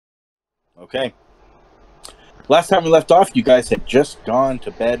Okay. Last time we left off, you guys had just gone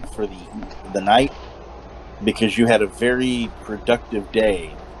to bed for the night because you had a very productive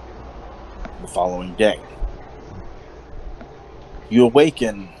day the following day. You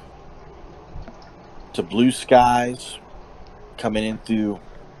awaken to blue skies coming in through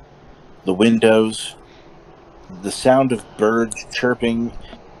the windows, the sound of birds chirping,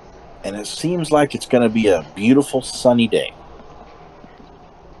 and it seems like it's going to be a beautiful sunny day.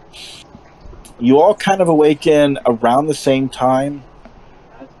 You all kind of awaken around the same time,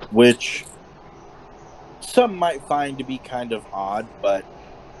 which some might find to be kind of odd, but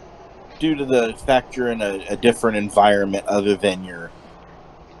due to the fact you're in a different environment other than your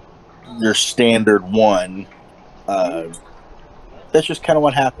standard one, that's just kind of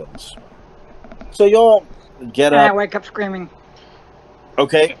what happens. So y'all get up. I wake up screaming.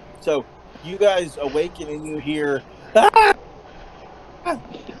 Okay, so you guys awaken and you hear, "Ah!"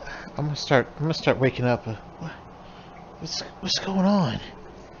 I'm gonna start waking up. What's going on?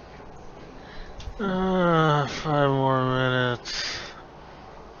 5 more minutes.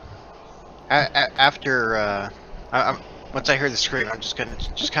 After once I hear the scream, I'm just gonna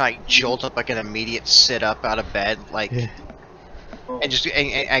kind of like jolt up, like an immediate sit up out of bed, like, Yeah.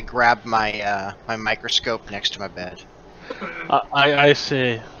 and I grab my my microscope next to my bed. I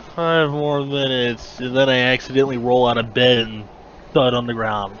say 5 more minutes, and then I accidentally roll out of bed and thud on the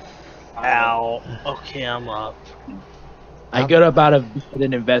ground. Ow. Okay, I'm up. I get up out of bed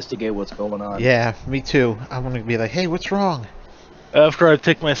and investigate what's going on. Yeah, me too. I'm gonna be like, hey, what's wrong? After I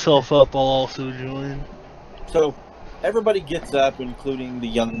pick myself up, I'll also join. So everybody gets up, including the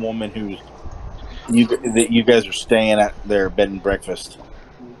young woman that you guys are staying at their bed and breakfast.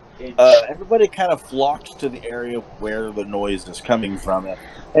 Everybody kind of flocks to the area where the noise is coming from,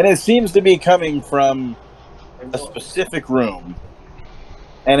 and it seems to be coming from a specific room.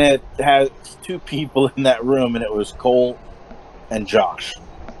 And it has 2 people in that room, and it was Cole and Josh.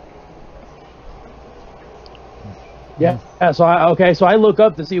 Yeah. So I look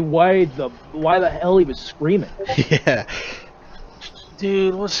up to see why the hell he was screaming. Yeah.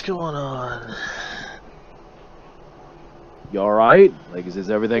 Dude, what's going on? You all right? Like, is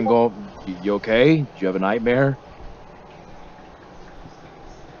everything going? You okay? Did you have a nightmare?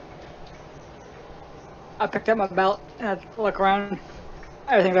 I picked up my belt and I look around.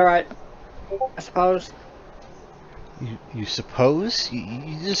 Everything's alright, I suppose. You suppose?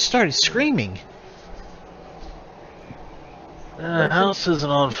 You just started screaming. The house isn't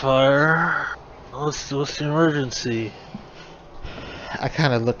on fire. What's the emergency? I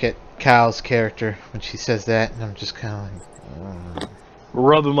kind of look at Kyle's character when she says that, and I'm just kind of like,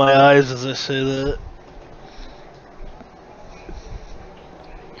 Rubbing my eyes as I say that.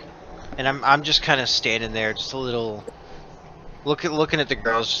 And I'm just kind of standing there, just a little looking at the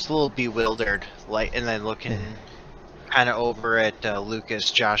girls, just a little bewildered, like, and then looking kind of over at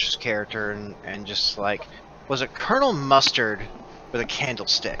Lucas, Josh's character, and just like, was it Colonel Mustard with a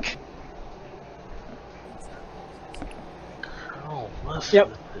candlestick? Oh, must Yep.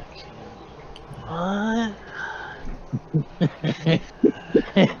 What?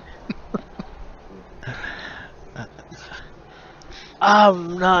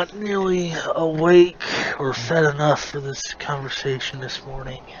 I'm not nearly awake or fed enough for this conversation this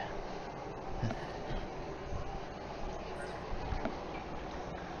morning.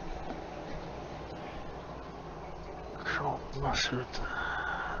 Colonel Mustard.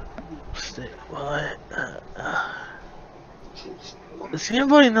 Stay quiet. Does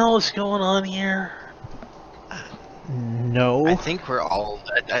anybody know what's going on here? no. I think we're all.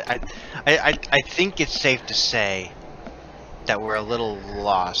 I think it's safe to say that we're a little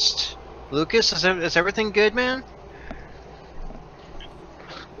lost. Lucas, is everything good, man?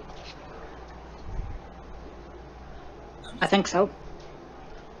 I think so.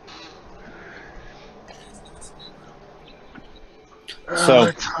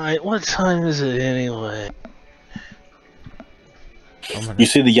 So- What time is it anyway? You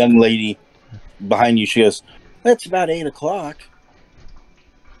see the young lady behind you. She goes, "That's about 8 o'clock."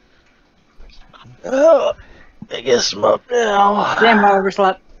 Oh, I guess I'm up now. Damn, I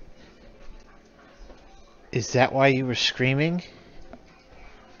overslept. Is that why you were screaming?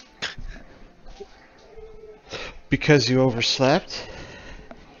 Because you overslept?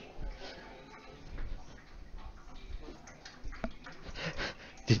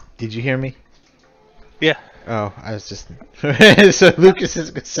 Did you hear me? Yeah. Oh, I was just... So Lucas is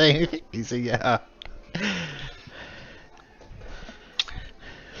going to say anything? He said, yeah.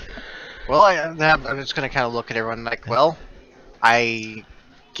 Well, I'm just gonna kind of look at everyone like, well, I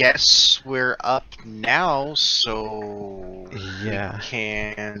guess we're up now, so Yeah. we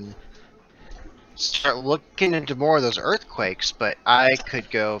can start looking into more of those earthquakes, but I could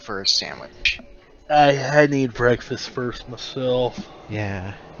go for a sandwich. I need breakfast first myself.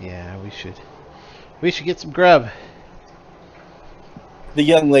 Yeah, we should get some grub. The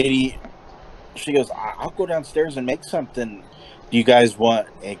young lady, she goes, I'll go downstairs and make something. Do you guys want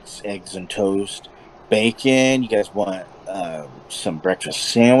eggs and toast, bacon? You guys want some breakfast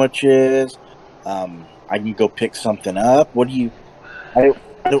sandwiches? I can go pick something up. What do you? I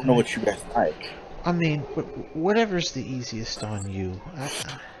don't know what you guys like. I mean, whatever's the easiest on you.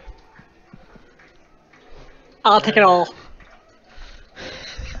 I'll take it all.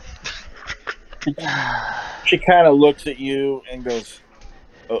 She kind of looks at you and goes,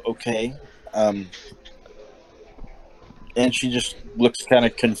 okay. And she just looks kind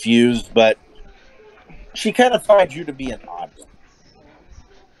of confused, but she kind of finds you to be an odd one.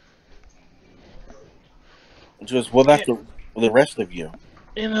 She goes, well, that's the rest of you.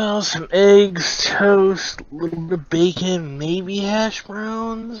 You know, some eggs, toast, a little bit of bacon, maybe hash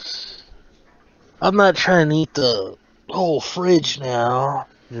browns. I'm not trying to eat the whole fridge now.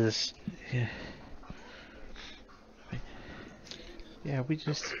 Just Yeah, we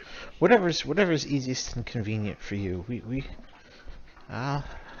just whatever's easiest and convenient for you. I'll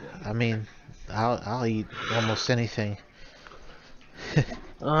eat almost anything.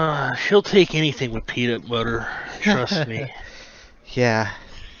 she'll take anything with peanut butter. Trust me. Yeah.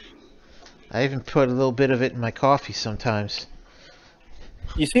 I even put a little bit of it in my coffee sometimes.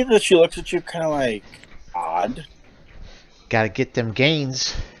 You see that she looks at you kind of like odd. Gotta get them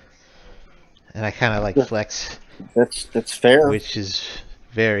gains. And I kind of like flex, That's fair. which is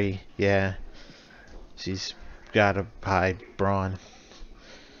very, yeah. She's got a high brawn.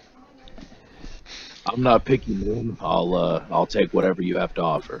 I'm not picky, man. I'll take whatever you have to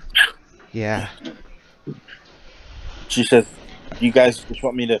offer. Yeah. She says, you guys just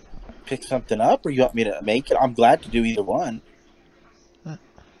want me to pick something up or you want me to make it? I'm glad to do either one.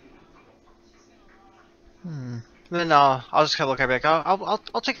 Then I'll just kind of look at it back.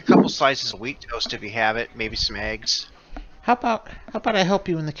 I'll take a couple slices of wheat toast if you have it. Maybe some eggs. How about I help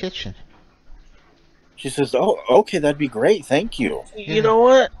you in the kitchen? She says, oh, okay, that'd be great. Thank you. You know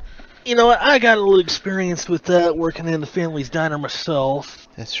what? I got a little experience with that working in the family's diner myself.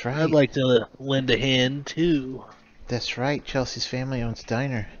 That's right. I'd like to lend a hand too. That's right. Chelsea's family owns a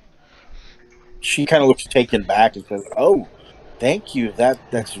diner. She kind of looks taken back and says, oh, thank you.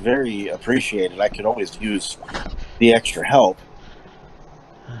 That's very appreciated. I could always use the extra help.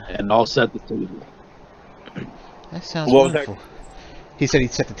 And I'll set the table. That sounds What was that? wonderful. He said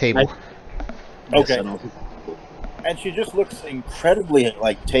he'd set the table. Okay. Yes, and I'll- And she just looks incredibly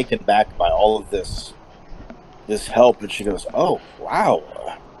like taken back by all of this help, and she goes, "Oh,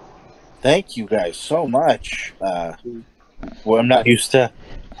 wow, thank you guys so much." Well, I'm not used to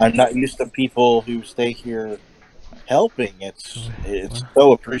people who stay here helping. It's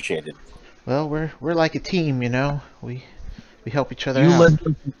so appreciated. Well, we're like a team, you know. We help each other you out.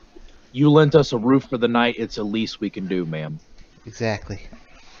 lent us a roof for the night. It's the least we can do, ma'am. Exactly.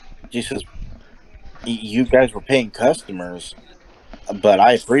 She says, "You guys were paying customers, but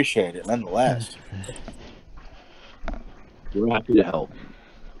I appreciate it nonetheless." We're happy to help.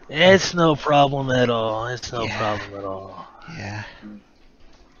 It's no problem at all. It's no Yeah. problem at all. Yeah.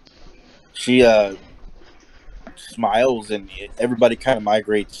 She smiles, and everybody kind of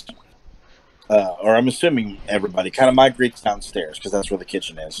migrates. Or I'm assuming everybody kind of migrates downstairs because that's where the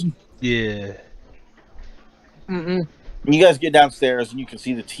kitchen is. Yeah. Mm-mm. You guys get downstairs and you can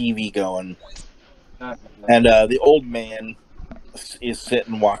see the TV going, and the old man is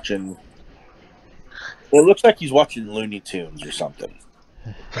sitting watching. It looks like he's watching Looney Tunes or something,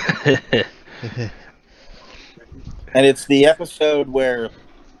 and it's the episode where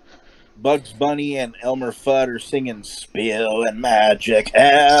Bugs Bunny and Elmer Fudd are singing "Spill and Magic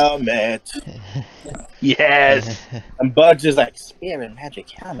Helmet," Yes. and Bugs is like "Spill and Magic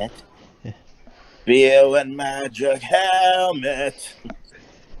Helmet." Bill and Magic Helmet.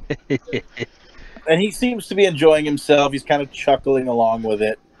 And he seems to be enjoying himself. He's kind of chuckling along with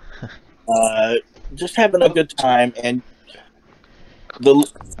it. Just having a good time. And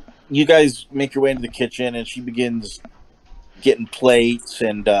you guys make your way into the kitchen, and she begins getting plates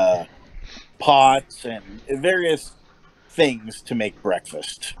and pots and various things to make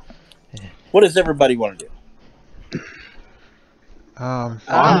breakfast. What does everybody want to do? I'm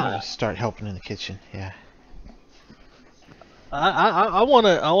gonna start helping in the kitchen. Yeah. I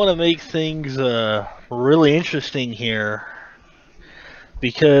wanna make things really interesting here,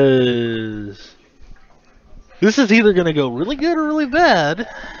 because this is either gonna go really good or really bad.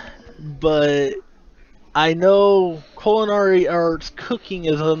 But I know culinary arts cooking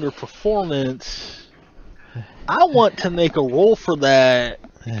is under performance. I want to make a roll for that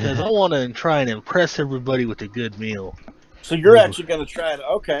because I want to try and impress everybody with a good meal. So you're actually going to try to,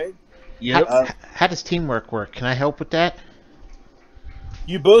 okay. Yep. How does teamwork work? Can I help with that?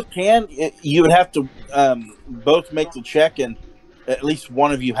 You both can. You would have to both make the check, and at least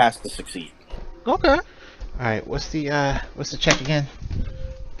one of you has to succeed. Okay. All right. What's the check again?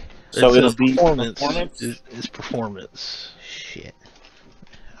 So It's it'll a be performance. It's performance. Shit.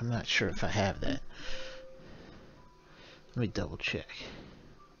 I'm not sure if I have that. Let me double check.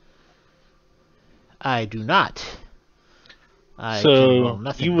 I do not. I can roll So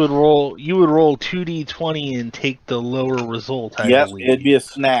nothing. you would roll 2d20 and take the lower result. I Yep, believe. it'd be a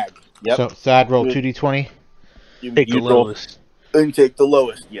snag. Yep. So I'd roll 2d20. Take the you'd roll lowest. and take the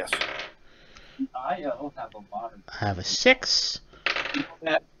lowest. Yes. I don't have a modern. I have a 6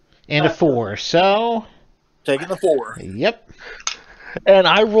 and a 4. So, Taking the 4. yep. And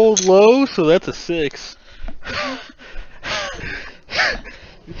I rolled low, so that's a 6.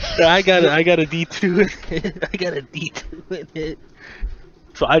 I got a D2 in it. I got a D2 in it.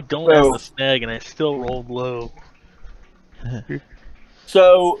 So I don't have a snag, and I still rolled low.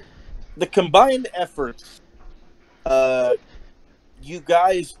 So the combined efforts, you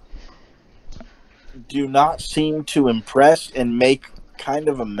guys do not seem to impress and make kind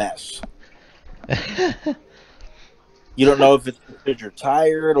of a mess. You don't know if it's because you're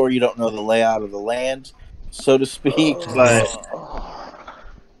tired or you don't know the layout of the land, so to speak, but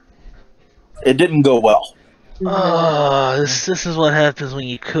it didn't go well. Oh, this is what happens when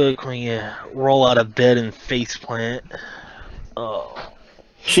you cook, when you roll out of bed and face plant. Oh.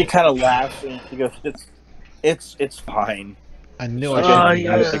 She kind of laughs and she goes, "It's fine. I knew It's I not shouldn't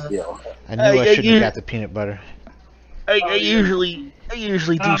a have big got deal." I knew I shouldn't have got the peanut butter. I usually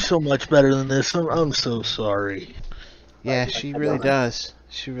do so much better than this. I'm so sorry. Yeah, she really does.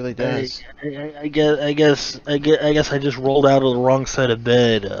 She really does. I guess I just rolled out of the wrong side of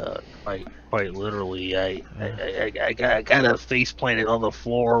bed. Quite literally. I got a face planted on the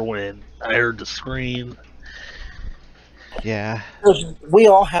floor when I heard the scream. Yeah. We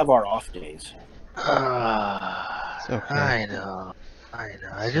all have our off days. It's okay. I know.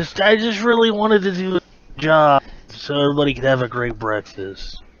 I just really wanted to do a job so everybody could have a great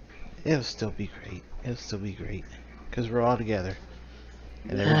breakfast. It'll still be great. It'll still be great. Because we're all together.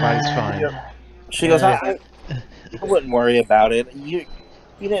 And everybody's fine. She goes, I wouldn't worry about it. You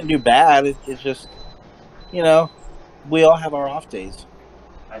didn't do bad. It's just, we all have our off days.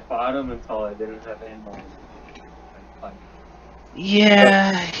 I fought him until I didn't have ammo.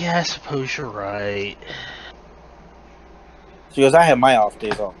 Yeah, I suppose you're right. She goes, I have my off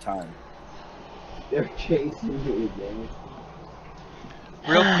days all the time. They're chasing me again.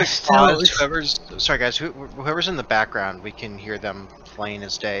 Real quick Still, pause. it's- Sorry guys, whoever's in the background, we can hear them plain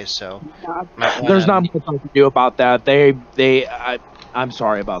as day. So There's not much I can do about that. I'm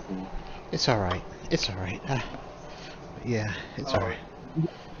sorry about them. It's alright. It's alright. Yeah, it's alright.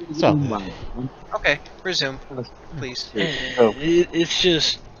 It's all good. Okay, resume, please. It's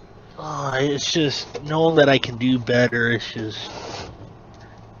just knowing that I can do better.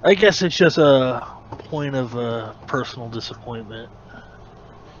 I guess it's just a point of personal disappointment.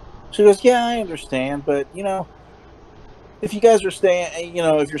 She goes, yeah, I understand, but if you guys are staying,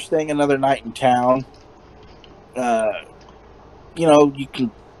 if you're staying another night in town, you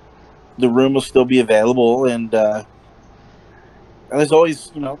can, the room will still be available, and there's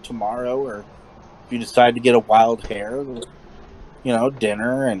always, tomorrow, or if you decide to get a wild hair,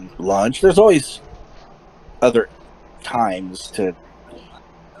 dinner and lunch. There's always other times to,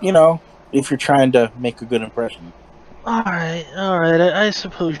 if you're trying to make a good impression. All right. I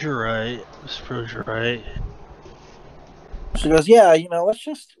suppose you're right. She goes, yeah,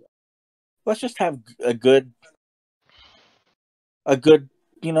 let's just have a good, good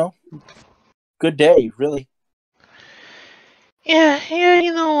day, really. Yeah.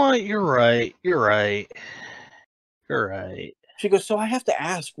 You know what? You're right. She goes, so I have to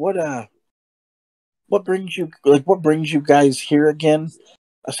ask, what brings you guys here again?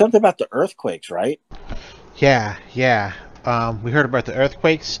 Something about the earthquakes, right? Yeah. We heard about the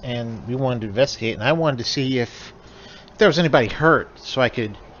earthquakes, and we wanted to investigate, and I wanted to see if there was anybody hurt, so I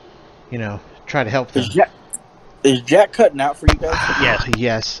could, try to help them. Is Jack cutting out for you guys?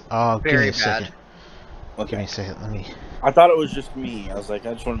 Yes. Oh, give me Very a second. Okay. Give me a second. Let me. I thought it was just me. I was like,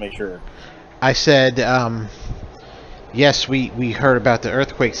 I just want to make sure. I said, yes, we heard about the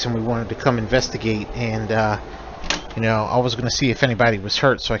earthquakes, and we wanted to come investigate, and I was going to see if anybody was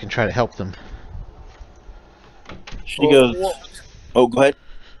hurt, so I can try to help them. She goes, oh, go ahead.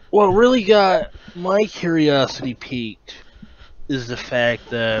 What really got my curiosity piqued is the fact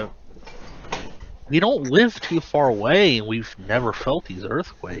that we don't live too far away and we've never felt these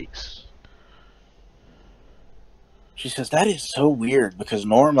earthquakes. She says, that is so weird because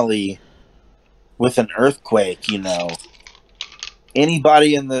normally with an earthquake, you know,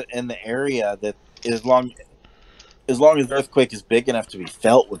 anybody in the area that as long as the earthquake is big enough to be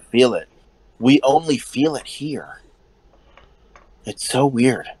felt would feel it. We only feel it here. It's so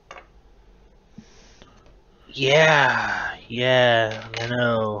weird. Yeah,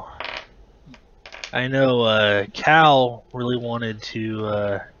 I know, Cal really wanted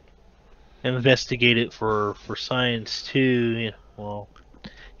to investigate it for science too. Well,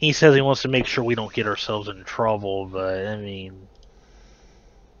 he says he wants to make sure we don't get ourselves in trouble, but I mean,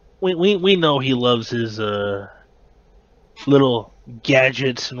 we know he loves his little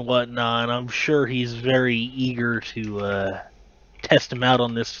gadgets and whatnot. I'm sure he's very eager to test him out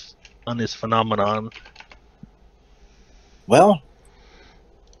on this phenomenon. Well,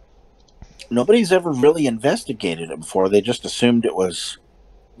 nobody's ever really investigated it before. They just assumed it was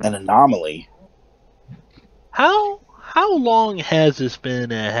an anomaly. How long has this been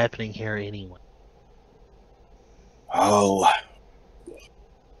happening here anyway? Oh,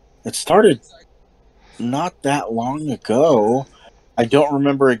 it started not that long ago. I don't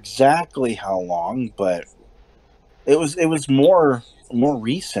remember exactly how long, but it was more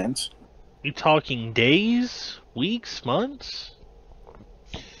recent. You talking days, weeks, months?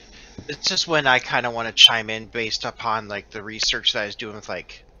 It's just when I kind of want to chime in based upon like the research that I was doing with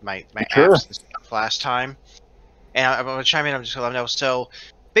like my Sure. apps and stuff last time. And I'm going to chime in. I'm just going to let them know. So,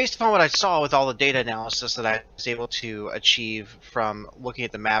 based upon what I saw with all the data analysis that I was able to achieve from looking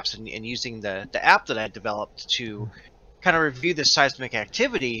at the maps and using the app that I developed to kind of review the seismic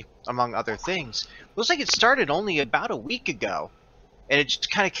activity, among other things, looks like it started only about a week ago. And it just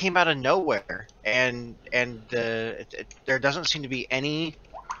kind of came out of nowhere. And there doesn't seem to be any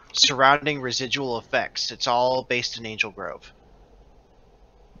surrounding residual effects. It's all based in Angel Grove.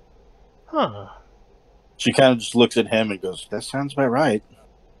 Huh. She kind of just looks at him and goes, that sounds about right.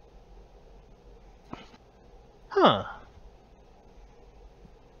 Huh.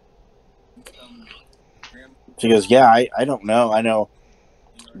 She goes, yeah, I don't know. I know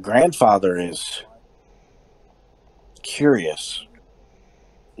grandfather is curious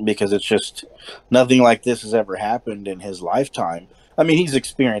because it's just nothing like this has ever happened in his lifetime. I mean, he's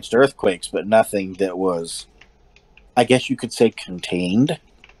experienced earthquakes, but nothing that was, I guess you could say, contained.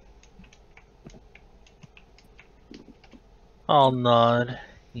 I'll nod.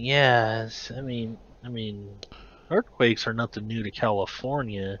 Yes. I mean, earthquakes are nothing new to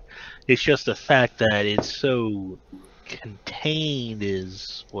California. It's just the fact that it's so contained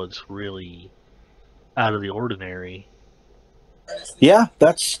is what's really out of the ordinary. Yeah,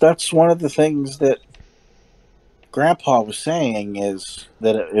 that's one of the things that Grandpa was saying is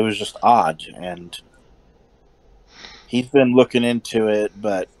that it was just odd, and he's been looking into it,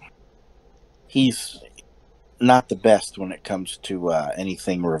 but he's not the best when it comes to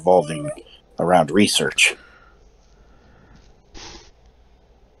anything revolving around research.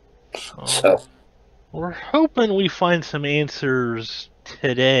 So We're hoping we find some answers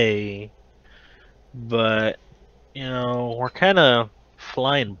today, but we're kind of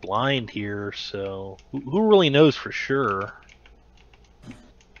flying blind here, so who really knows for sure?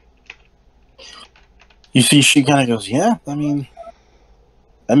 you see, she kind of goes, "Yeah, I mean,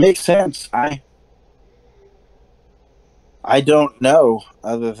 that makes sense. I don't know,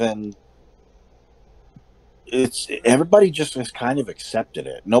 other than everybody just has kind of accepted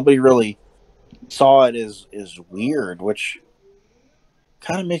it. Nobody really saw it as weird, which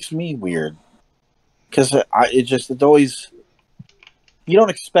kind of makes me weird because it's always, you don't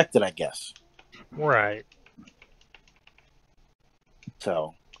expect it, I guess. Right.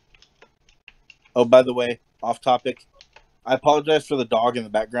 So, oh, by the way, off topic, I apologize for the dog in the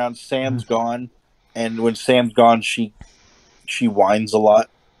background. Sam's gone, and when Sam's gone, she whines a lot.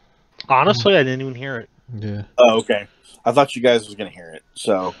 Honestly, I didn't even hear it. Yeah. Oh, okay. I thought you guys was gonna hear it.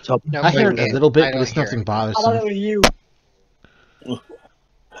 So No, I hear it a little I bit, don't but it's hear nothing it. I thought bothersome. it was you.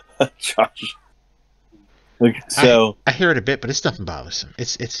 Josh. Okay, so I hear it a bit, but it's nothing bothersome.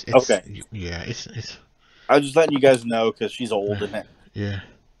 It's Okay. Yeah, it's I was just letting you guys know because she's old and yeah,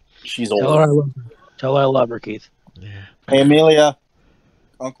 she's Tell her I old. love her. Tell her I love her, Keith. yeah. Hey, Amelia,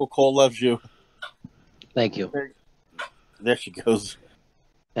 Uncle Cole loves you. Thank you. There she goes.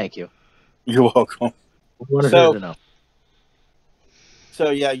 Thank you. You're welcome. I wanted So- her to know. So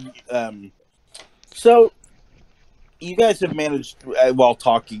yeah, so you guys have managed while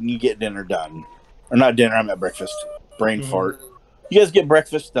talking. You get dinner done, or not dinner? I'm at breakfast. Brain Mhm. fart. You guys get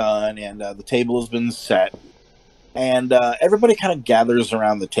breakfast done, and the table has been set, and everybody kind of gathers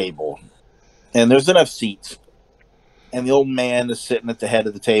around the table, and there's enough seats. And the old man is sitting at the head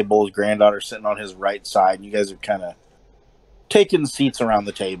of the table, his granddaughter sitting on his right side, and you guys are kind of taking seats around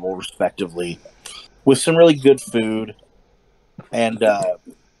the table, respectively, with some really good food. And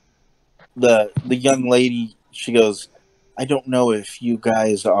the young lady, she goes, I don't know if you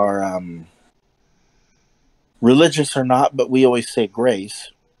guys are religious or not, but we always say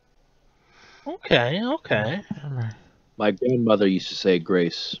grace. Okay. My grandmother used to say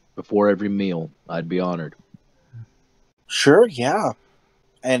grace before every meal. I'd be honored. Sure, yeah.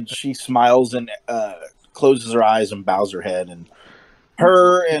 And she smiles and closes her eyes and bows her head. And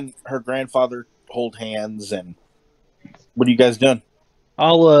her grandfather hold hands. And what are you guys doing?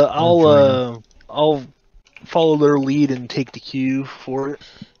 I'll follow their lead and take the cue for it.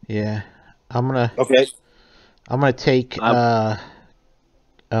 Yeah. I'm gonna take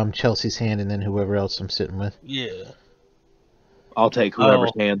Chelsea's hand and then whoever else I'm sitting with. Yeah. I'll take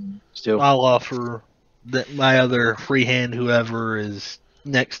whoever's hand still. I'll offer my other free hand, whoever is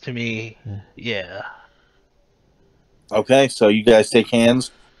next to me. Yeah. Okay, so you guys take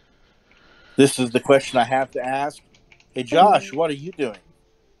hands. This is the question I have to ask. Hey, Josh, what are you doing?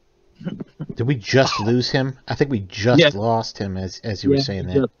 Did we just lose him? I think we just lost him as you were saying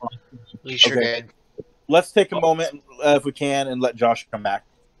that. We sure did. Let's take a moment, if we can, and let Josh come back.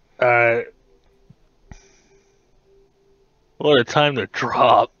 What a time to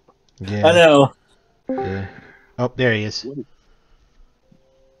drop. Yeah. I know. Yeah. Oh, there he is.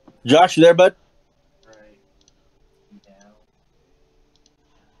 Josh, you there, bud?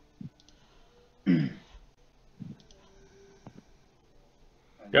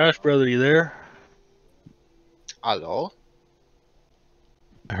 Josh, brother, you there? Hello?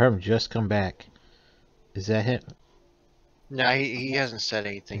 I heard him just come back. Is that him? No, he hasn't said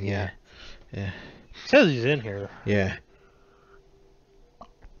anything yet. Yeah. He says he's in here. Yeah.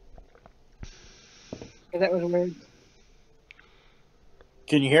 That was weird.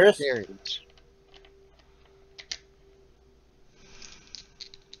 Can you hear us? There he is.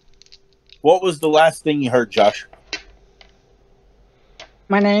 What was the last thing you heard, Josh?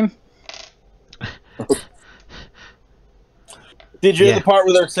 My name? Did you hear Yeah. the part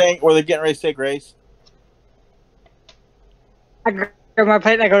where they're getting ready to say grace? I grab my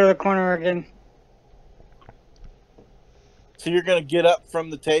plate and I go to the corner again. So you're going to get up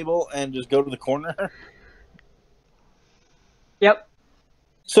from the table and just go to the corner? Yep.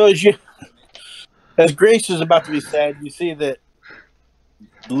 So as grace is about to be said, you see that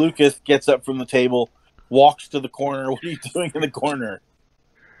Lucas gets up from the table, walks to the corner. What are you doing in the corner?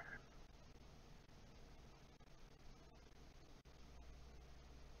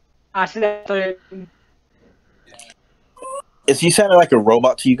 I see that. Is he sounding like a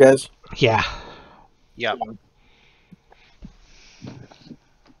robot to you guys? Yeah. Yep.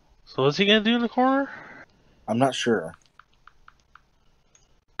 So what's he gonna do in the corner? I'm not sure.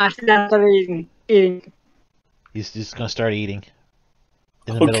 I sit down and start eating. He's just gonna start eating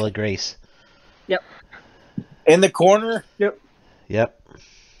in the Okay. middle of grace. In the corner? Yep.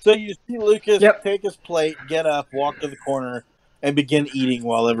 So you see Lucas Yep. take his plate, get up, walk to the corner, and begin eating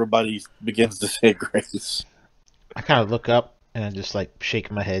while everybody begins to say grace. I kind of look up and I'm just like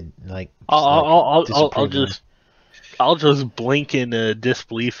shaking my head, like I'll disapprovingly. just blink in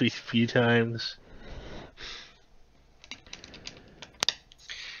disbelief a few times.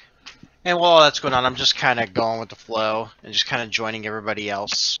 And while all that's going on, I'm just kind of going with the flow and just kind of joining everybody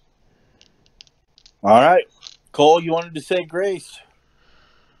else. All right. Cole, you wanted to say grace.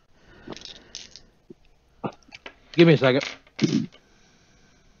 Give me a second.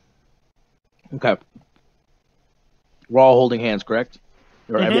 Okay. We're all holding hands, correct?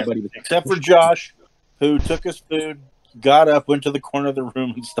 Or everybody? Except for Josh, who took his food, got up, went to the corner of the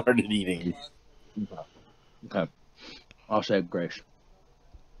room, and started eating. Okay. I'll say grace.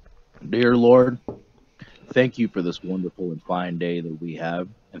 Dear Lord, thank you for this wonderful and fine day that we have.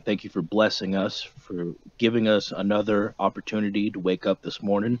 And thank you for blessing us, for giving us another opportunity to wake up this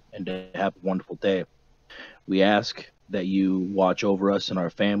morning and to have a wonderful day. We ask that you watch over us and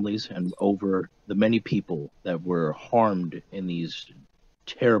our families and over the many people that were harmed in these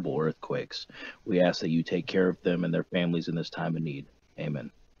terrible earthquakes. We ask that you take care of them and their families in this time of need.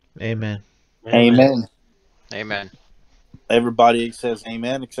 Amen. Amen. Amen. Amen. Everybody says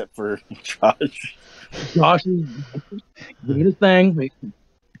amen except for Josh. Josh is doing his thing.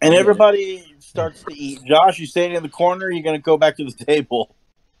 And everybody starts to eat. Josh, you staying in the corner? You're going to go back to the table.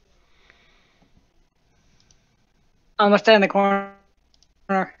 I'm gonna stay in the corner.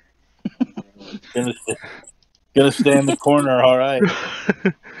 Gonna stay in the corner, all right.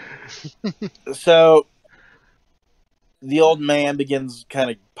 So the old man begins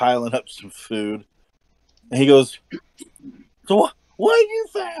kind of piling up some food. And he goes, "So what do you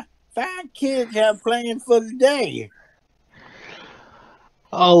find kids have planned for the day?"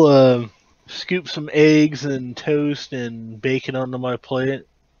 I'll scoop some eggs and toast and bacon onto my plate,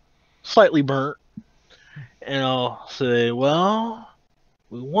 slightly burnt, and I'll say, well,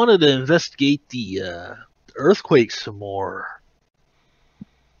 we wanted to investigate the earthquake some more.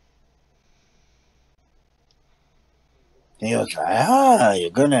 He goes, you're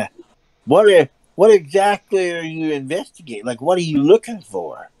gonna what exactly are you investigating? Like, what are you looking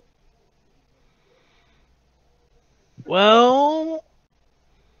for? Well,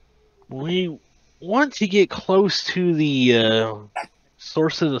 we want to get close to the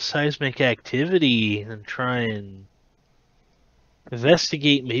source of the seismic activity and try and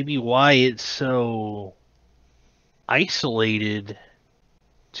investigate maybe why it's so isolated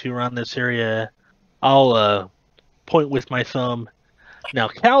to around this area. I'll point with my thumb. Now,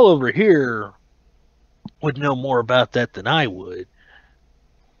 Cal over here would know more about that than I would.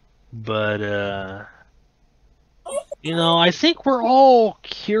 But, I think we're all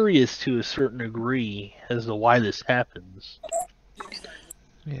curious to a certain degree as to why this happens.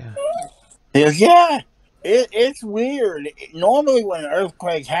 Yeah. He goes, yeah, it's weird. Normally when an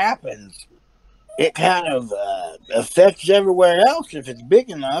earthquake happens, it kind of affects everywhere else if it's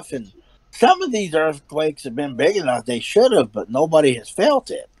big enough. And some of these earthquakes have been big enough they should have, but nobody has felt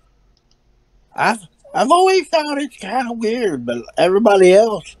it. I've always thought it's kind of weird, but everybody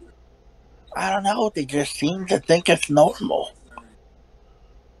else, I don't know, they just seem to think it's normal.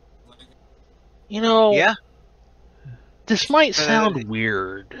 Yeah. This might sound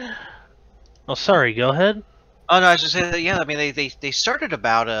weird. Oh, sorry, go ahead. Oh no, I was just saying that. Yeah, I mean they started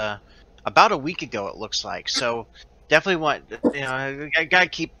about a week ago. It looks like. So definitely want I gotta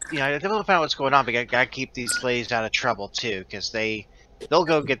keep I definitely find out what's going on, but I gotta keep these slaves out of trouble too, because they'll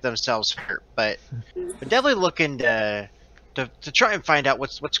go get themselves hurt. But we're definitely looking to try and find out where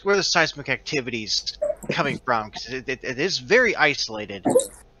the seismic activity's coming from, because it is very isolated.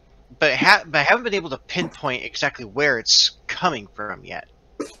 But I haven't been able to pinpoint exactly where it's coming from yet.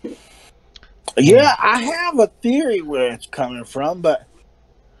 Yeah, I have a theory where it's coming from, but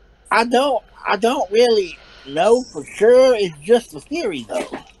I don't really know for sure. It's just a theory, though.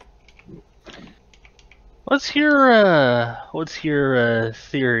 What's your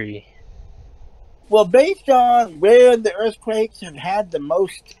theory? Well, based on where the earthquakes have had the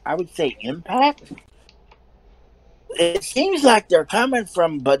most, I would say, impact, it seems like they're coming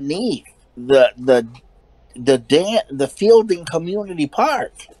from beneath the Fielding Community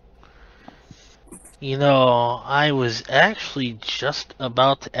Park. I was actually just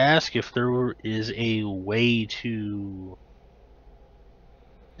about to ask if there is a way to,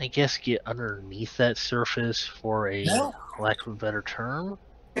 I guess, get underneath that surface, for a lack of a better term.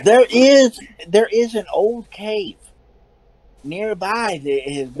 There is an old cave nearby that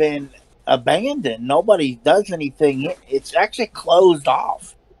has been abandoned. Nobody does anything. It's actually closed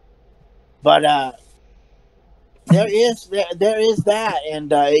off. But there is that,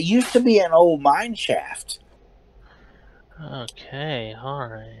 and it used to be an old mine shaft. Okay, all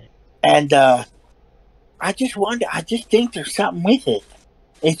right. And I just wonder. I just think there's something with it.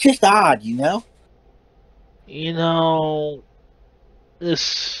 It's just odd,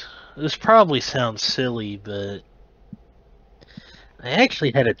 This probably sounds silly, but I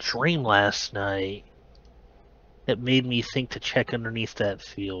actually had a dream last night that made me think to check underneath that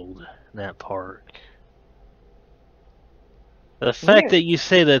field in that park. The fact that you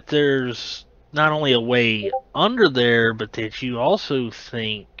say that there's not only a way under there, but that you also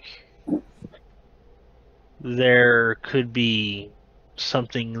think there could be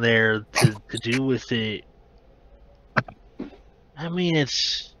something there to do with it. I mean,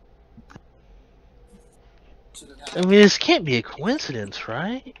 this can't be a coincidence,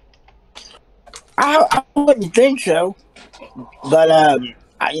 right? I wouldn't think so. But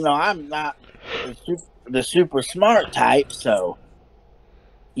I'm not the super smart type, so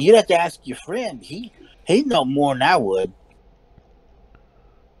you'd have to ask your friend. He'd know more than I would.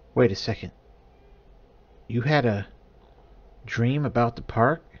 Wait a second. You had a dream about the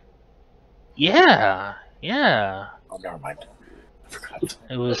park? Yeah. Oh, never mind. I forgot.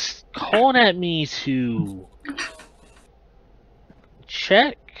 It was calling at me to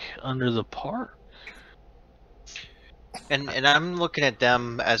check under the park. And I'm looking at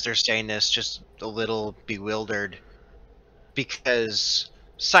them as they're saying this, just a little bewildered, because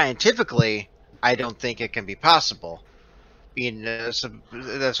scientifically, I don't think it can be possible.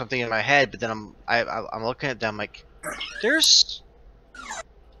 that's something in my head. But then I'm looking at them like, there's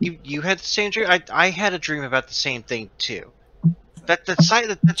you had the same dream. I had a dream about the same thing too.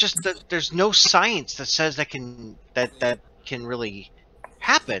 There's no science that says that can really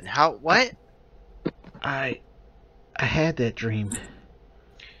happen. How what? I had that dream.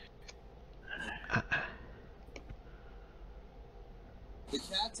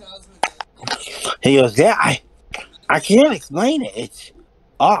 He goes, yeah, I can't explain it. It's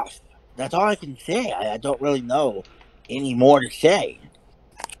off. That's all I can say. I don't really know any more to say.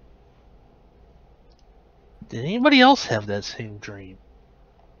 Did anybody else have that same dream?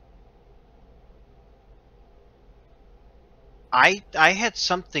 I had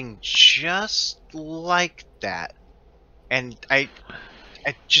something just like that, and I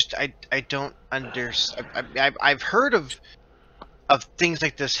don't understand. I've heard of things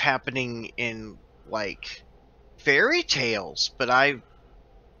like this happening in like fairy tales, but I've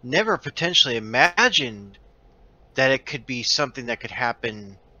never potentially imagined that it could be something that could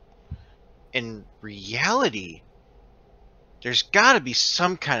happen in reality. There's got to be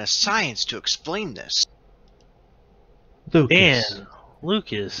some kind of science to explain this. Lucas, And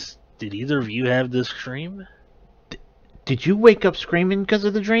Lucas, did either of you have this dream? did you wake up screaming because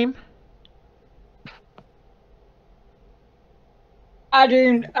of the dream? I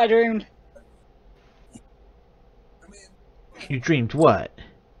dreamed. You dreamed what?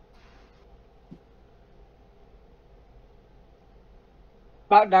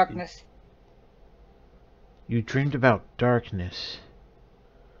 About darkness. You dreamed about darkness.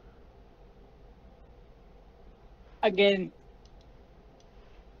 Again.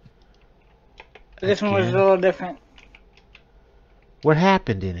 This one was a little different. What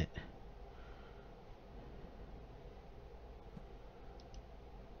happened in it?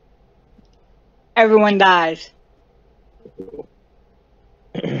 Everyone dies.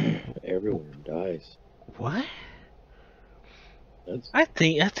 Everyone dies. What? That's I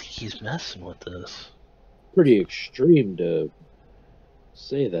think he's messing with us. pretty extreme to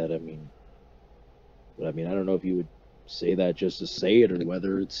say that. I mean, I don't know if you would say that just to say it or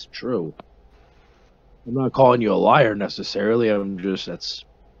whether it's true. I'm not calling you a liar necessarily. I'm just it's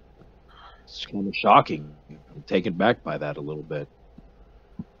kind of shocking. I'm taken back by that a little bit.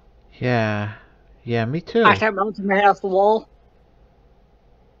 Yeah. Yeah, me too. I start bouncing my head off the wall.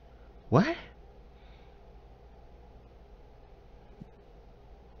 What?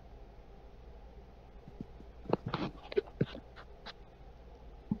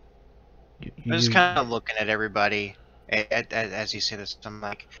 I'm just kind of looking at everybody as you say this. I'm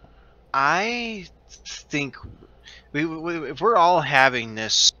like, I think if we're all having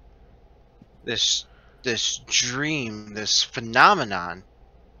this dream, this phenomenon,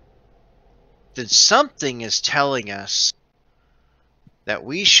 then something is telling us that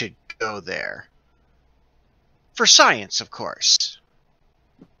we should go there. For science, of course.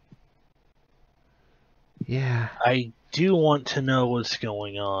 Yeah. I do want to know what's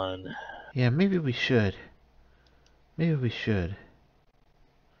going on. Yeah, maybe we should. Maybe we should.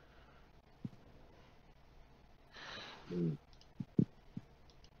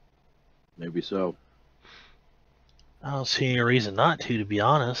 Maybe so. I don't see any reason not to be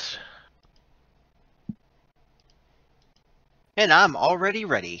honest. And I'm already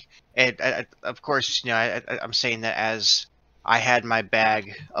ready. And of course, I'm saying that as I had my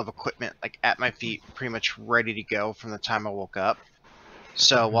bag of equipment like at my feet, pretty much ready to go from the time I woke up.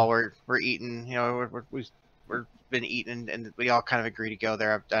 So while we're eating, we've been eating, and we all kind of agree to go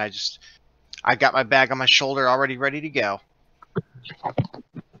there. I got my bag on my shoulder, already ready to go.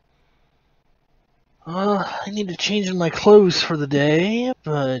 I need to change in my clothes for the day,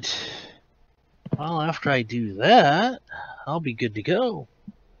 but well, after I do that, I'll be good to go.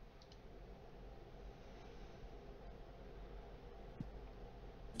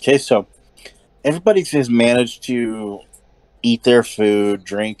 Okay, so everybody has managed to eat their food,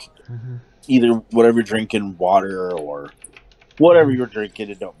 drink either whatever you're drinking, water or whatever you're drinking.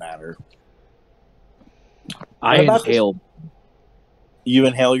 It don't matter. I inhaled. You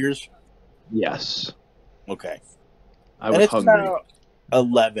inhale yours? Yes. Okay. I was hungry. Now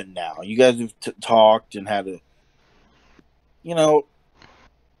 11 now. You guys have talked and had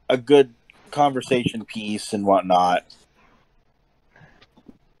a good conversation piece and whatnot.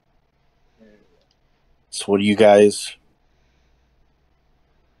 So what do you guys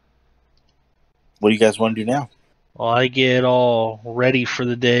want to do now? Well, I get all ready for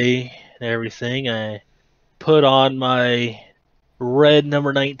the day and everything. I put on my red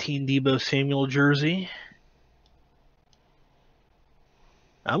number 19 Deebo Samuel jersey.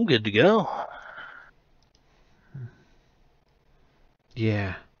 I'm good to go.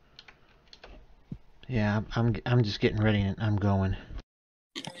 Yeah. Yeah, I'm just getting ready and I'm going.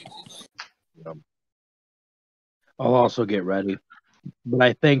 I'll also get ready. But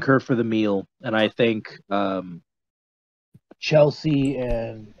I thank her for the meal, and I thank Chelsea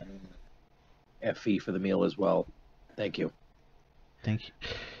and Effie for the meal as well. Thank you. Thank you.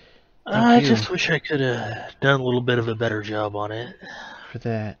 I you. just wish I could have done a little bit of a better job on it. For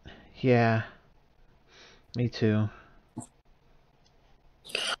that. Yeah. Me too.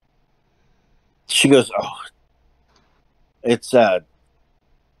 She goes, "Oh, it's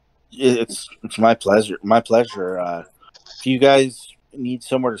my pleasure. My pleasure. If you guys need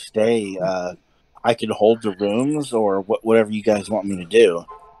somewhere to stay, I can hold the rooms or whatever you guys want me to do."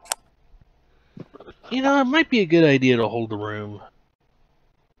 You know, it might be a good idea to hold the room.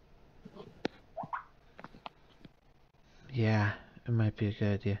 Yeah, it might be a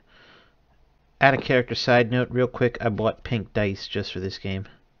good idea. Add a character side note real quick. I bought pink dice just for this game.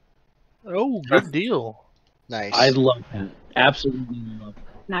 Oh, good deal. Nice. I love it. Absolutely love it.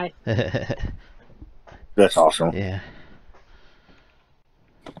 Nice. That's awesome. Yeah.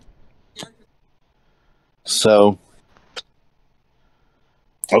 So,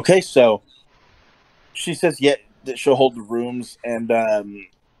 okay, so she says, yeah, that she'll hold the rooms, and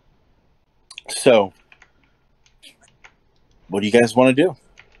so what do you guys want to do?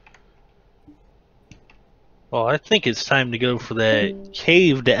 Well, I think it's time to go for that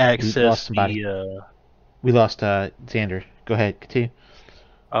cave to access lost somebody. We lost Xander. Go ahead, continue.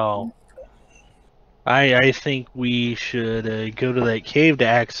 Oh. I think we should go to that cave to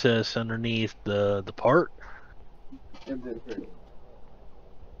access underneath the park.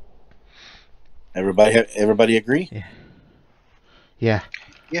 Everybody agree? Yeah.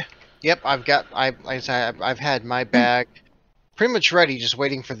 Yep, I've had my bag pretty much ready, just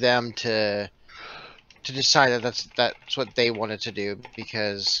waiting for them to decide that that's what they wanted to do,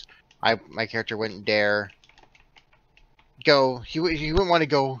 because my character wouldn't dare go. He wouldn't want to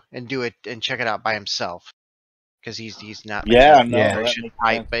go and do it and check it out by himself, because he's not. Yeah, no, Yeah. that makes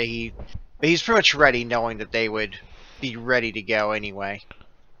sense. But he's pretty much ready, knowing that they would be ready to go anyway.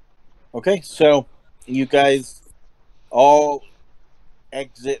 Okay, so you guys all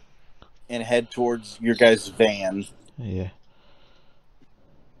exit and head towards your guys' van. Yeah.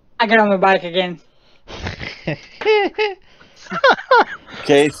 I get on my bike again.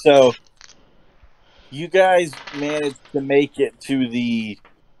 Okay, so you guys managed to make it to the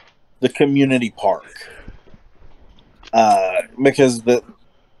community park, because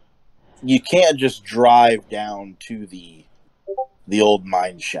you can't just drive down to the old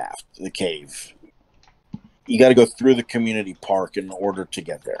mine shaft, the cave. You got to go through the community park in order to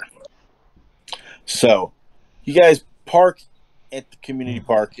get there. So you guys park at the community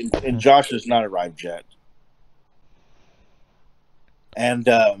park, and Josh has not arrived yet. And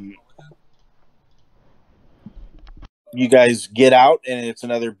you guys get out, and it's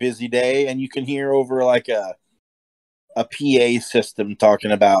another busy day, and you can hear over like a PA system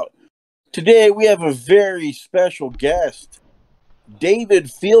talking about, today we have a very special guest,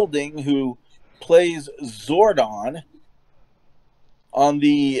 David Fielding, who plays Zordon on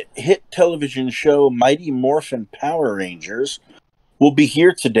the hit television show Mighty Morphin Power Rangers, will be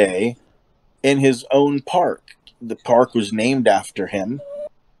here today in his own park. The park was named after him,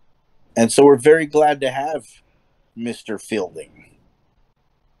 and so we're very glad to have Mr. Fielding.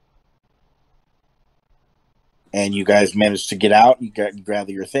 And you guys managed to get out. You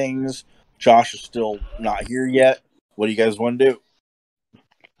gather your things. Josh is still not here yet. What do you guys want to do?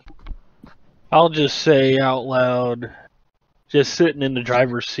 I'll just say out loud, just sitting in the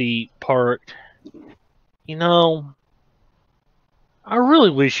driver's seat, parked. You know, I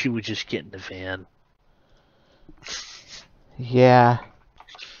really wish you would just get in the van. Yeah.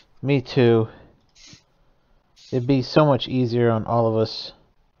 Me too. It'd be so much easier on all of us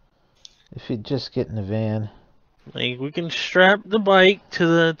if you'd just get in the van. Like, we can strap the bike to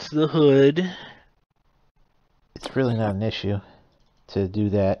the hood. It's really not an issue to do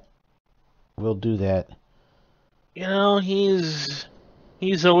that. We'll do that. You know, he's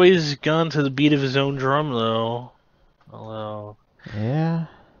always gone to the beat of his own drum, though. Although, Yeah.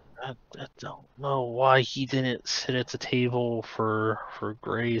 I don't know why he didn't sit at the table for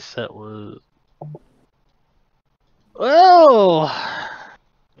Grace. That was, well,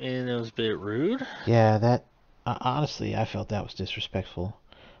 and it was a bit rude. Yeah, that honestly, I felt that was disrespectful.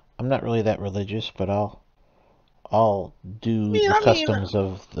 I'm not really that religious, but I'll do the customs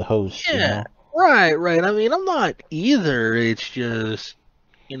of the host, Yeah, you know? right. I mean, I'm not either. It's just,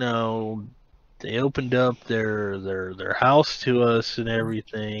 you know, they opened up their house to us and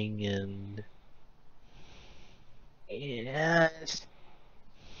everything, and yeah,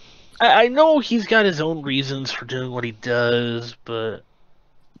 I know he's got his own reasons for doing what he does, but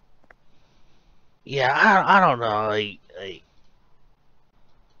yeah, I don't know. Like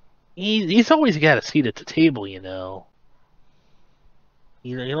he's always got a seat at the table, you know.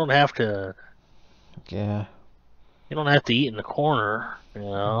 You don't have to. Yeah. You don't have to eat in the corner, you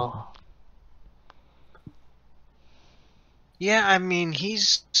know. Yeah, I mean,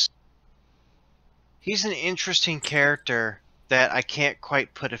 he's an interesting character that I can't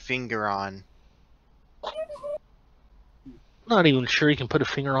quite put a finger on. Not even sure he can put a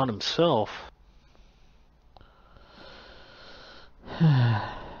finger on himself.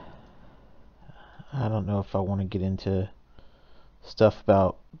 I don't know if I want to get into stuff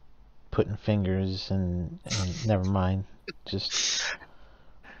about putting fingers and never mind. Just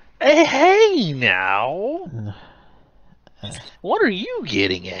Hey now! What are you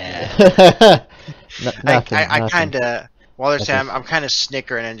getting at? nothing. I kind of, while they're That's saying, just- I'm kind of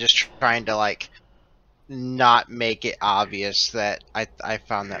snickering and just trying to like not make it obvious that I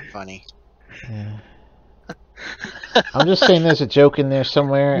found that funny. Yeah. I'm just saying there's a joke in there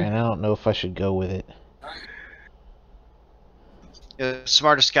somewhere, and I don't know if I should go with it. The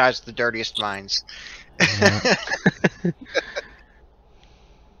smartest guys with the dirtiest minds. Yeah.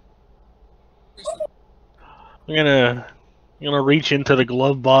 I'm gonna reach into the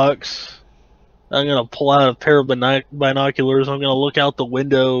glove box. I'm gonna pull out a pair of binoculars. I'm gonna look out the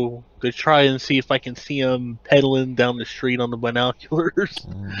window to try and see if I can see him pedaling down the street on the binoculars.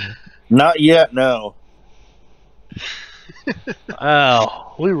 Not yet, no.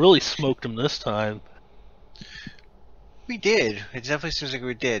 Wow, we really smoked him this time. We did. It definitely seems like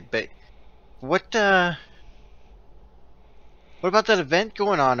we did. But what about that event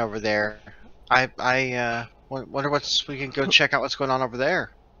going on over there? I wonder we can go check out what's going on over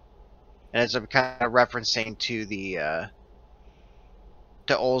there. And as I'm kind of referencing to the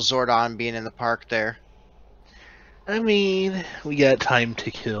old Zordon being in the park there. I mean, we got time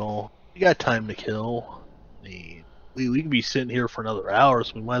to kill. I mean, we could be sitting here for another hour,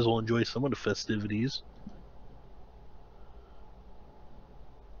 so we might as well enjoy some of the festivities.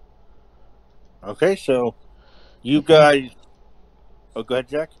 Okay, so you guys. Oh, go ahead,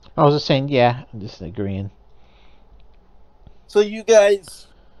 Jack. I was just saying, yeah, I'm just agreeing. So you guys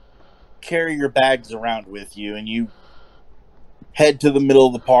carry your bags around with you, and you head to the middle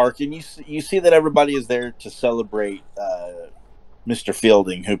of the park, and you see that everybody is there to celebrate Mr.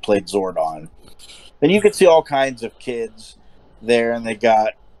 Fielding, who played Zordon. And you can see all kinds of kids there, and they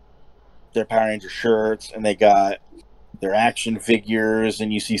got their Power Ranger shirts, and they got their action figures,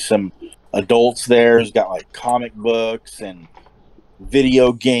 and you see some adults there who's got like comic books and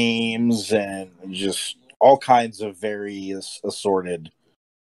video games and just all kinds of various assorted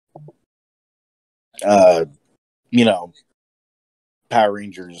Power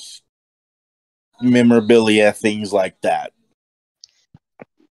Rangers memorabilia, things like that.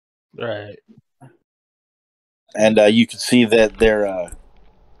 Right. And you can see that they're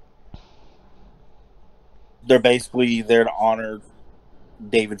basically there to honor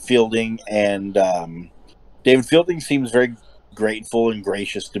David Fielding, and David Fielding seems very grateful and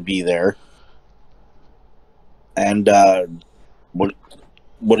gracious to be there. And what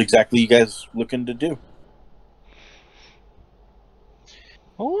exactly you guys looking to do?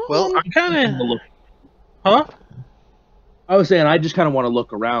 Well, I'm kind of. Huh? I was saying I just kind of want to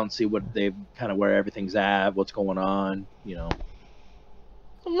look around, see what they've kind of where everything's at, what's going on, you know.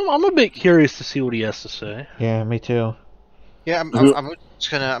 I'm a bit curious to see what he has to say. Yeah, me too. Yeah, I'm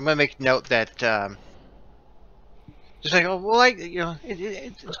just gonna make note that just like, oh, well,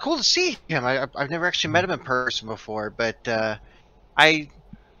 it's cool to see him. I've never actually met him in person before, but I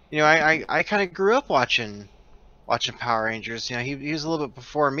kind of grew up watching Power Rangers. You know, he was a little bit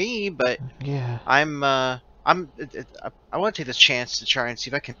before me, but Yeah. I want to take this chance to try and see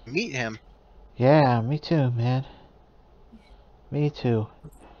if I can meet him. Yeah, me too, man. Me too.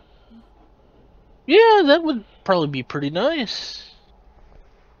 Yeah, that would probably be pretty nice.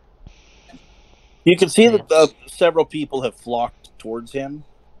 You can see that several people have flocked towards him.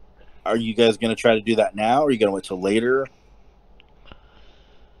 Are you guys going to try to do that now, or are you going to wait till later?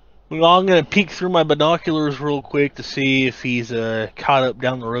 Well, I'm gonna peek through my binoculars real quick to see if he's caught up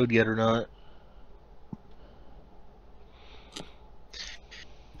down the road yet or not.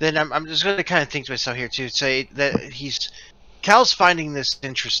 Then I'm just going to kind of think to myself here too, say that Cal's finding this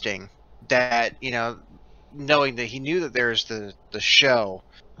interesting, that, you know, knowing that he knew that there's the show,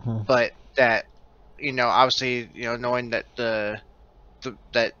 but that, you know, obviously, you know, knowing that that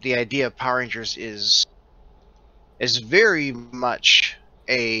the idea of Power Rangers is very much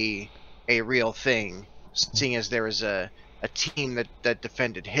a real thing, seeing as there was a a team that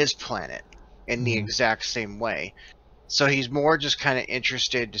defended his planet in the Mhm. exact same way. So he's more just kind of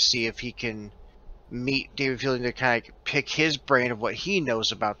interested to see if he can meet David Fielding to kind of pick his brain of what he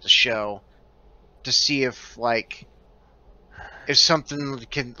knows about the show, to see if if something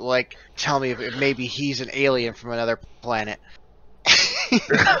can tell me if maybe he's an alien from another planet.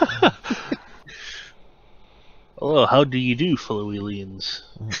 Oh, how do you do, fellow aliens?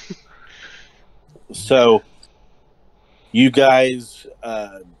 So, you guys,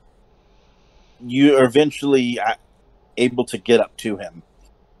 you are eventually able to get up to him.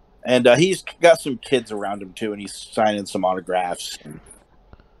 And he's got some kids around him, too, and he's signing some autographs and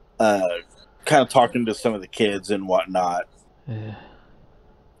kind of talking to some of the kids and whatnot. Yeah.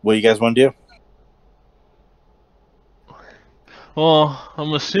 What do you guys want to do? Well,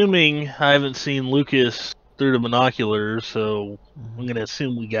 I'm assuming I haven't seen Lucas through the binoculars, so I'm gonna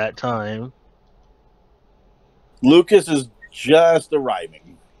assume we got time. Lucas is just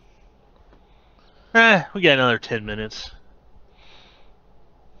arriving. We got another 10 minutes.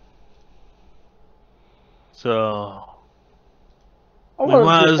 So I we wanna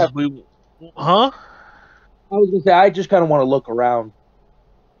might just as have- we, huh? I was gonna say I just kind of want to look around.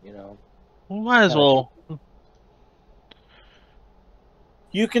 You know. We might as well.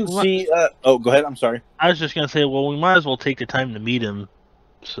 You can What? see... oh, go ahead. I'm sorry. I was just gonna say, well, we might as well take the time to meet him.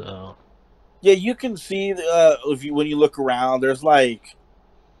 So Yeah, you can see when you look around, there's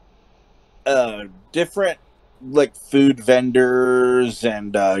different food vendors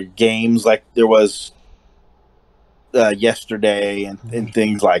and games like there was yesterday and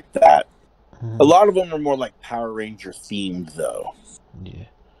things like that. A lot of them are more like Power Ranger themed, though. Yeah.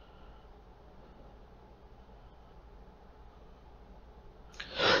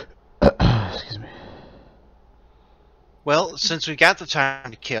 Excuse me. Well, since we got the time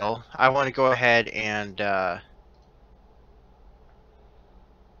to kill, I want to go ahead and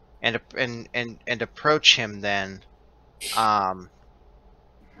approach him then. I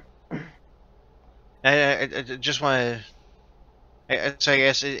just want to. So I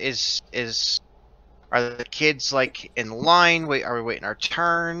guess are the kids in line? Wait, are we waiting our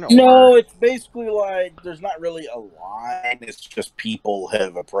turn? No, it's basically there's not really a line. It's just people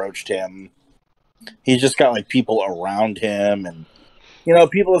have approached him. He's just got people around him, and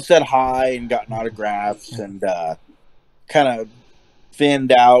people have said hi and gotten autographs and kind of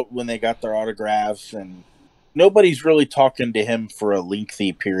thinned out when they got their autographs, and nobody's really talking to him for a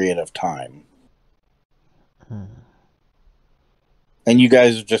lengthy period of time. And you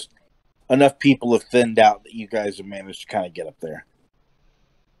guys are just enough people have thinned out that you guys have managed to kind of get up there.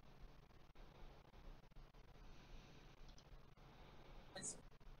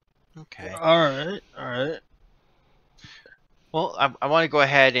 Okay. all right. Well, I want to go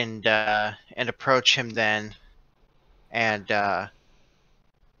ahead and approach him then, and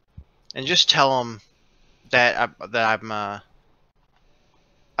just tell him that I'm a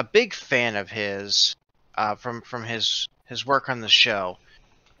big fan of his, from his work on the show,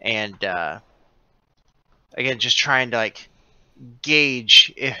 and again, just trying to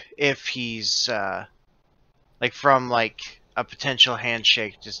gauge if he's from a potential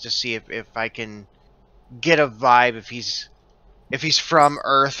handshake, just to see if I can get a vibe if he's from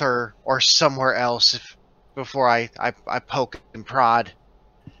Earth or somewhere else before I poke and prod.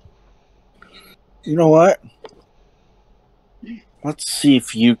 You know what? Let's see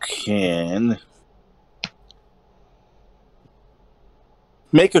if you can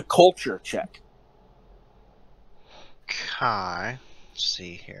make a culture check. Okay. Let's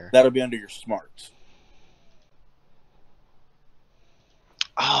see here. That'll be under your smarts.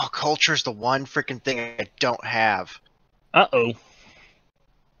 Oh, culture's the one freaking thing I don't have. Uh-oh.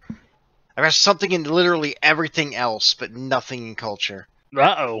 I got something in literally everything else, but nothing in culture.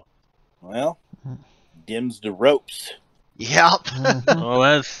 Uh-oh. Well, dims the ropes. Yep. Well,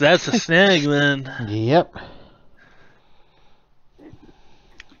 that's a snag then. Yep.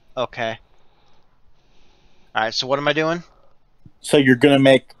 Okay. Alright, so what am I doing? So you'll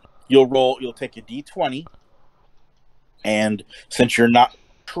take a D20, and since you're not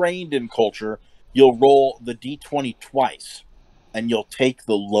trained in culture, you'll roll the D20 twice, and you'll take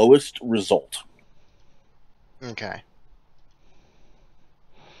the lowest result. Okay.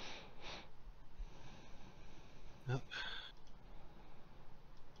 Nope.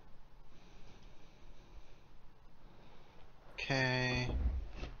 Okay.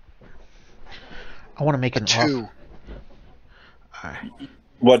 I want to make an offer. 2. Alright.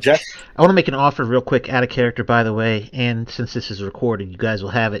 What, Jeff? I want to make an offer real quick, out of character, by the way, and since this is recorded, you guys will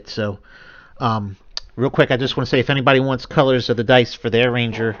have it. So, real quick, I just want to say, if anybody wants colors of the dice for their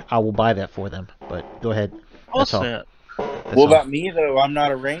ranger, I will buy that for them. But go ahead. What's That's all. that? That's What all. about me though? I'm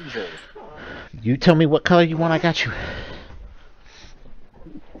not a ranger. You tell me what color you want. I got you.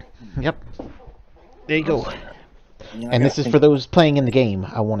 Yep. There you go. You know, I And gotta this is think- for those playing in the game.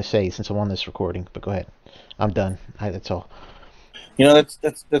 I want to say since I'm on this recording. But go ahead. I'm done. That's all. You know,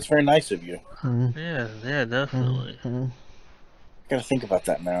 that's very nice of you. Mhm. Yeah, definitely. Mhm. I gotta think about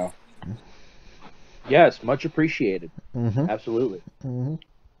that now. Yes, much appreciated. Mhm. Absolutely. Mhm.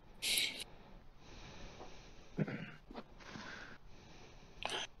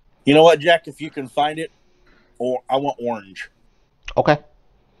 You know what, Jack? If you can find it, or I want orange. Okay.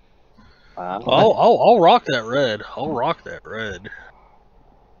 I'll rock that red. I'll rock that red.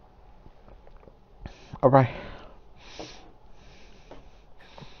 All right.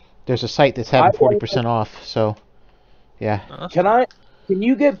 There's a site that's having 40% off. So, yeah. Can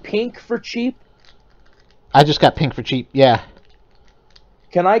you get pink for cheap? I just got pink for cheap. Yeah.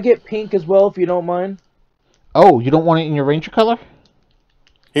 Can I get pink as well if you don't mind? Oh, you don't want it in your Ranger color?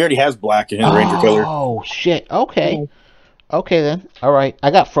 He already has black in his ranger color. Oh shit. Okay. Okay then. All right.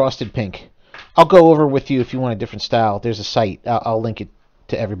 I got frosted pink. I'll go over with you if you want a different style. There's a site. I'll link it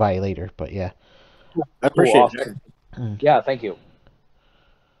to everybody later. But yeah. I appreciate Cool, it, Jack. awesome. Yeah, thank you.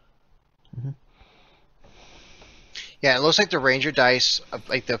 Yeah, it looks like the Ranger dice,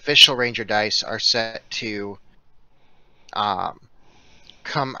 like the official Ranger dice, are set to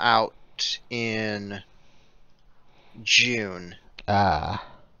come out in June.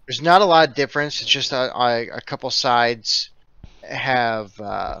 There's not a lot of difference. It's just a couple sides have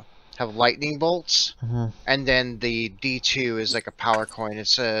lightning bolts, and then the D2 is like a power coin.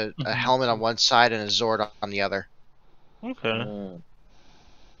 It's a helmet on one side and a Zord on the other. Okay.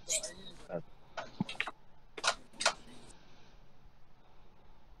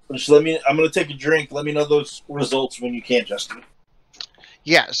 Just let me. I'm gonna take a drink. Let me know those results when you can, Justin.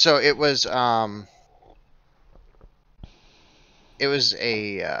 Yeah. So it was a It was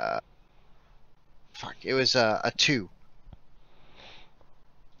a 2.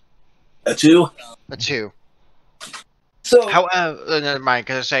 A 2. A 2. So However, never mind.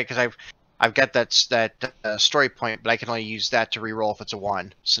 Because I've got that story point, but I can only use that to reroll if it's a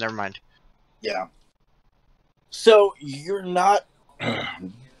 1. So never mind. yeah. So you're not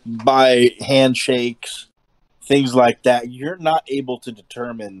by handshakes, things like that. You're not able to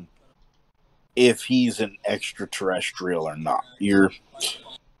determine if he's an extraterrestrial or not. You're,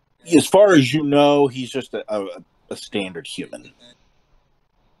 as far as you know, he's just a standard human.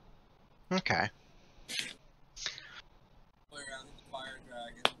 Okay.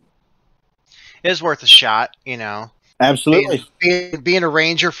 It's worth a shot, you know. Absolutely. Being a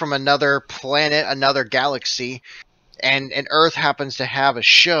ranger from another planet, another galaxy, and Earth happens to have a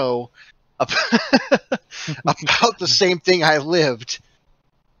show about the same thing I lived.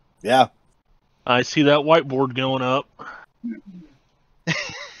 Yeah. I see that whiteboard going up.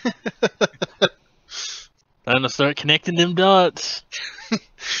 Time to start connecting them dots.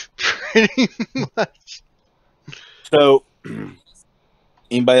 Pretty much. So,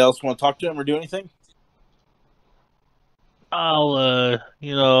 anybody else want to talk to him or do anything? I'll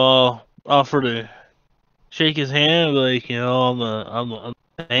offer to shake his hand, like, I'm the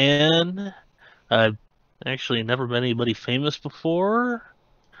man. I've actually never met anybody famous before.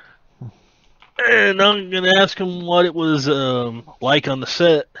 And I'm gonna ask him what it was like on the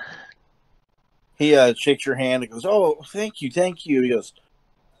set. He shakes your hand and goes, "Oh, thank you." He goes,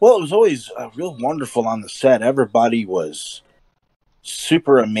 "Well, it was always real wonderful on the set. Everybody was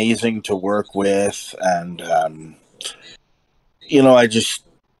super amazing to work with, and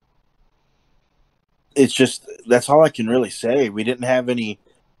it's just that's all I can really say. We didn't have any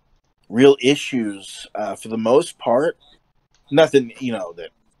real issues for the most part. Nothing, that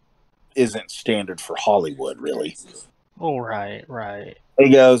isn't standard for Hollywood, really." Oh, right. He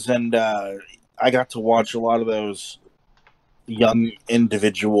goes, and I got to watch a lot of those young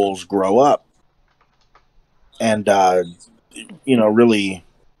individuals grow up and, really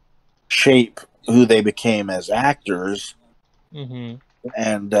shape who they became as actors. Mm-hmm.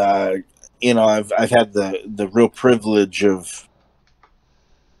 And, I've had the real privilege of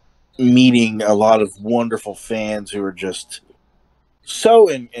meeting a lot of wonderful fans who are just so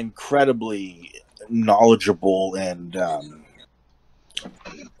incredibly knowledgeable and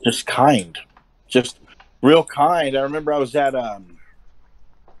just kind. Just real kind. I remember I was at a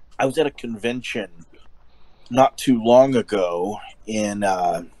convention not too long ago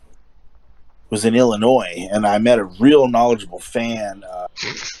was in Illinois, and I met a real knowledgeable fan.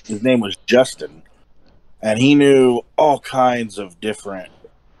 His name was Justin, and he knew all kinds of different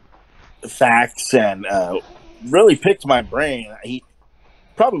facts and really picked my brain. He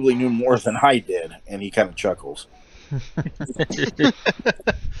probably knew more than I did, and he kind of chuckles.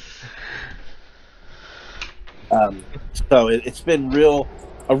 So it's been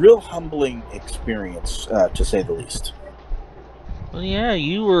a real humbling experience, to say the least. Well, yeah,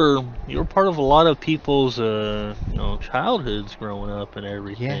 you were part of a lot of people's childhoods growing up and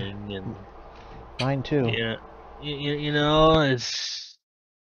everything, and Mine too. yeah, it's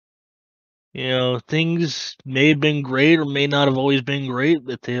things may have been great or may not have always been great,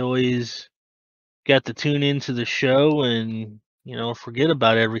 but they always got to tune into the show and forget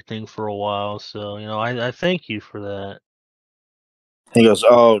about everything for a while. So I thank you for that. He goes,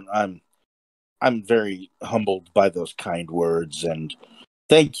 "Oh, I'm very humbled by those kind words, and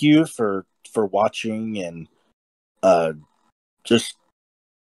thank you for watching and just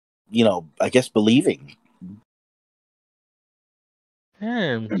I guess believing."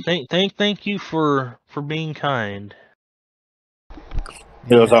 And thank you for being kind.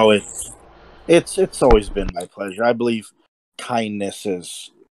 It was always it's always been my pleasure. I believe kindness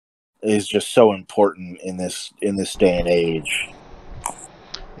is just so important in this day and age.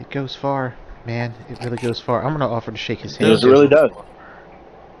 It goes far, man. It really goes far. I'm gonna offer to shake his It hand. really does.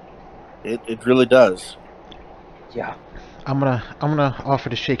 It really does. Yeah. I'm gonna offer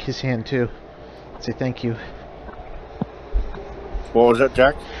to shake his hand too. Say thank you. What was that,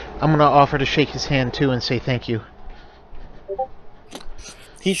 Jack? I'm gonna offer to shake his hand too and say thank you.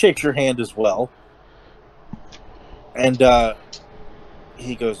 He shakes your hand as well. And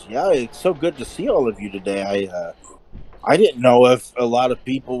he goes, "Yeah, it's so good to see all of you today. I didn't know if a lot of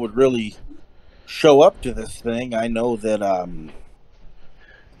people would really show up to this thing. I know that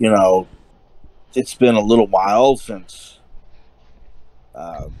it's been a little while since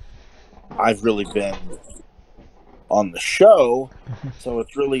I've really been on the show, so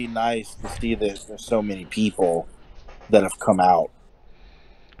it's really nice to see that there's so many people that have come out."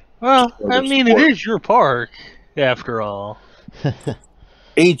 Well, Or I their mean, support. it is your park, after all.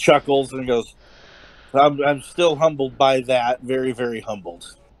 He chuckles and goes, I'm still humbled by that. Very, very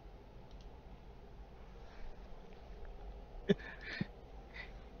humbled."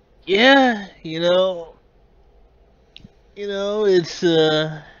 Yeah, it's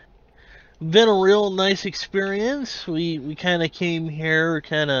been a real nice experience. We kind of came here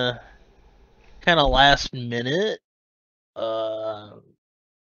kind of last minute. Uh,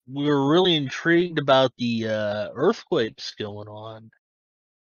 we were really intrigued about the earthquakes going on.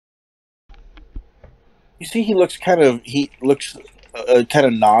 You see, he looks kind of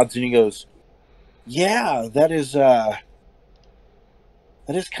nods and he goes, "Yeah, that is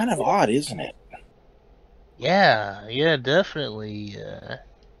kind of odd, isn't it?" Yeah, definitely.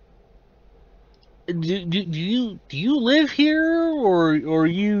 Do you live here, or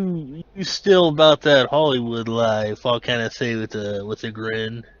you still about that Hollywood life? I'll kind of say with a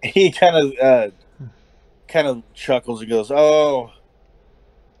grin. He kind of chuckles and goes, "Oh,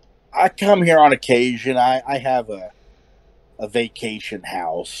 I come here on occasion. I have a vacation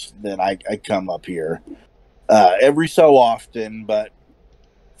house that I come up here every so often, but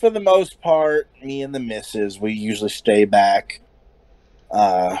for the most part, me and the missus, we usually stay back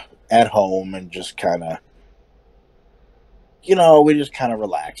at home and just kind of, we just kind of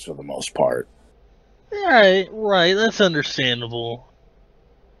relax for the most part." Right. That's understandable.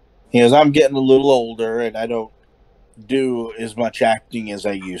 He goes, "I'm getting a little older and I don't do as much acting as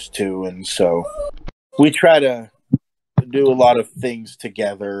I used to, and so we try to do a lot of things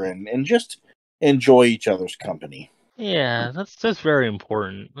together and just enjoy each other's company." Yeah, that's very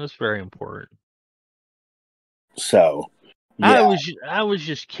important. That's very important. So, I yeah. was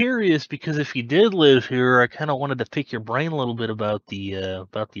just curious because if you did live here, I kind of wanted to pick your brain a little bit about the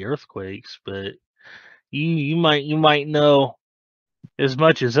earthquakes, but you might know as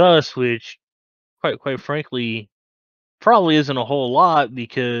much as us, which quite frankly probably isn't a whole lot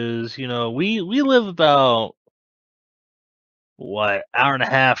because we live about what hour and a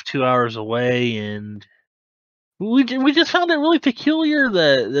half, 2 hours away, and we just found it really peculiar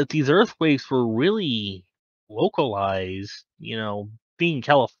that these earthquakes were really localized. Being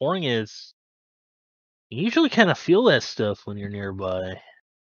California, you usually kind of feel that stuff when you're nearby.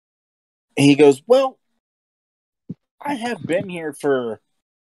 He goes, "Well, I have been here for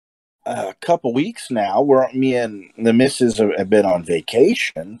a couple weeks now, where me and the missus have been on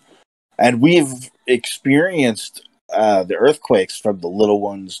vacation, and we've experienced the earthquakes from the little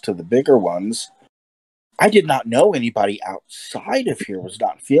ones to the bigger ones. I did not know anybody outside of here was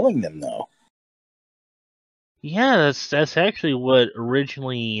not feeling them, though." Yeah, that's actually what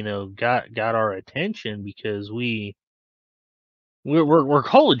originally got our attention because we're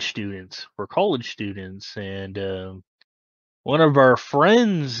college students. We're college students, and One of our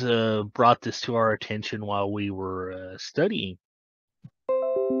friends brought this to our attention while we were studying.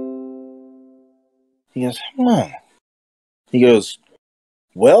 He goes, He goes,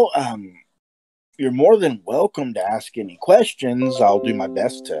 well, you're more than welcome to ask any questions. I'll do my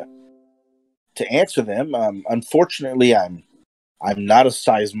best to answer them. Unfortunately, I'm not a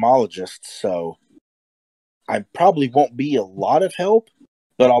seismologist, so I probably won't be a lot of help,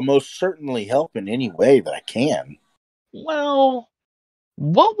 but I'll most certainly help in any way that I can. Well,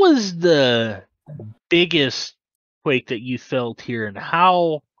 what was the biggest quake that you felt here, and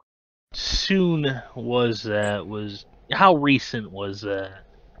how soon was that? How recent was that?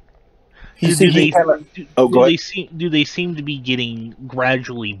 You see, he kind of. Oh, go ahead. Do they seem to be getting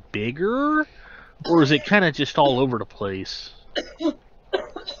gradually bigger, or is it kind of just all over the place?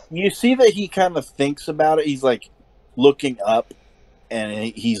 You see that he kind of thinks about it. He's like looking up, and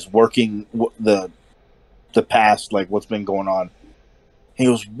he's working the past, like what's been going on. He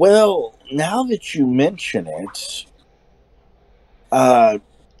goes, well, now that you mention it, the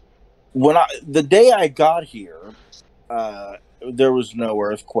day I got here, there was no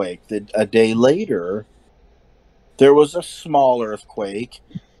earthquake. A day later, there was a small earthquake,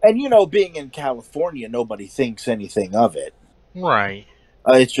 and being in California, nobody thinks anything of it. Right.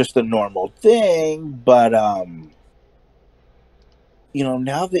 It's just a normal thing, but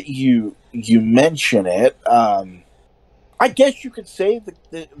now that you mention it, I guess you could say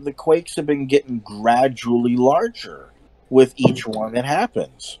the quakes have been getting gradually larger with each one that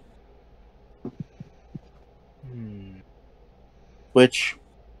happens. Which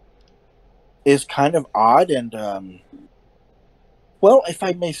is kind of odd and, well, if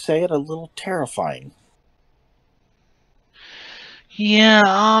I may say it, a little terrifying. Yeah,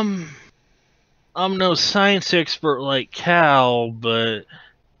 I'm no science expert like Cal, but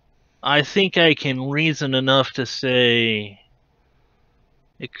I think I can reason enough to say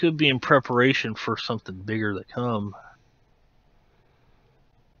it could be in preparation for something bigger to come.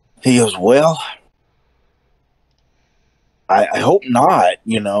 He goes, well, I hope not.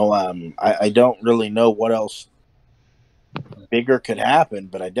 I don't really know what else bigger could happen,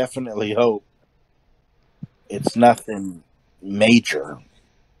 but I definitely hope it's nothing major.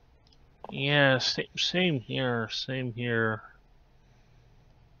 Yeah, same here.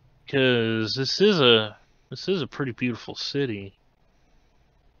 Because this is a pretty beautiful city.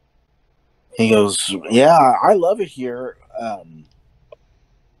 He goes, yeah, I love it here.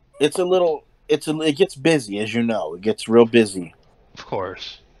 It gets busy, as you know. It gets real busy. Of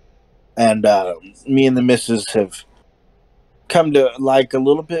course. And me and the missus have come to like a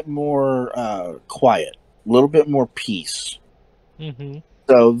little bit more quiet, a little bit more peace. Mm-hmm.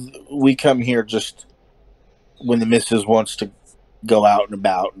 So we come here just when the missus wants to go out and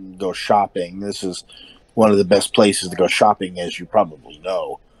about and go shopping. This is one of the best places to go shopping, as you probably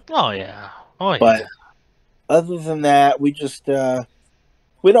know. Oh, yeah. But other than that, we just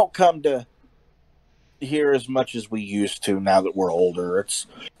we don't come to here as much as we used to now that we're older. It's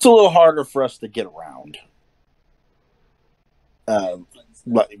a little harder for us to get around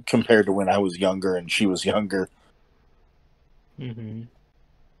compared to when I was younger and she was younger. Mm-hmm.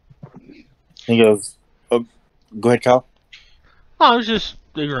 He goes, oh, go ahead, Kyle. I was just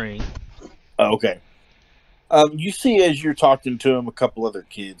agreeing. Oh, okay. You see, as you're talking to him, a couple other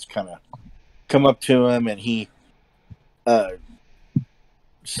kids kind of come up to him, and he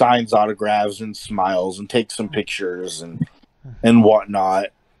signs autographs and smiles and takes some pictures and whatnot.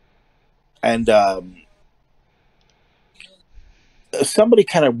 And somebody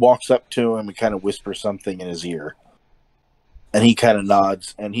kind of walks up to him and kind of whispers something in his ear. And he kind of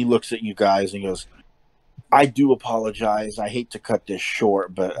nods, and he looks at you guys and goes, I do apologize. I hate to cut this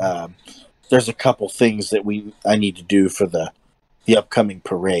short, but there's a couple things that I need to do for the upcoming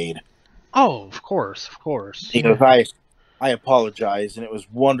parade. Oh, of course. He goes, I apologize, and it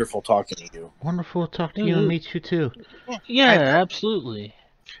was wonderful talking to you. Wonderful to talk to you and meet you too. Yeah, absolutely.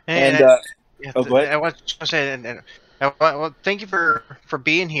 And go ahead. I want to say, well, thank you for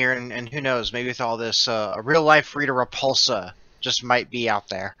being here, and who knows, maybe with all this, a real life Rita Repulsa just might be out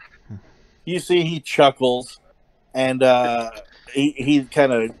there. You see, he chuckles, and he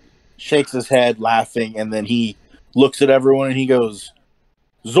kind of shakes his head, laughing, and then he looks at everyone and he goes,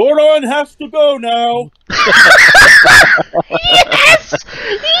 Zordon has to go now. Yes!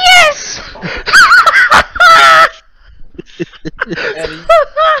 And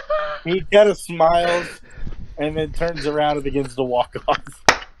he kind of smiles and then turns around and begins to walk off.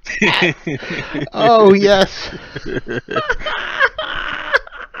 Oh, yes.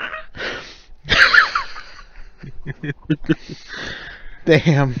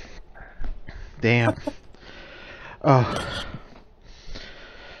 Damn. Oh,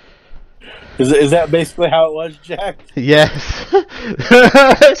 Is that basically how it was, Jack? yes.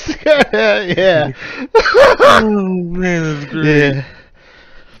 Yeah. Oh man, that's great. Yeah.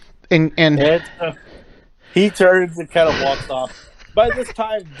 And He turns and kind of walks off. By this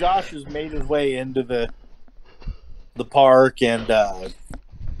time, Josh has made his way into the park and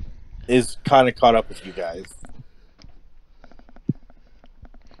is kind of caught up with you guys.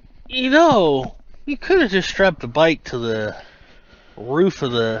 You know, you could have just strapped the bike to the roof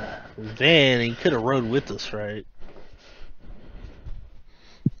of the van and you could have rode with us, right?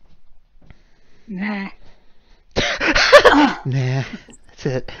 Nah. nah, that's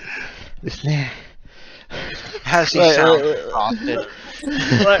it. Just nah. Has he Right, sound right, exhausted?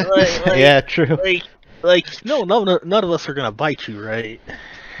 Yeah, true. No, none of us are gonna bite you, right?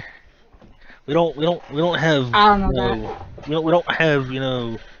 We don't have. I don't know we don't have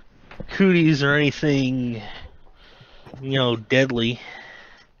cooties or anything, deadly.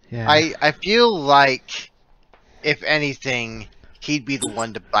 Yeah. I feel like, if anything, he'd be the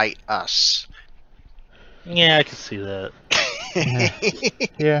one to bite us. Yeah, I can see that.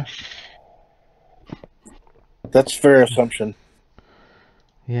 Yeah. That's a fair assumption.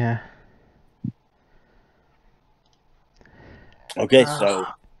 Yeah. Okay, so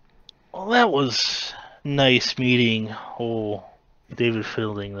Well, that was nice meeting old David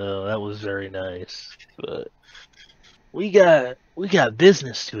Fielding, though. That was very nice. But we got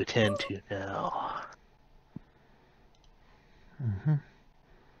business to attend to now. Mm-hmm.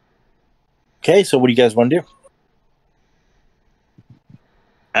 okay, so what do you guys want to do?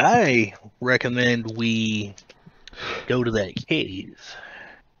 I recommend we go to that cave.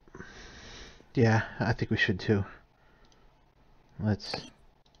 Yeah, I think we should too. Let's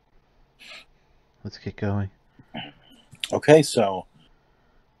get going. Okay, so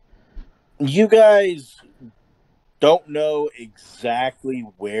you guys don't know exactly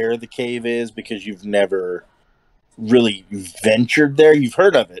where the cave is because you've never really ventured there. You've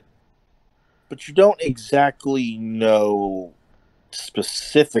heard of it, but you don't exactly know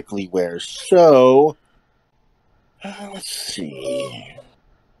specifically where. So, let's see.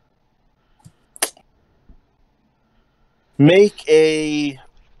 Make a,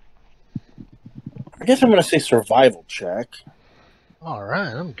 I guess I'm going to say survival check. All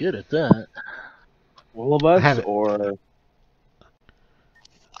right, I'm good at that. All of I us, have it. or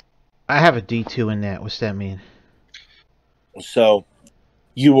I have a D2 in that. What's that mean? So,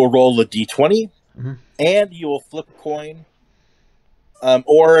 you will roll a d20, Mhm. and you will flip a coin.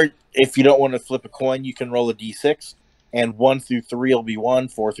 Or if you don't want to flip a coin, you can roll a d6, and 1 through 3 will be 1,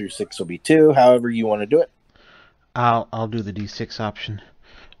 4 through 6 will be 2. However you want to do it. I'll do the D6 option.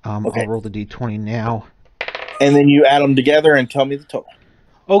 Okay. I'll roll the D20 now. And then you add them together and tell me the total.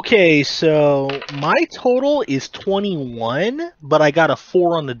 Okay, so my total is 21, but I got a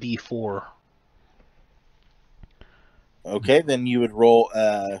 4 on the D4. Okay, then you would roll.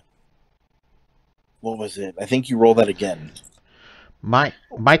 What was it? I think you roll that again. My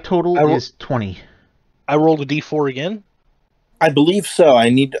total is 20. I rolled a D4 again? I believe so.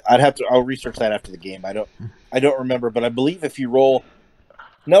 I'll research that after the game. I don't remember, but I believe if you roll,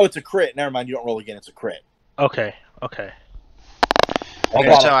 no, it's a crit. Never mind. You don't roll again. It's a crit. Okay. Okay,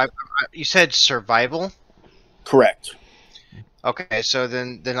 Okay. so you said survival? Correct. Okay, so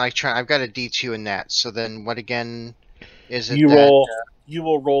then I've got a D2 in that. So then what again is it? You that, roll. You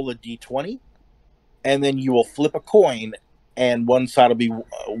will roll a d20, and then you will flip a coin, and one side will be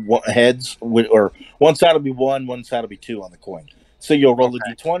heads, or one side will be 1, one side will be 2 on the coin. So you'll roll a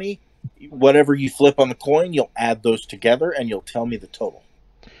d20. Whatever you flip on the coin, you'll add those together, and you'll tell me the total.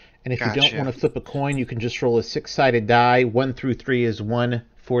 And if you Gotcha. don't want to flip a coin, you can just roll a 6-sided die. 1 through 3 is 1.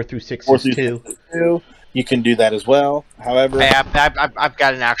 4 through 6 4 is through 2. 6 is 2. You can do that as well. However, Hey, I've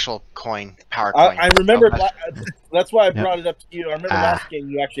got an actual coin, power coin. I remember. Okay. That's why I Yep. brought it up to you. I remember last game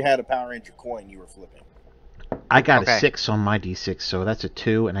you actually had a Power Ranger coin you were flipping. I got Okay. a 6 on my D6, so that's a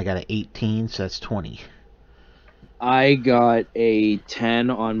 2, and I got an 18, so that's 20. I got a 10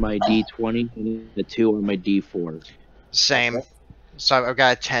 on my D20 and a 2 on my D4. Same. So I've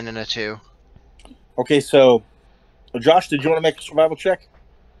got a 10 and a 2. Okay, so Josh, did you want to make a survival check?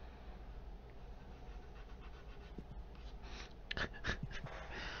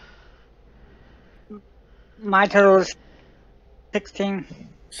 My total is 16.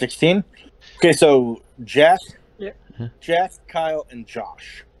 16. Okay, so Jack, Yep. Jack, Kyle, and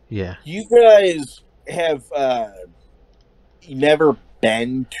Josh. Yeah. You guys have never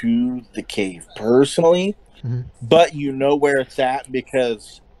been to the cave personally, Mhm. but you know where it's at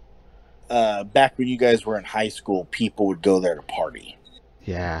because back when you guys were in high school, people would go there to party.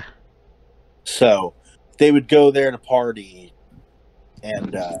 Yeah. So they would go there to party,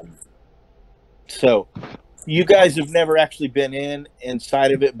 and so you guys have never actually been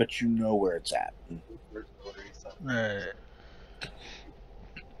inside of it, but you know where it's at. Alright.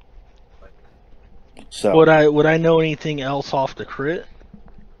 So Would I know anything else off the crit?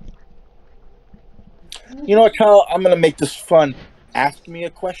 you know what, Kyle? I'm going to make this fun. Ask me a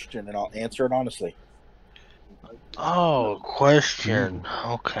question, and I'll answer it honestly. Oh, question.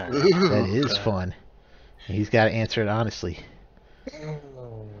 Okay. That is fun. He's got to answer it honestly.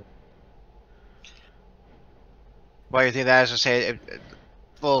 While you think that, I was gonna say,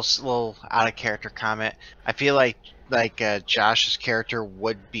 little out of character comment. I feel like Josh's character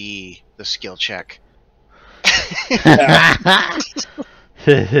would be the skill check.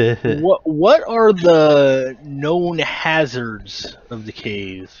 What are the known hazards of the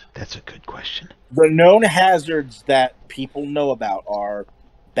cave? That's a good question. The known hazards that people know about are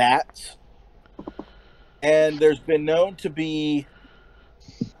bats, and there's been known to be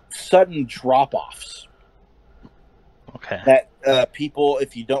sudden drop-offs. Okay. That people,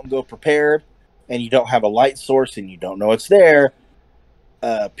 if you don't go prepared and you don't have a light source and you don't know it's there,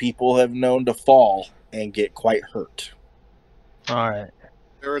 people have known to fall and get quite hurt. All right.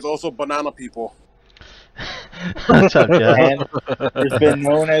 There is also banana people. What's up, Joe? And there's been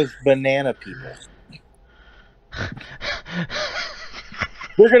known as banana people.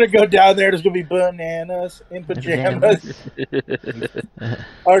 We're going to go down there. There's going to be bananas in pajamas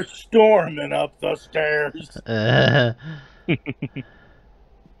are storming up the stairs.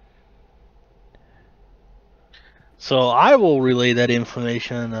 So I will relay that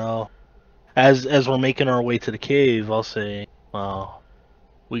information as we're making our way to the cave. I'll say,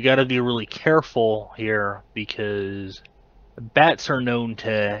 we got to be really careful here because bats are known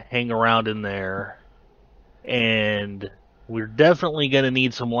to hang around in there, and we're definitely going to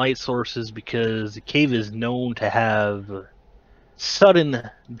need some light sources because the cave is known to have sudden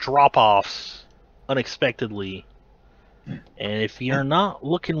drop-offs unexpectedly. And if you're not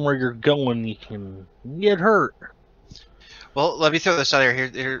looking where you're going, you can get hurt. Well, let me throw this out there.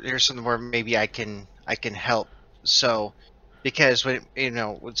 Here's something where maybe I can help. So, because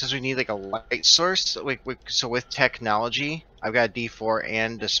since we need like a light source, so with technology, I've got a D4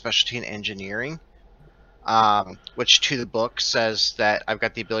 and a specialty in engineering, which to the book says that I've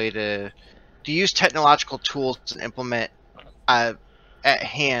got the ability to use technological tools and implement at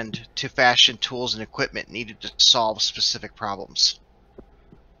hand to fashion tools and equipment needed to solve specific problems.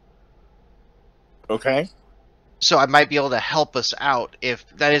 Okay. So I might be able to help us out if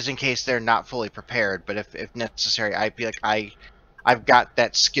that is in case they're not fully prepared. But if necessary, I feel like I've got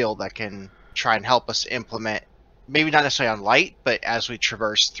that skill that can try and help us implement, maybe not necessarily on light, but as we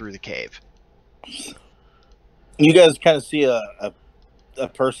traverse through the cave. You guys kind of see a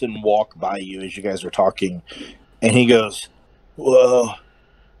person walk by you as you guys are talking, and he goes, "Whoa,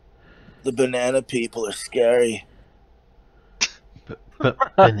 the banana people are scary." But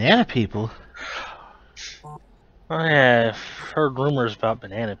banana people? I've heard rumors about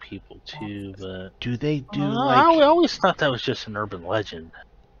banana people too, but Do they do I always thought that was just an urban legend.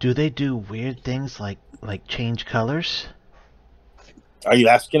 Do they do weird things like change colors? Are you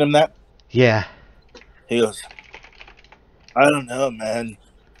asking him that? Yeah. He goes, "I don't know, man.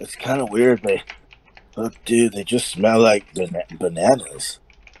 It's kind of weird. Dude, they just smell like bananas."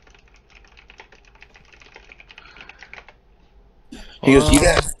 He goes, "You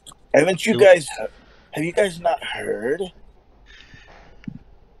guys, have you guys not heard?"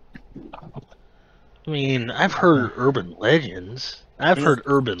 I mean, I've heard urban legends. I've heard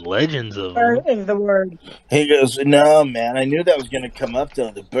urban legends of them. Bird is the word. He goes, "No, man. I knew that was going to come up,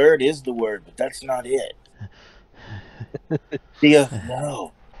 though. The bird is the word, but that's not it." He goes,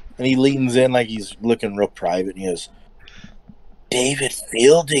 "No." And he leans in like he's looking real private, and he goes, "David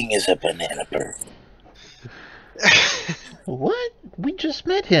Fielding is a banana bird." What? We just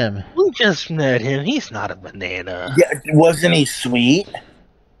met him. We just met him. He's not a banana. Yeah, wasn't he sweet?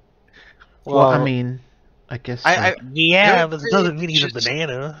 Well, I mean, I guess. Yeah, but it doesn't mean he's a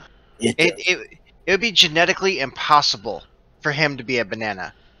banana. It would be genetically impossible for him to be a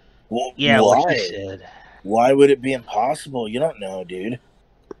banana. Well, Yeah, why? what you said. Why would it be impossible? You don't know, dude.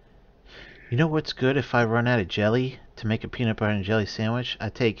 You know what's good if I run out of jelly to make a peanut butter and jelly sandwich? I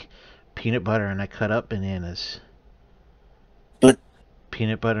take peanut butter and I cut up bananas. But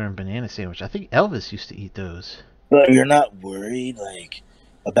peanut butter and banana sandwich. I think Elvis used to eat those. But you're not worried,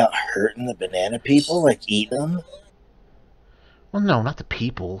 about hurting the banana people, eating them? Well, no, not the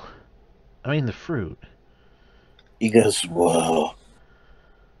people. I mean the fruit. He goes, "Whoa."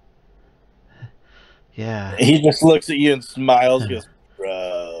 Yeah. He just looks at you and smiles. He goes,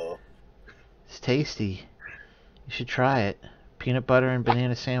 "Bro." It's tasty. You should try it. Peanut butter and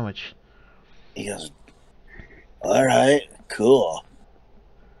banana sandwich. He goes, all right, cool.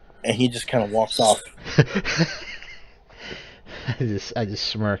 And he just kind of walks off. I just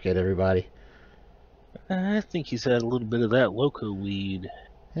smirk at everybody. I think he's had a little bit of that loco weed.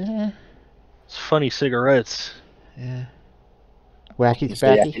 Yeah, It's funny cigarettes. yeah. Wacky You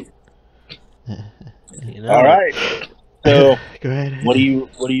say, tobacco. You know? all right. So, Go ahead. what are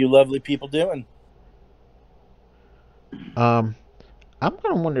you lovely people doing? I'm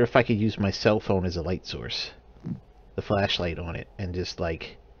gonna wonder if I could use my cell phone as a light source, the flashlight on it, and just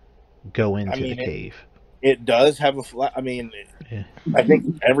like go into the cave. It does have a I mean, Yeah. I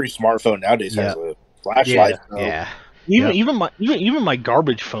think every smartphone nowadays has Yeah. a flashlight. so Yeah, Even my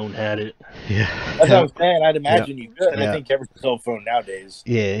garbage phone had it. yeah. That's what I'm saying. I'd imagine you could. Yeah. I think every cell phone nowadays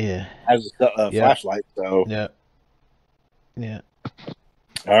Yeah. has a Yeah. flashlight. So, Yeah. Yeah.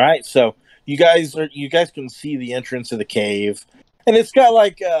 all right. So you guys can see the entrance of the cave, and it's got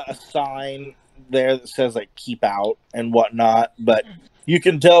like a sign there that says like "keep out" and whatnot. But you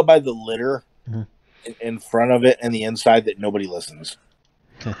can tell by the litter Mhm. in front of it and the inside that nobody listens.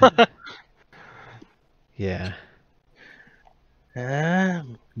 Yeah.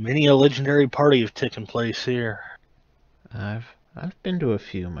 Many a legendary party have taken place here. I've been to a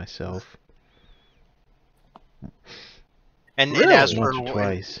few myself. And Really? as for Once or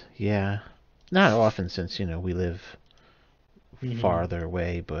twice. Yeah. Not often since, we live farther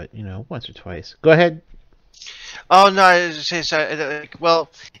away, but, once or twice. Go ahead. Oh no, I was just saying, well,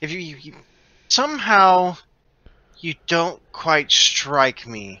 if you somehow you don't quite strike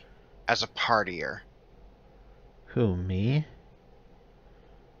me as a partier. Who, me?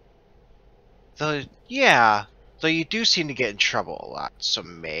 Though you do seem to get in trouble a lot, so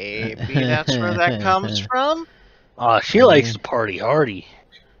maybe that's where that comes from. She likes to party hardy.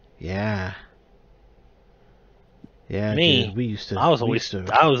 Yeah. Yeah, Me, dude, we used to.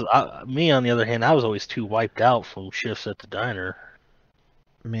 Me on the other hand, I was always too wiped out from shifts at the diner.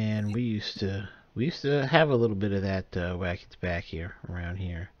 Man, we used to have a little bit of that wacky tobacco here around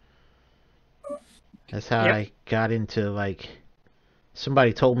here. That's how I got into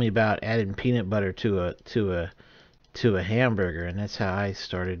somebody told me about adding peanut butter to a hamburger, and that's how I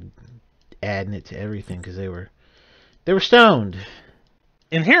started adding it to everything because they were stoned.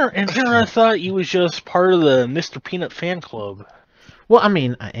 And here I thought you was just part of the Mr. Peanut fan club. Well, I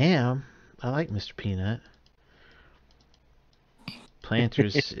mean, I am. I like Mr. Peanut.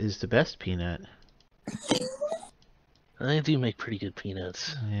 Planters is the best peanut. They do make pretty good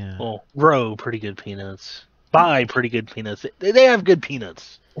peanuts. Yeah. Well, grow pretty good peanuts. Buy pretty good peanuts. They have good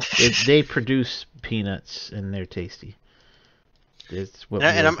peanuts. They produce peanuts, and they're tasty. It's what.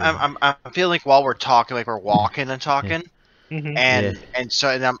 And I'm feeling like while we're talking, like we're walking and talking, Mhm. and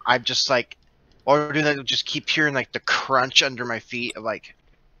I'm just like, or do that? Just keep hearing like the crunch under my feet of like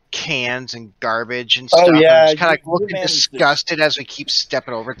cans and garbage and stuff. Oh, yeah, I'm just kind of like you looking managed to- disgusted as we keep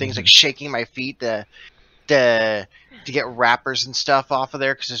stepping over things, like shaking my feet to get wrappers and stuff off of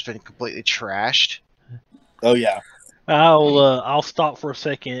there because it's been completely trashed. Oh yeah. I'll stop for a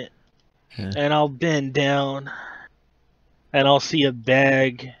second, Yeah. and I'll bend down, and I'll see a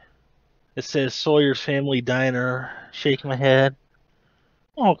bag that says Sawyer's Family Diner. Shake my head.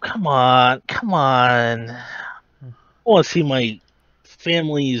 Oh, come on. I want to see my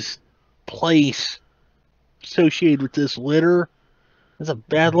family's place associated with this litter. It's a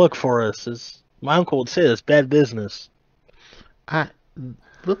bad look for us. As my uncle would say, it's bad business.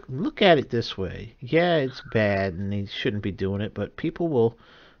 Look at it this way. Yeah, it's bad, and they shouldn't be doing it, but people will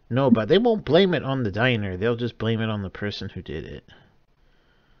know about it. They won't blame it on the diner. They'll just blame it on the person who did it.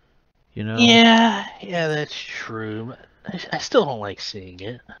 Yeah, that's true. But I still don't like seeing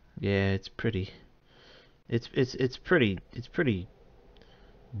it. Yeah, it's pretty. It's pretty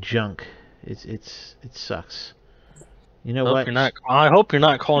junk. It sucks. You know what? I hope you're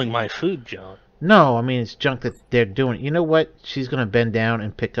not calling my food junk. No, I mean it's junk that they're doing. You know what? She's gonna bend down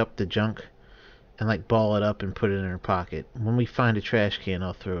and pick up the junk, and ball it up and put it in her pocket. When we find a trash can,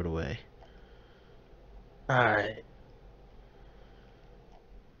 I'll throw it away. Alright.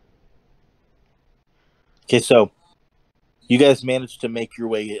 Okay, so you guys managed to make your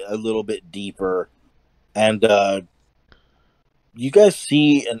way a little bit deeper, and you guys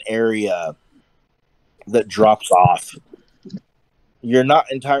see an area that drops off. You're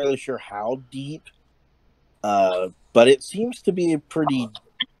not entirely sure how deep, but it seems to be a pretty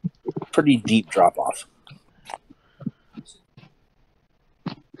deep drop off.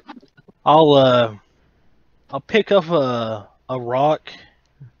 I'll pick up a rock.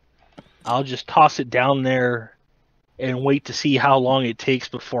 I'll just toss it down there and wait to see how long it takes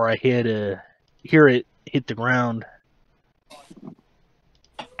before I hear it hit the ground.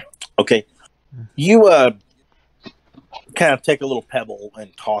 Okay. You kind of take a little pebble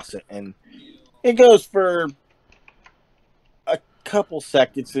and toss it, and it goes for a couple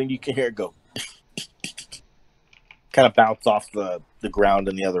seconds, and you can hear it go kind of bounce off the ground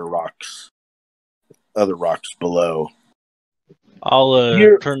and the other rocks below.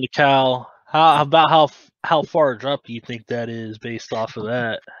 I'll turn to Cal. How far a drop do you think that is based off of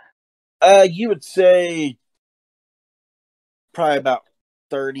that? You would say probably about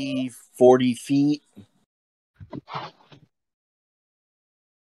 30, 40 feet.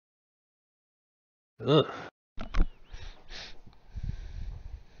 Ugh.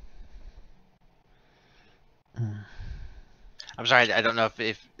 I'm sorry, I don't know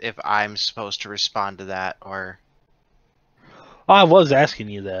if I'm supposed to respond to that or. I was asking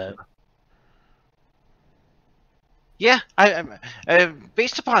you that. Yeah, I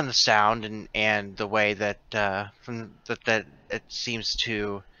based upon the sound and the way that that it seems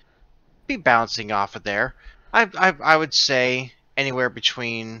to be bouncing off of there, I would say anywhere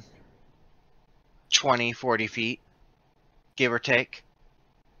between 20, 40 feet, give or take.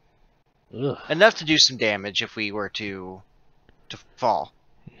 Ugh. Enough to do some damage if we were to fall.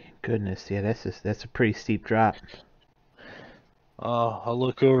 Goodness, yeah, that's a pretty steep drop. I'll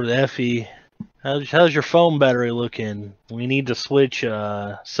look over to Effie. How's your phone battery looking? We need to switch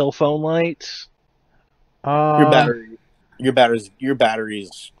cell phone lights. Your battery's about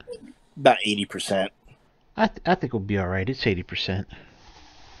 80%. I think we'll be all right. It's 80%.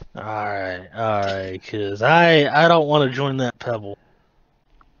 All right, because I don't want to join that pebble.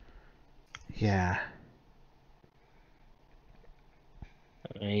 Yeah.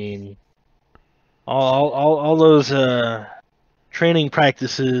 I mean, all those training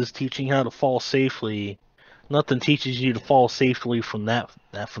practices teaching how to fall safely. Nothing teaches you to fall safely from that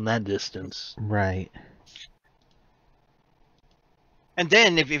distance. Right. And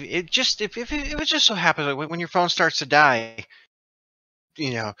then if it just so happens like when your phone starts to die,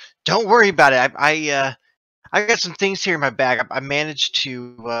 don't worry about it. I got some things here in my bag. I managed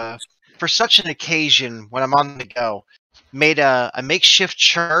to for such an occasion when I'm on the go, made a makeshift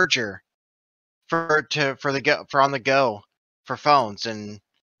charger for on the go for phones, and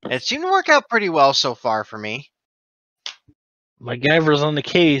it seemed to work out pretty well so far for me. MacGyver's on the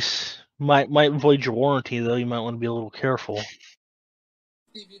case. Might void your warranty though. You might want to be a little careful.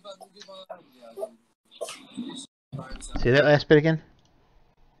 Say that last bit again.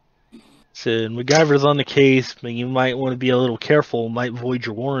 Said MacGyver's on the case, but you might want to be a little careful. Might void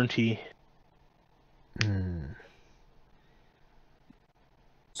your warranty.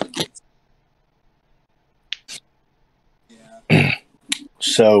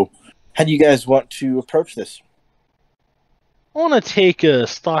 So, how do you guys want to approach this? I want to take a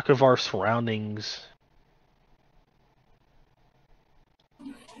stock of our surroundings.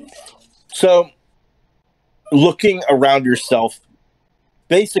 So, looking around yourself,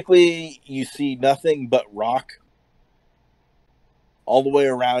 basically you see nothing but rock all the way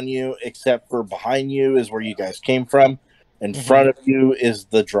around you, except for behind you is where you guys came from. In front of you is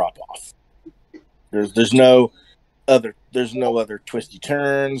the drop off. There's no other twisty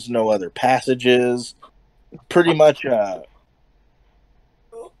turns, no other passages. Pretty much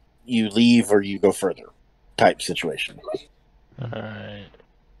you leave or you go further type situation. Alright.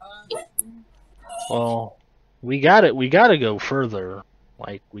 Well, we gotta go further.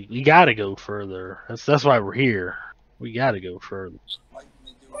 Like we gotta go further. That's why we're here. We gotta go further.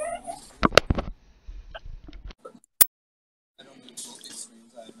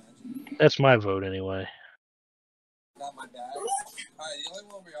 That's my vote anyway.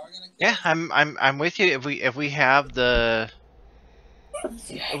 Yeah, I'm with you. If we have the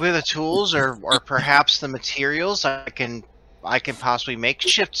tools or perhaps the materials, I can possibly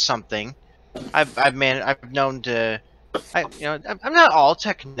makeshift something. I'm known to. I'm not all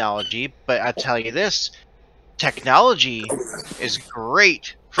technology, but I tell you this, technology is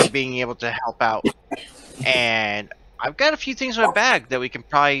great for being able to help out. And I've got a few things in my bag that we can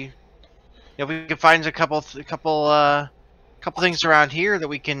probably, we can find a couple things around here that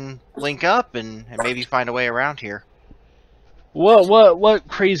we can link up and maybe find a way around here. What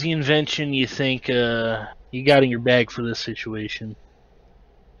crazy invention you think you got in your bag for this situation?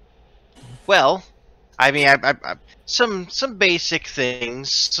 Well, I mean, I some basic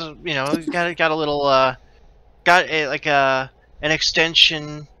things. So, got a little an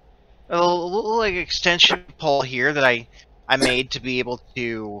extension, a little like extension pole here that I made to be able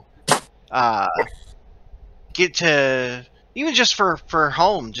to get to, even just for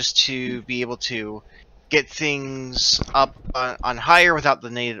home, just to be able to get things up on higher without the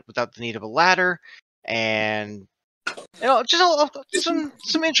need of a ladder. and just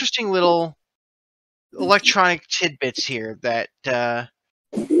some interesting little electronic tidbits here that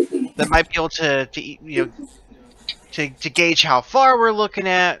might be able to gauge how far we're looking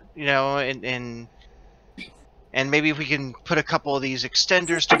at, and maybe if we can put a couple of these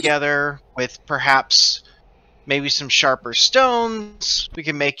extenders together with perhaps maybe some sharper stones, we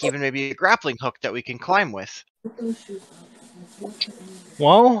can make even maybe a grappling hook that we can climb with.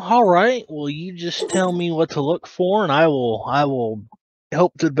 Well, all right. Well, you just tell me what to look for, and I will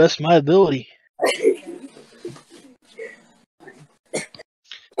help to the best of my ability.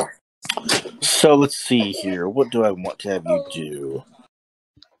 So let's see here. What do I want to have you do?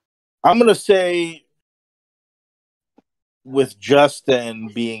 I'm going to say, with Justin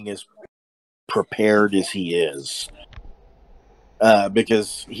being as prepared as he is,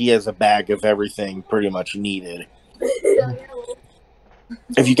 because he has a bag of everything pretty much needed.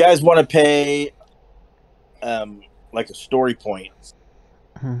 If you guys want to pay like a story point,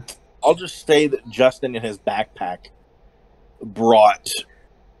 I'll just say that Justin in his backpack brought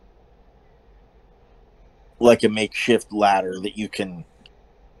like a makeshift ladder that you can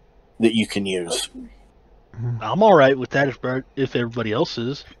use. I'm all right with that if everybody else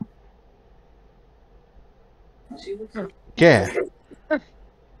is. Yeah.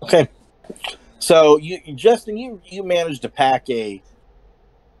 Okay. So Justin, you managed to pack a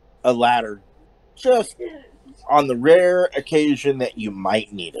ladder just on the rare occasion that you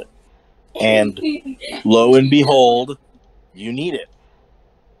might need it. And lo and behold, you need it.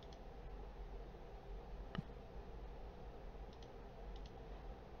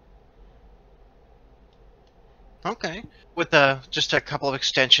 Okay, with just a couple of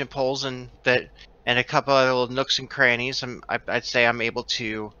extension poles and a couple of little nooks and crannies, I'd say I'm able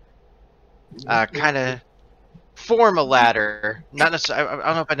to kind of form a ladder. Not necessarily. I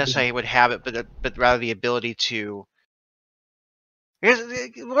don't know if I necessarily would have it, but rather the ability to. I guess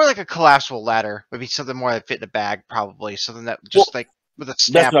more like a collapsible ladder would be something more that fit in a bag, probably something that just like with a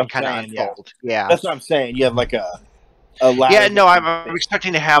snap and kind of unfold. Yeah, that's what I'm saying. You have like a ladder. Yeah, no, I'm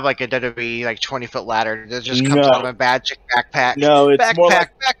expecting to have like a WWE like 20-foot ladder that just comes out of a badge backpack. No, it's more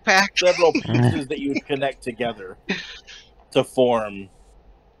like backpack. Several pieces that you would connect together to form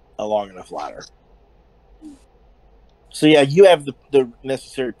a long enough ladder. So yeah, you have the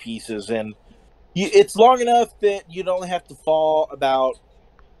necessary pieces, and it's long enough that you'd only have to fall about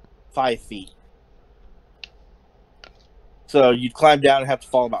 5 feet. So you'd climb down and have to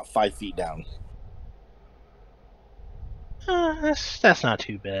fall about 5 feet down. That's not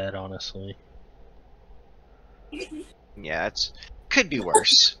too bad, honestly. Yeah, could be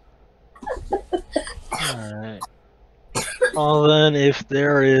worse. Alright. Well then, if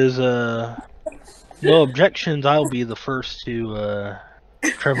there is no objections, I'll be the first to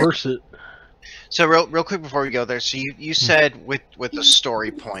traverse it. So real quick before we go there, so you said with the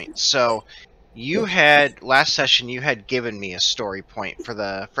story point. So you had last session you had given me a story point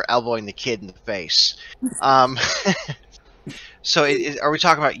for elbowing the kid in the face. So are we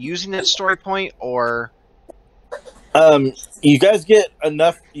talking about using that story point, or? You guys get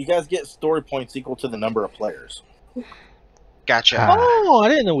story points equal to the number of players. Gotcha. Oh, I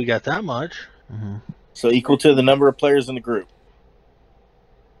didn't know we got that much. So equal to the number of players in the group.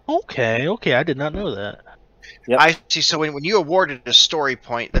 Okay, I did not know that. Yep. I see. So when you awarded a story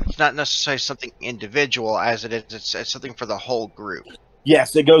point, that's not necessarily something individual, as it is. It's something for the whole group.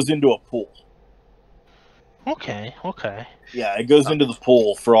 Yes, it goes into a pool. Okay. Yeah, it goes into the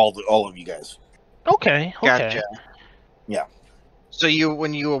pool for all of you guys. Okay. Gotcha. Yeah. So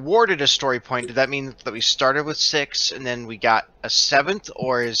when you awarded a story point, did that mean that we started with 6 and then we got a 7th,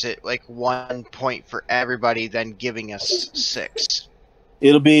 or is it like 1 point for everybody, then giving us 6?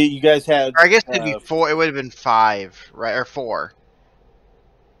 It'll be you guys had. Or I guess it'd be 4. It would have been 5, right, or 4?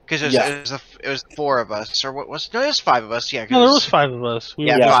 Because it was 4 of us, or what was? No, it was 5 of us. Yeah. No, there was 5 of us. We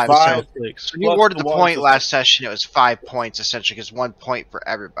were 5. So 6. When you awarded the point last session, it was 5 points essentially, because 1 point for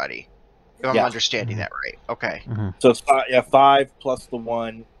everybody. If I'm understanding that right. Okay. So it's 5 plus the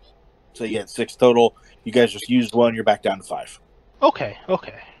 1, so you get 6 total. You guys just used 1. You're back down to 5. Okay.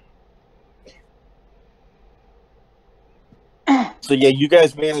 So yeah, you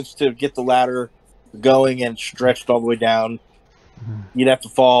guys managed to get the ladder going and stretched all the way down. You'd have to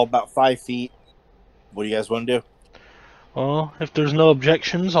fall about 5 feet. What do you guys want to do? Well, if there's no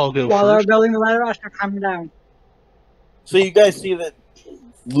objections, I'll go While first. they're building the ladder, I start climbing down. So you guys see that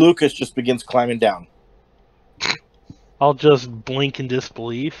Lucas just begins climbing down. I'll just blink in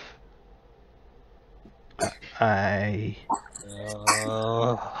disbelief. I.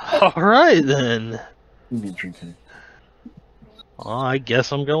 All right then. You need a drink, honey. Well, I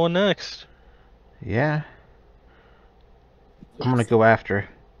guess I'm going next. Yeah. I'm gonna go after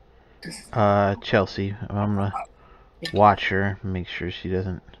Chelsea. I'm gonna watch her, make sure she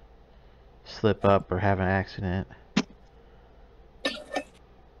doesn't slip up or have an accident.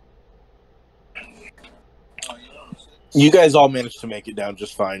 You guys all managed to make it down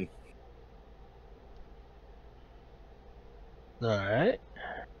just fine. Alright.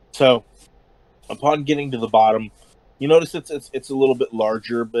 So, upon getting to the bottom, you notice it's a little bit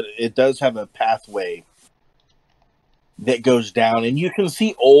larger, but it does have a pathway that goes down, and you can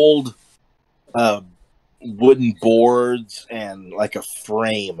see old wooden boards and like a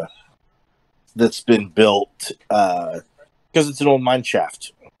frame that's been built because it's an old mine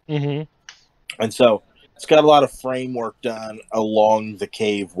shaft. Mm-hmm. And so it's got a lot of framework done along the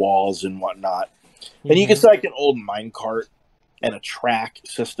cave walls and whatnot. And you can see like an old mine cart and a track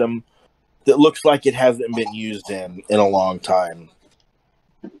system that looks like it hasn't been used in a long time.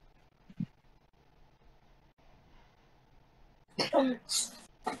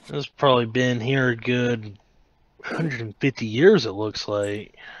 It's probably been here a good 150 years, it looks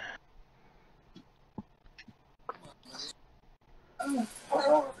like.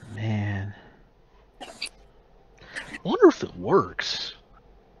 Man. I wonder if it works.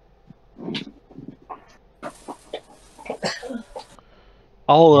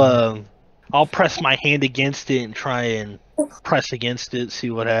 I'll press my hand against it and try and press against it, see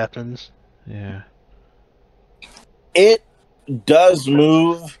what happens. Yeah. It does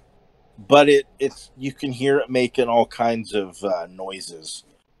move, but it's you can hear it making all kinds of noises.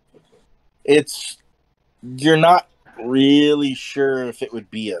 You're not really sure if it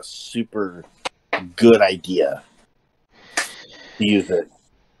would be a super good idea to use it.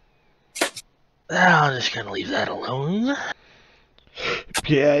 I'm just gonna leave that alone.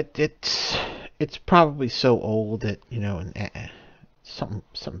 Yeah, it's probably so old that something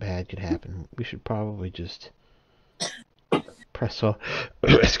bad could happen. We should probably just press on.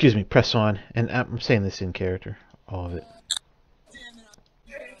 Excuse me, press on. And I'm saying this in character, all of it.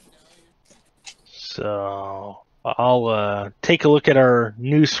 So I'll take a look at our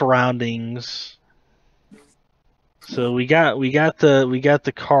new surroundings. So we got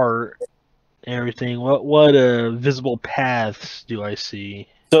the cart and everything. What visible paths do I see?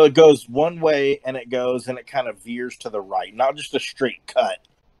 So it goes one way, and it kind of veers to the right. Not just a straight cut,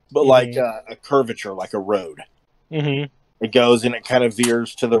 but like a curvature, like a road. Mm-hmm. It goes, and it kind of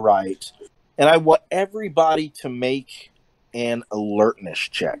veers to the right. And I want everybody to make an alertness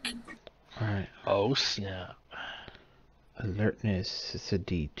check. All right. Oh, snap. Alertness, it's a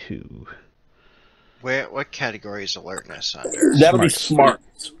D2. What category is alertness under? That'll be smart.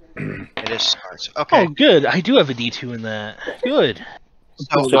 It is smarts. Okay. Oh, good. I do have a D2 in that. Good.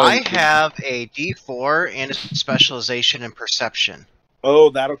 So I have a D4 and a specialization in perception.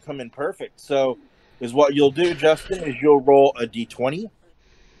 Oh, that'll come in perfect. So is what you'll do, Justin, is you'll roll a D20,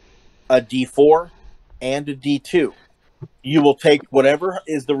 a D4, and a D2. You will take whatever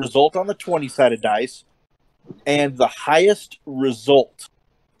is the result on the 20-sided dice, and the highest result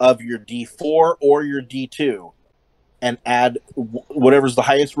of your D4 or your D2, and add whatever's the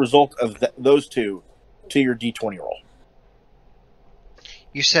highest result of those two to your D20 roll.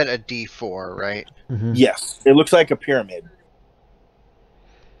 You said a D4, right? Mm-hmm. Yes. It looks like a pyramid.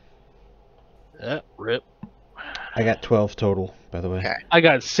 Rip. I got 12 total, by the way. Okay. I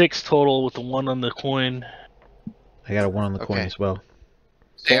got 6 total with the 1 on the coin. I got a 1 on the coin Okay. as well.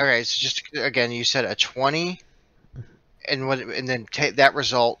 Okay, so just again, you said a 20, and then take that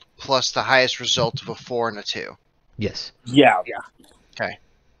result plus the highest result of a 4 and a 2. Yes. Yeah. Okay.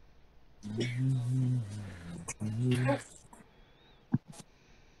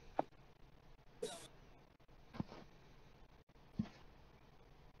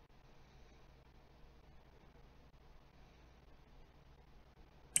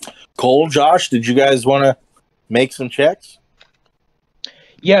 Cole, Josh, did you guys want to make some checks?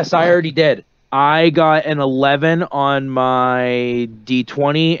 Yes, I already did. I got an 11 on my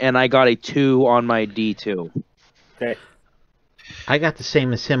D20, and I got a 2 on my D2. Okay. I got the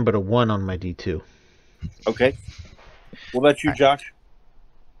same as him, but a 1 on my D2. Okay. What about you, Josh?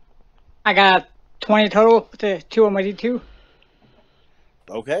 I got 20 total with the 2 on my D2.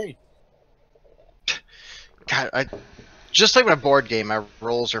 Okay. God, just like my board game, my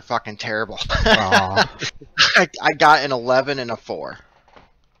rolls are fucking terrible. Aw. I got an 11 and a 4.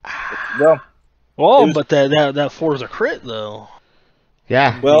 Well, Well, It was- but that 4 is a crit, though.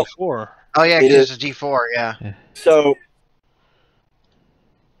 Yeah. well, 4. Oh yeah, It because is- it's a D4. Yeah. so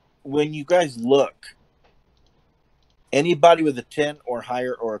when you guys look, anybody with a 10 or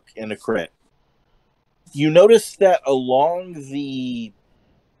higher or in a crit, you notice that along the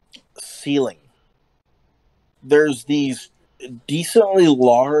ceiling there's these decently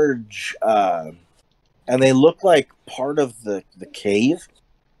large, and they look like part of the cave,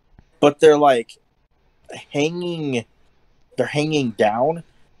 but they're like hanging. They're hanging down,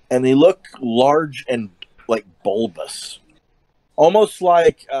 and they look large and like bulbous, almost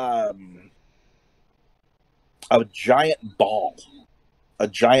like a giant ball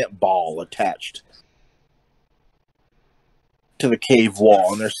attached to the cave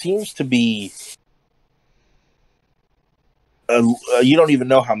wall. And there seems to be you don't even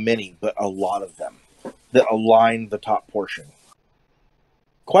know how many, but a lot of them that align the top portion.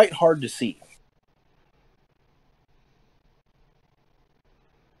 Quite hard to see.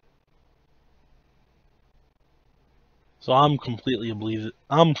 So I'm completely oblivious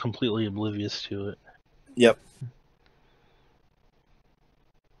to it. Yep.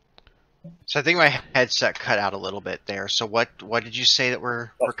 So I think my headset cut out a little bit there. So what did you say that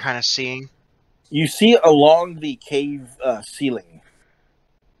we're kind of seeing? You see along the cave ceiling.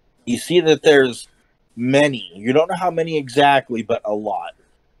 You see that there's many. You don't know how many exactly, but a lot.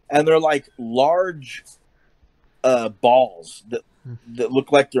 And they're like large balls that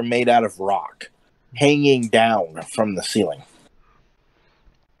look like they're made out of rock, hanging down from the ceiling.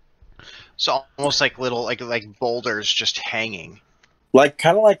 So almost like little like boulders just hanging. Like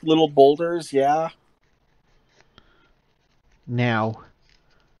kind of like little boulders, yeah. Now,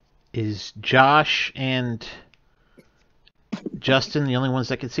 is Josh and Justin the only ones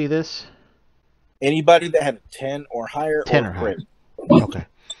that can see this? Anybody that had a 10 or higher 10 or or higher. crit. Okay.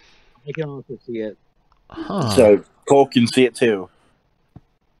 I can also see it. Huh. So Cole can see it too.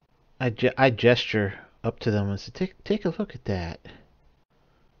 I gesture up to them and say, take a look at that.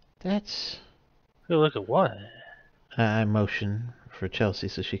 That's... Hey, look at what? I motion for Chelsea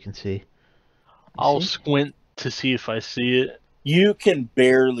so she can see. I'll See? squint to see if I see it. You can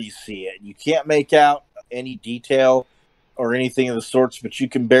barely see it. You can't make out any detail or anything of the sorts, but you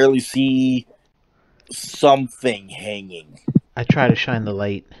can barely see something hanging. I try to shine the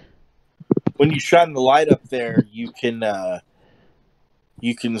light. When you shine the light up there, you can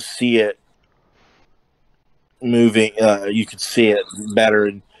see it moving. You can see it better,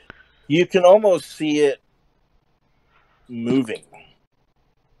 and you can almost see it moving.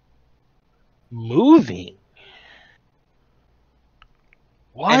 Moving?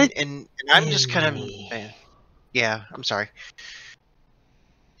 What? And I'm just kind of yeah. I'm sorry,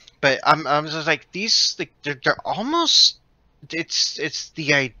 but I'm just like these. Like they're almost. It's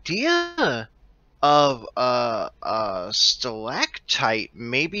the idea of a stalactite.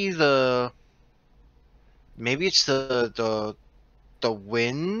 Maybe it's the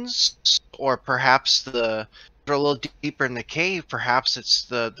winds, or perhaps a little deeper in the cave. Perhaps it's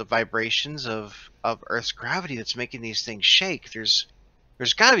the vibrations of Earth's gravity that's making these things shake. There's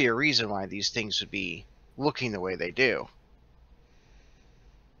got to be a reason why these things would be looking the way they do.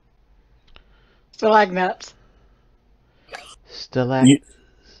 Stalagmites. Go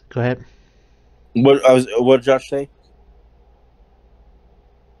ahead. What did Josh say?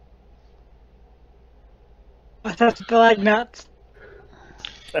 I thought stalagmites.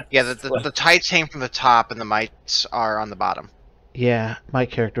 Yeah, the tights hang from the top and the mites are on the bottom. Yeah, my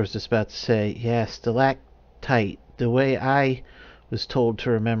character was just about to say, yeah, stalactite. The way I was told to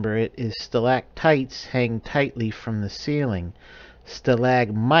remember it is stalactites hang tightly from the ceiling.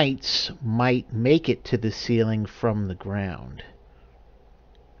 Stalagmites might make it to the ceiling from the ground.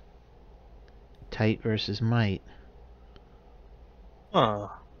 Tight versus mite. Huh.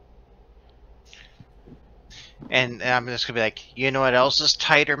 And I'm just gonna be like, you know what else is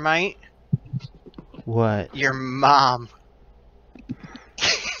tight or mite? What? Your mom.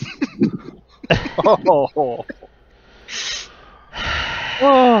 Oh.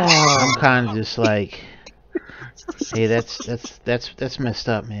 I'm kind of just like, hey, that's messed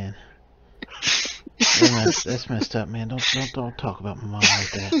up, man. That's messed up, man. Don't talk about my mom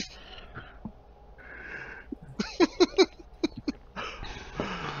like that.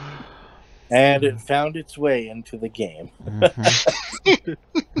 And it found its way into the game.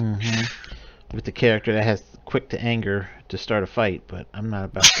 With the character that has quick to anger to start a fight, but I'm not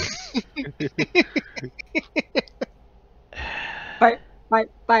about to. Fight.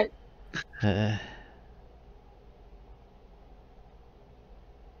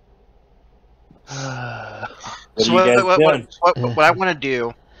 So what I want to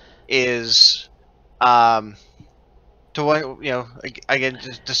do is, again,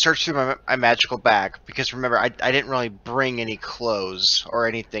 to search through my magical bag, because remember, I didn't really bring any clothes or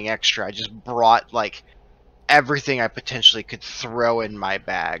anything extra. I just brought like everything I potentially could throw in my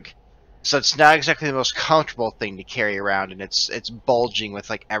bag. So it's not exactly the most comfortable thing to carry around, and it's bulging with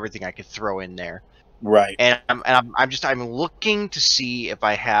like everything I could throw in there. Right. And I'm looking to see if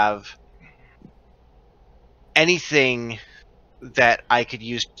I have anything that I could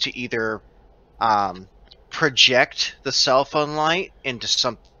use to either project the cell phone light into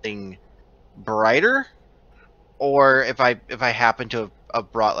something brighter, or if I happen to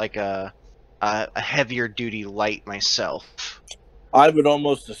have brought like a heavier duty light myself. I would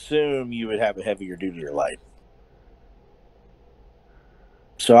almost assume you would have a heavier duty light.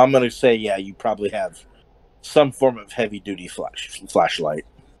 So I'm going to say, yeah, you probably have some form of heavy duty flashlight.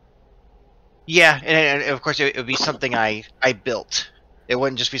 Yeah, and of course it would be something I built. It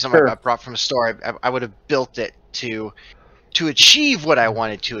wouldn't just be something Sure. I brought from a store. I would have built it to achieve what I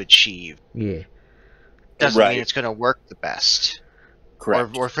wanted to achieve. Yeah. Doesn't Right. mean it's going to work the best,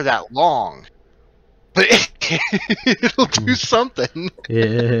 Correct. or for that long. But it'll do something.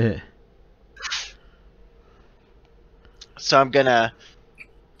 Yeah. So I'm gonna.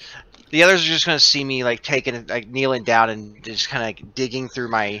 The others are just gonna see me like kneeling down and just kind of like digging through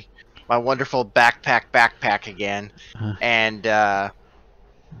my wonderful backpack again, Uh-huh. and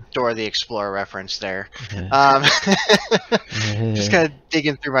Dora the Explorer reference there. Yeah. Just kind of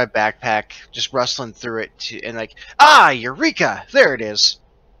digging through my backpack, just rustling through it, and like, Eureka! There it is.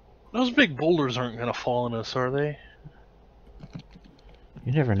 Those big boulders aren't gonna fall on us, are they?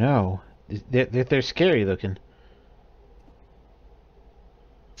 You never know. They're scary looking.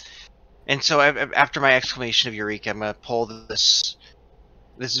 And so after my exclamation of Eureka, I'm gonna pull this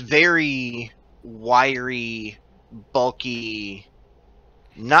very wiry, bulky,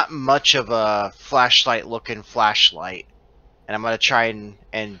 not much of a flashlight looking flashlight, and I'm gonna try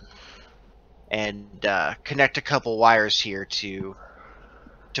and connect a couple wires here to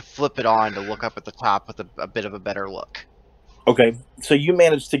flip it on to look up at the top with a bit of a better look. Okay, so you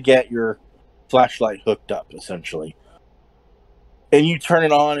managed to get your flashlight hooked up, essentially. And you turn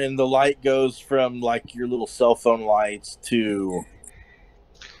it on, and the light goes from, like, your little cell phone lights to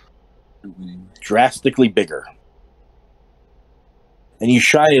drastically bigger. And you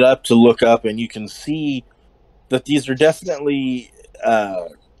shine it up to look up, and you can see that these are definitely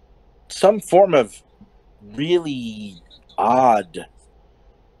some form of really odd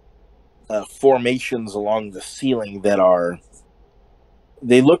formations along the ceiling that are...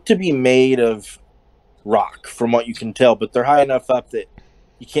 They look to be made of rock, from what you can tell, but they're high enough up that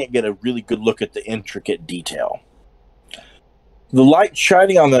you can't get a really good look at the intricate detail. The light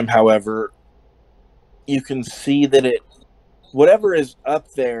shining on them, however, you can see that whatever is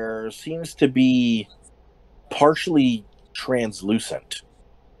up there seems to be partially translucent.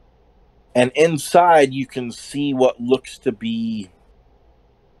 And inside you can see what looks to be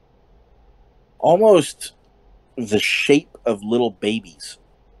almost the shape of little babies.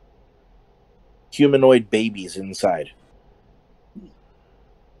 Humanoid babies inside.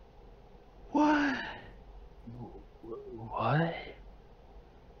 What? What?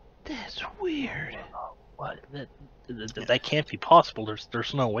 That's weird. What? That can't be possible.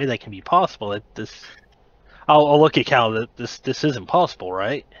 There's no way that can be possible. I'll look at Cal. This isn't possible,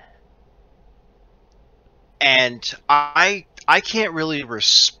 right? And I can't really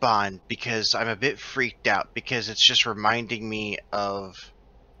respond because I'm a bit freaked out, because it's just making me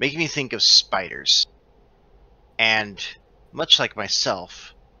think of spiders. And much like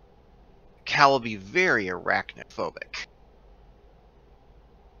myself, Cal will be very arachnophobic.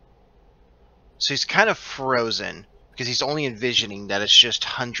 So he's kind of frozen because he's only envisioning that it's just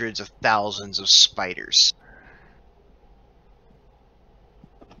hundreds of thousands of spiders.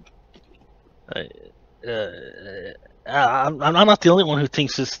 I'm not the only one who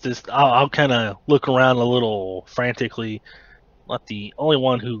thinks this. I'll kind of look around a little frantically. Not the only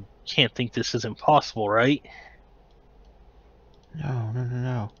one who can't think this is impossible, right?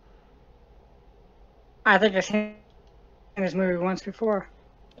 No. I think I've seen this movie once before.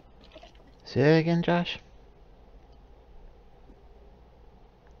 Say that again, Josh?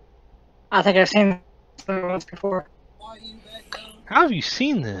 I think I've seen this movie once before. How have you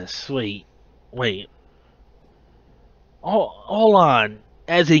seen this? Wait. Hold on.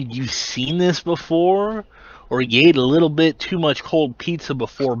 As in, you've seen this before? Or you ate a little bit too much cold pizza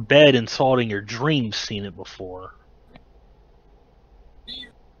before bed and saw it in your dreams seen it before?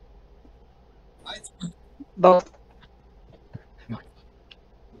 Both.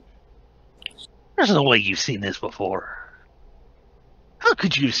 There's no way you've seen this before. How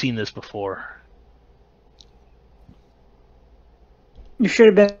could you have seen this before? You should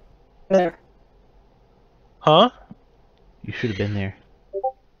have been there. Huh? You should have been there.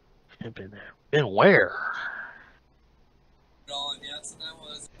 I've been there. Been where?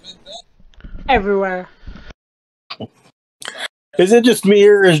 Everywhere. Is it just me,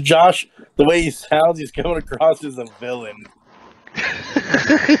 or is Josh The way he sounds, he's coming across as a villain.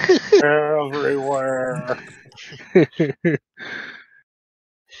 Everywhere.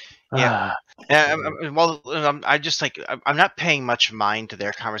 Yeah. Yeah, I just like I'm not paying much mind to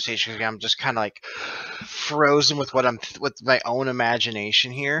their conversation. I'm just kind of like frozen with with my own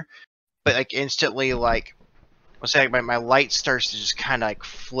imagination here. But like instantly, like let's say my light starts to just kind of like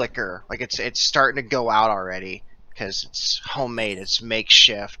flicker, like it's starting to go out already because it's homemade, it's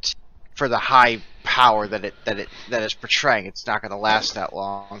makeshift for the high power that is portraying. It's not going to last that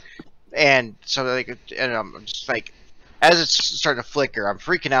long, and so like, and I'm just like, as it's starting to flicker, I'm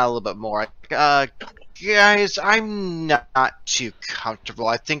freaking out a little bit more. Guys, I'm not too comfortable.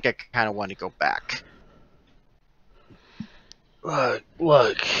 I think I kind of want to go back.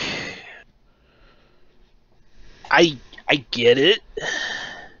 Look. I get it,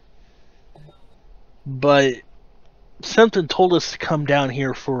 but something told us to come down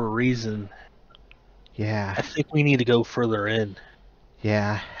here for a reason. Yeah. I think we need to go further in.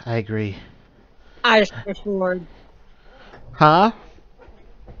 Yeah, I agree. I just push forward. Huh?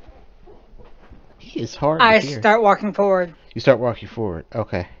 He is hard to I hear. start walking forward. You start walking forward.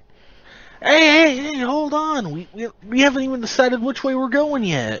 Okay. Hey, hold on. We haven't even decided which way we're going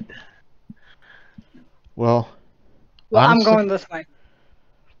yet. Well, Well, honestly, I'm going this way.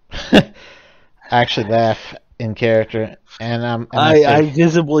 I actually laugh in character, and I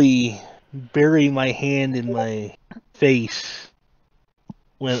visibly bury my hand in my face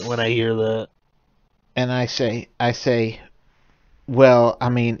when I hear that. And I say, well, I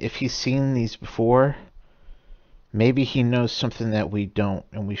mean, if he's seen these before, maybe he knows something that we don't,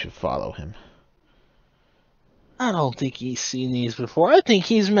 and we should follow him. I don't think he's seen these before. I think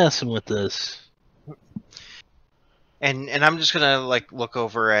he's messing with us. And I'm just gonna like look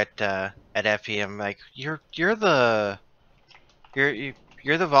over at Effie. I'm like, you're the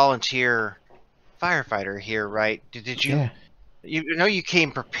volunteer firefighter here, right? Did you? Yeah. You know you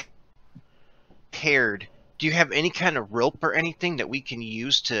came prepared. Do you have any kind of rope or anything that we can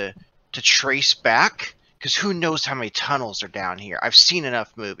use to trace back? Because who knows how many tunnels are down here? I've seen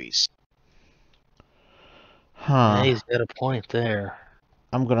enough movies. Huh. Yeah, he's got a point there.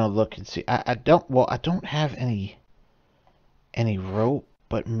 I'm gonna look and see. I don't have any rope,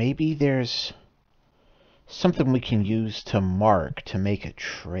 but maybe there's something we can use to mark to make a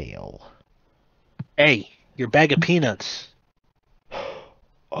trail. Hey, your bag of peanuts.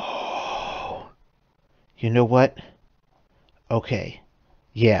 Oh. You know what? Okay.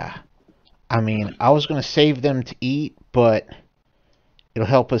 Yeah. I mean, I was gonna save them to eat, but it'll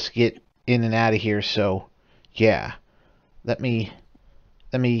help us get in and out of here, so yeah. Let me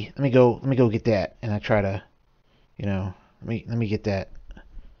go get that, and I try to, let me get that.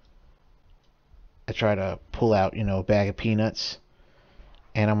 I try to pull out, a bag of peanuts,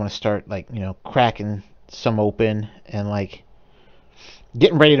 and I'm gonna start cracking some open and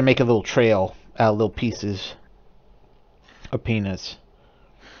getting ready to make a little trail out of little pieces of peanuts.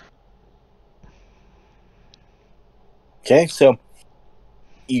 Okay, so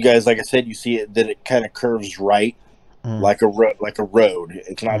you guys, like I said, you see it that it kind of curves right, like a road.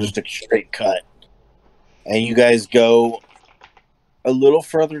 It's not just a straight cut. And you guys go a little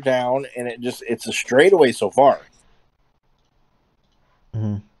further down, and it's a straightaway so far.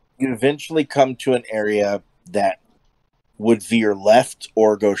 Mm-hmm. You eventually come to an area that would veer left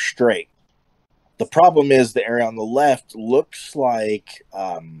or go straight. The problem is the area on the left looks like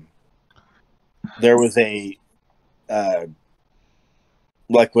there was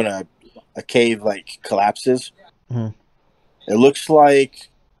like when a cave collapses. Mm-hmm. It looks like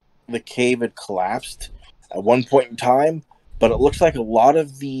the cave had collapsed at one point in time, but it looks like a lot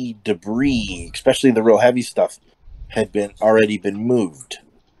of the debris, especially the real heavy stuff, had already been moved.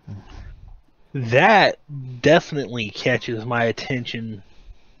 That definitely catches my attention.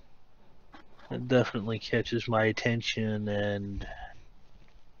 It definitely catches my attention, and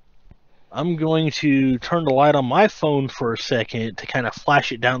I'm going to turn the light on my phone for a second to kind of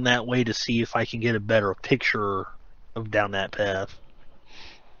flash it down that way to see if I can get a better picture of down that path.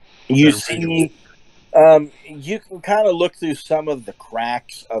 You see, you can kind of look through some of the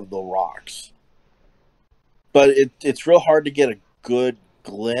cracks of the rocks, but it's real hard to get a good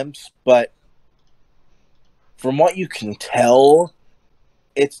glimpse. But from what you can tell,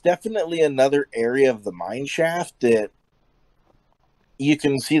 it's definitely another area of the mine shaft that you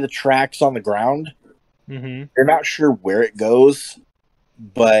can see the tracks on the ground. Mm-hmm. You're not sure where it goes,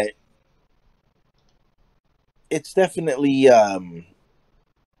 but it's definitely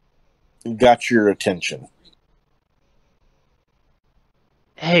got your attention.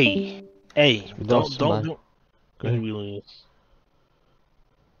 Hey, don't. Go ahead.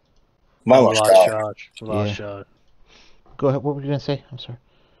 My We lost lost Josh. Josh. We lost Yeah. Josh. Go ahead. What were you gonna say? I'm sorry.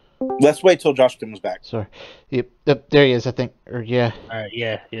 Let's wait till Josh comes back. Sorry. Yep, there he is. I think. Or yeah. All right,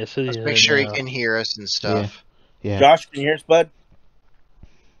 yeah. So Let's he's make in sure he now. can hear us and stuff. Yeah. Josh, can you hear us, bud?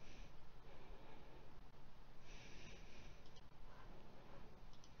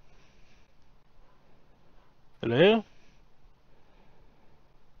 Hello?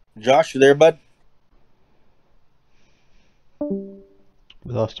 Josh, you there, bud? We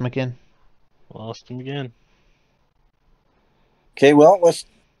lost him again. Lost him again. Okay, well, let's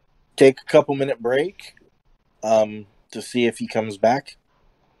take a couple minute break to see if he comes back.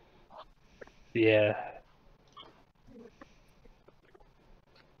 Yeah.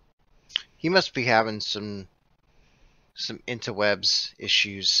 He must be having some interwebs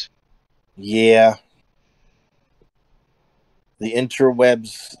issues. Yeah. The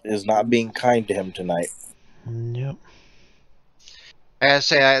interwebs is not being kind to him tonight. Nope. I gotta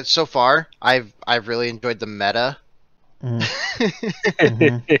say, so far, I've really enjoyed the meta. Mm.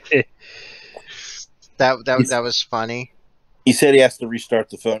 Mhm. That was funny. He said he has to restart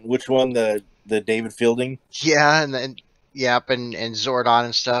the phone. Which one? The David Fielding? Yeah, and then and Zordon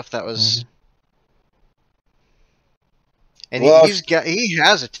and stuff. That was. And Well, he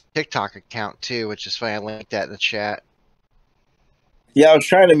has a TikTok account too, which is funny. I linked that in the chat. Yeah, I was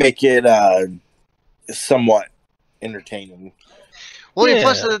trying to make it somewhat entertaining. Well, Yeah.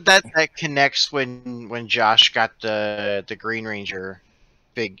 plus that connects when Josh got the Green Ranger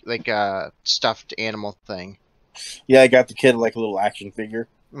big stuffed animal thing. Yeah, I got the kid like a little action figure.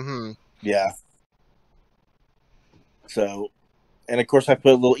 Mm-hmm. Yeah. So, and of course I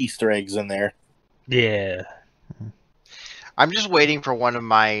put little Easter eggs in there. Yeah. I'm just waiting for one of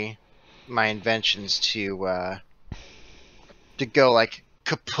my inventions to go like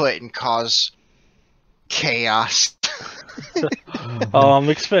kaput and cause chaos. Oh, I'm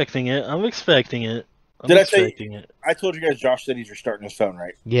expecting it. I'm expecting it. Did I say- expecting it? I told you guys Josh said he's restarting his phone,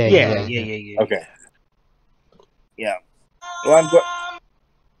 right? Yeah. Yeah. Okay. Yeah. Well,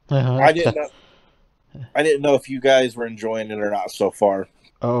 I'm I didn't know. I didn't know if you guys were enjoying it or not so far.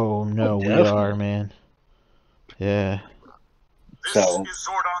 Oh no, we definitely. are, man. Yeah. This So- is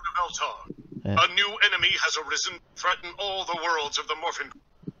Zordon of Eltar. Yeah. A new enemy has arisen, threaten all the worlds of the Morphin.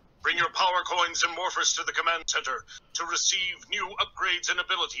 Bring your power coins and morphers to the command center to receive new upgrades and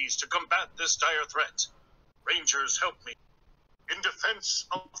abilities to combat this dire threat. Rangers, help me. In defense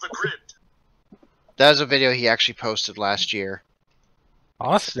of the grid. That was a video he actually posted last year,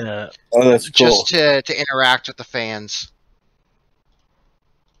 Awesome. Oh, that's cool. just to interact with the fans.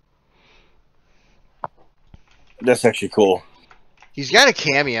 That's actually cool. He's got a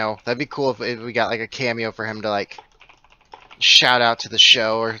cameo. That'd be cool if we got like a cameo for him to like shout out to the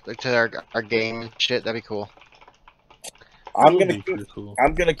show or to our game and shit. That'd be cool. I'm That'd gonna be keep, pretty cool.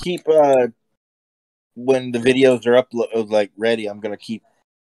 I'm gonna keep when the videos are ready. I'm gonna keep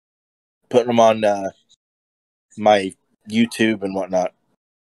putting them on my YouTube and whatnot.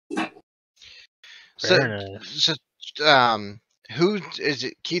 So, Very nice. so who is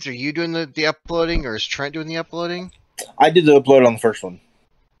it? Keith, are you doing the uploading or is Trent doing the uploading? I did the upload on the first one,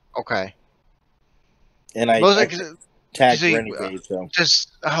 Okay. and I Well, like, tagged he- Renegade. So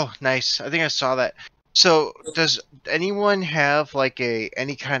oh, nice. I think I saw that. So, does anyone have like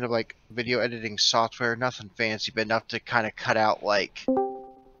any kind of like video editing software? Nothing fancy, but enough to kind of cut out like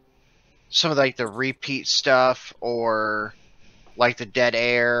some of like the repeat stuff or like the dead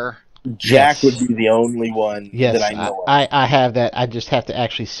air. Jack Yes. would be the only one Yes, that I know of. I have that. I just have to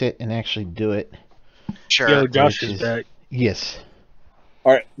actually sit and actually do it. Sure. Yo, Josh Which is is- back. Yes.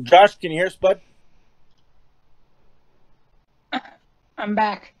 All right, Josh, can you hear us, bud? I'm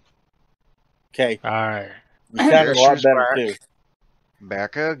back. Okay, All right. you sound a lot Josh is better back. too.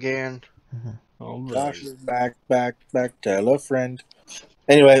 Back again. All Josh right. is back. Tell a friend.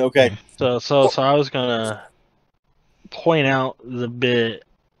 Anyway, okay. So I was gonna point out the bit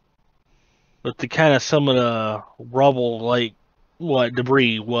with the kind of some of the rubble, like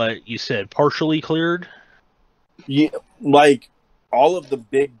debris, what you said, partially cleared. Yeah, like all of the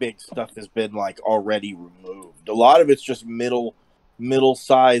big stuff has been like already removed. A lot of it's just middle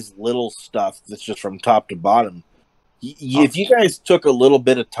size little stuff that's just from top to bottom. If you guys took a little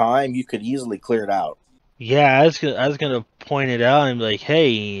bit of time, you could easily clear it out. Yeah, I was gonna point it out and be like,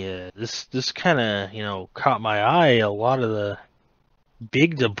 hey, this kind of caught my eye. A lot of the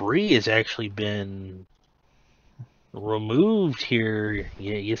big debris has actually been removed here.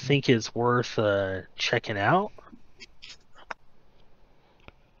 You think it's worth checking out?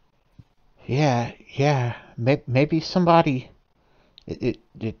 Yeah. Maybe somebody.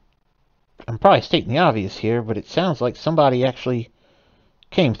 I'm probably stating the obvious here, but it sounds like somebody actually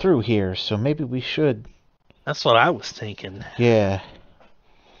came through here, so maybe we should. That's what I was thinking. Yeah.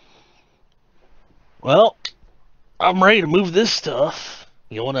 Well, I'm ready to move this stuff.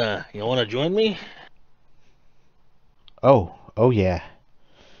 You wanna join me? Oh yeah.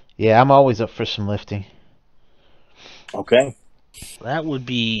 Yeah, I'm always up for some lifting. Okay. That would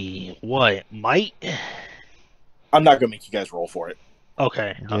be what? Might? I'm not gonna make you guys roll for it.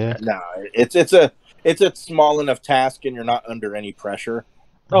 Okay. Yeah. Okay. No, it's a small enough task, and you're not under any pressure.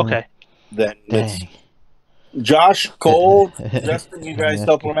 Okay. That it's Dang. Josh, Cole, Justin, you guys That's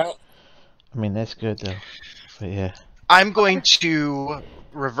helping good. him out? I mean, that's good though. But yeah. I'm going to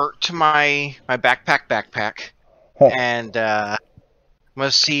revert to my backpack, Huh. and I'm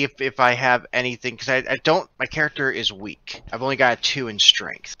gonna see if I have anything, because I don't. My character is weak. I've only got a 2 in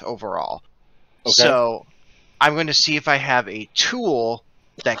strength overall. Okay. So I'm going to see if I have a tool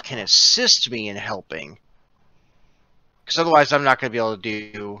that can assist me in helping. Because otherwise, I'm not going to be able to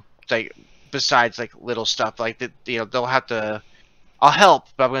do, like, besides like little stuff like that. You know, they'll have to. I'll help,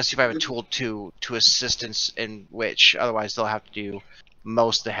 but I'm going to see if I have a tool to assistance in which. Otherwise, they'll have to do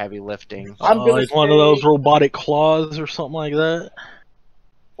most of the heavy lifting, I'm gonna Like one of those robotic claws or something like that.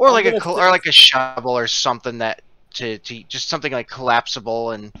 or I'm like gonna or like a shovel or something that to just something like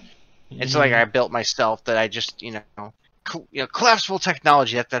collapsible and so like I built myself that I just collapsible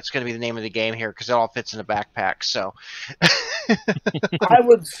technology. That's going to be the name of the game here because it all fits in a backpack. So. I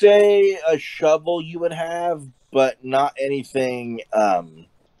would say a shovel you would have, but not anything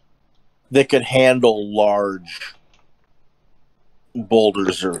that could handle large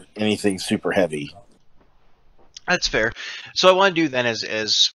boulders or anything super heavy. That's fair. So what I want to do then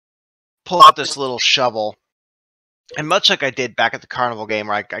is pull out this little shovel, and much like I did back at the carnival game,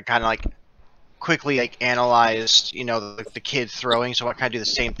 where I kind of like quickly like analyzed, the kid throwing. So I kind of do the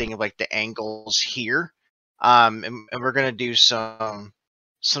same thing of like the angles here, and we're gonna do some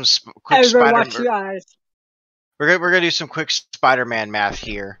quick Everybody watch Spider. your eyes. We're gonna do some quick Spider-Man math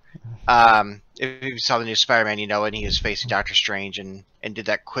here. If you saw the new Spider-Man, and he was facing Doctor Strange and did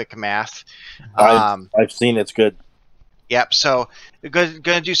that quick math. I've seen it's good. Yep. So we're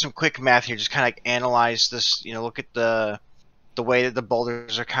gonna do some quick math here. Just kind of like analyze this. Look at the way that the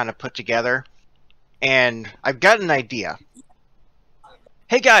boulders are kind of put together, and I've got an idea.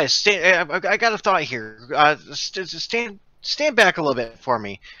 Hey guys, I got a thought here. Stand back a little bit for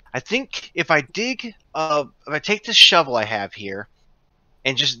me. I think if I take this shovel I have here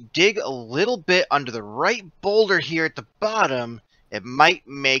and just dig a little bit under the right boulder here at the bottom, it might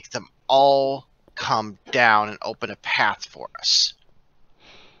make them all come down and open a path for us.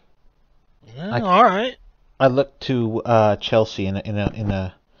 Yeah, all right. I look to Chelsea in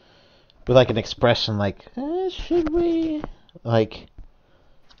a with like an expression like, should we, like,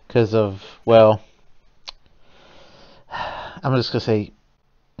 because of, well, I'm just gonna say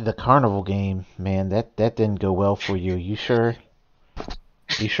the carnival game, man, that didn't go well for you. You sure?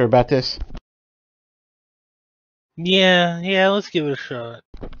 You sure about this? Yeah, let's give it a shot.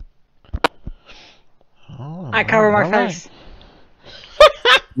 Oh, I cover my all right. face.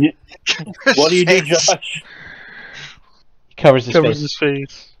 What do you do, Josh? He covers his Covers face. his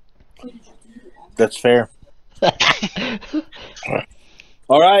face. That's fair.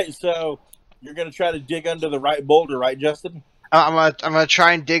 All right, so you're gonna try to dig under the right boulder, right, Justin? I'm gonna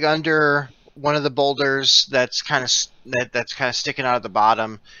try and dig under one of the boulders that's kind of sticking out of the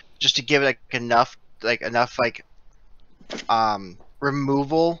bottom, just to give it enough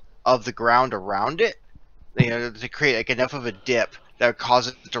removal of the ground around it, to create like enough of a dip that would cause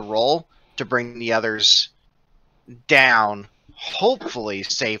it to roll to bring the others down, hopefully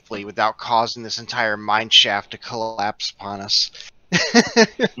safely, without causing this entire mine shaft to collapse upon us.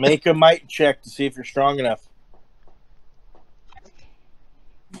 Make a might check to see if you're strong enough.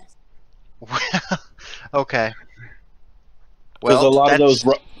 Okay. Because Well, a lot of that's-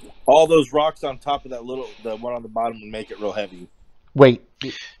 those, all those rocks on top of the one on the bottom would make it real heavy. Wait,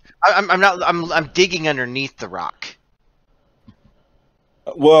 I'm digging underneath the rock.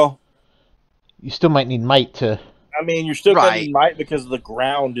 Well, you still might need might to. I mean, you're still gonna Right. need might because the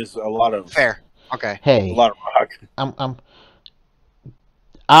ground is a lot of Fair. Okay. Hey, a lot of rock.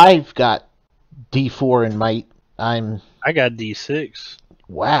 I've got D4 in might. I got D6.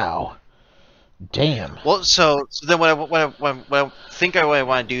 Wow. Damn. Well, so then what I think I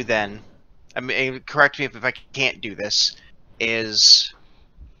want to do then, I mean, correct me if I can't do this, is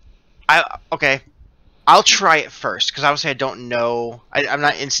I'll try it first, because obviously I don't know, I'm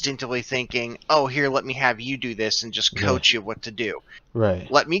not instinctively thinking, oh, here, let me have you do this and just coach you what to do. Right.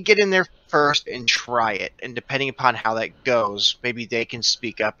 Let me get in there first and try it, and depending upon how that goes, maybe they can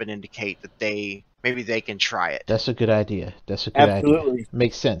speak up and indicate that they maybe they can try it. That's a good idea. That's a good idea. Absolutely.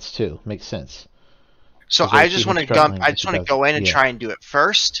 Makes sense too. Makes sense. So 'Cause I I just see want him to struggling I just with want to it. go in and Yeah. try and do it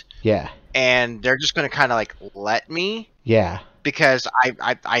first, Yeah. and they're just going to kind of like let me Yeah. because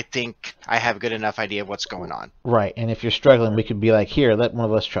I think I have a good enough idea of what's going on. Right. And if you're struggling, we could be like, here, let one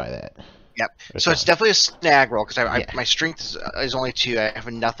of us try that. Yep. Or So it's something. definitely a snag roll because Yeah. my strength is only 2. I have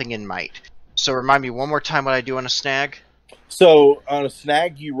nothing in might. So remind me one more time what I do on a snag. So on a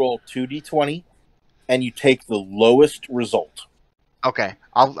snag, you roll 2d20, and you take the lowest result. Okay,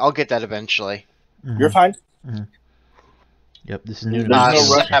 I'll get that eventually. You're fine. Yep. This is new to There's me.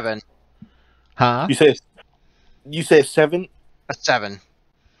 no rush. 7. Huh? You say 7. A 7.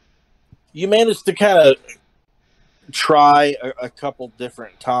 You managed to kind of try a couple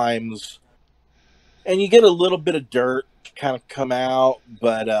different times, and you get a little bit of dirt kind of come out,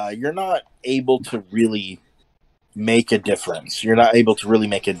 but you're not able to really make a difference. You're not able to really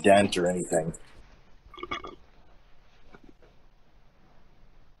make a dent or anything.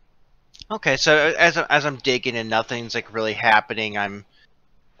 Okay, so as I'm digging and nothing's like really happening, I'm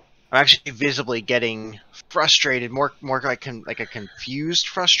actually visibly getting frustrated, more like a confused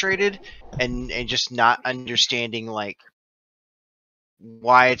frustrated, and just not understanding like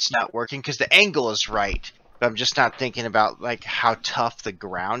why it's not working because the angle is right, but I'm just not thinking about like how tough the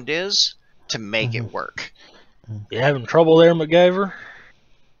ground is to make it work. You having trouble there, MacGyver?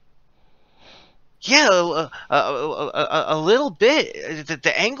 Yeah, a little bit.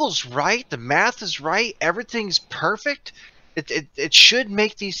 The angle's right, the math is right, everything's perfect. It should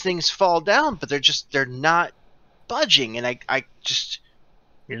make these things fall down, but they're not budging, and I just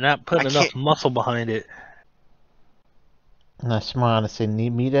You're not putting enough muscle behind it. And I smile and say,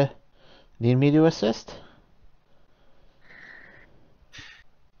 need me to assist?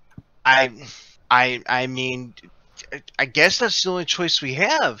 I mean, I guess that's the only choice we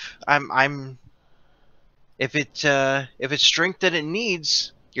have. If it's strength that it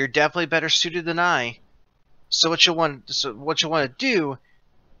needs, you're definitely better suited than I. So what you want to do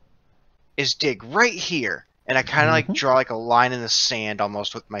is dig right here, and I kind of like draw like a line in the sand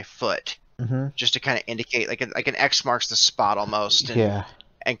almost with my foot, just to kind of indicate like an X marks the spot almost, and,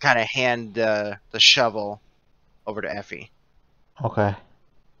 and kind of hand the shovel over to Effie. Okay.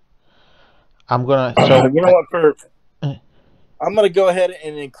 I'm gonna. So you know what? I'm gonna go ahead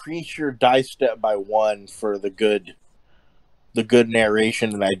and increase your dice step by 1 for the good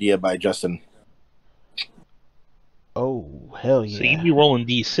narration and idea by Justin. Oh hell yeah! So you'd be rolling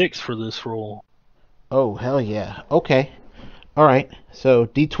d6 for this roll. Oh hell yeah! Okay. All right. So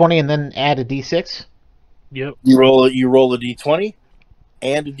d20 and then add a d6. Yep. You roll a d20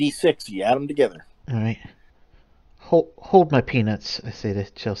 and a d6. You add them together. All right. Hold my peanuts. I say to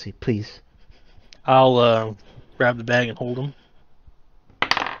Chelsea, please. I'll grab the bag and hold them.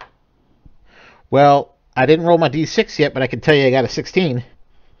 Well, I didn't roll my d6 yet, but I can tell you I got a 16.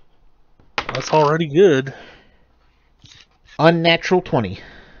 That's already good. Unnatural 20.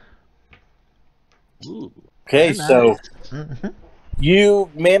 Ooh, Okay, so Mm-hmm. you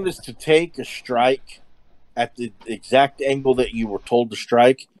managed to take a strike at the exact angle that you were told to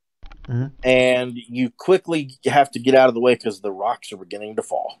strike, and you quickly have to get out of the way because the rocks are beginning to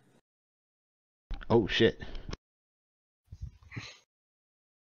fall. Oh shit.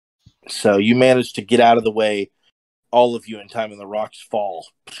 So you managed to get out of the way, all of you, in time, and the rocks fall.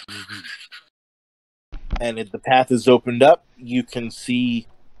 And if the path is opened up, you can see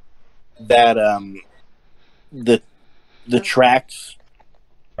that the tracks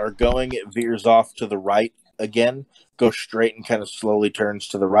are going. It veers off to the right again, goes straight and kind of slowly turns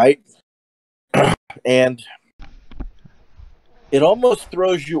to the right. And it almost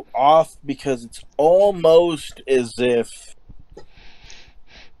throws you off because it's almost as if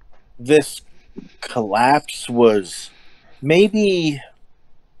this collapse was maybe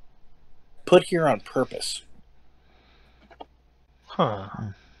put here on purpose. Huh.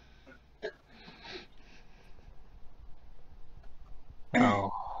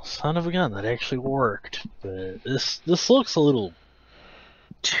 Oh, son of a gun, that actually worked. But this looks a little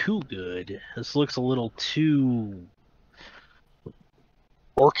too good. This looks a little too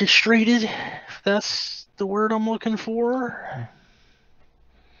orchestrated, if that's the word I'm looking for.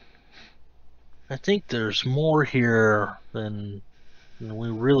 I think there's more here than we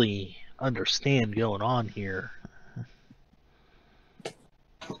really understand going on here.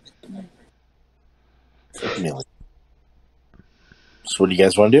 So what do you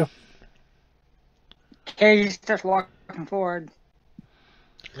guys want to do? Cage starts walking forward.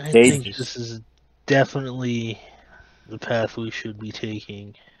 I think this is definitely the path we should be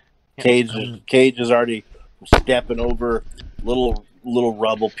taking. Cage is already stepping over little little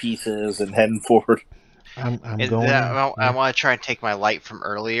rubble pieces and heading forward. I'm And going. then I yeah. want to try and take my light from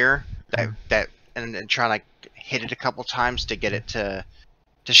earlier and try and like hit it a couple times to get it to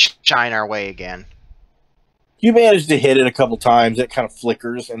shine our way again. You manage to hit it a couple times. It kind of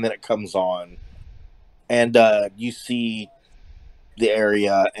flickers and then it comes on, and you see the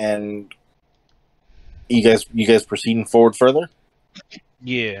area. And you guys proceeding forward further.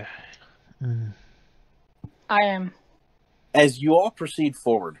 Yeah. Mm. I am. As you all proceed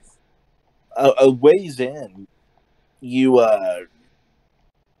forward, a ways in, you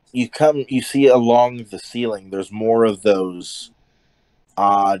see along the ceiling. There's more of those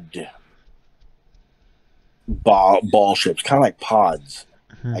odd ball shapes, kind of like pods,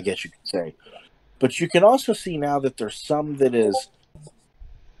 Mhm. I guess you could say. But you can also see now that there's some that is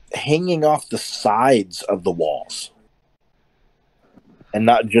hanging off the sides of the walls, and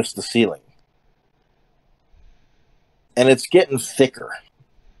not just the ceiling. And it's getting thicker.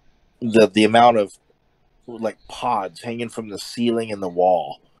 The amount of like pods hanging from the ceiling and the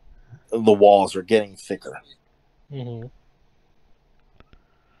walls are getting thicker. Mm-hmm.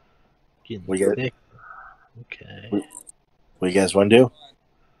 Getting We get- thick. Okay. What you guys want to do?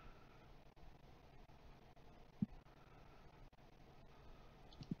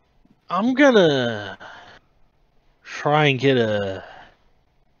 I'm gonna try and get a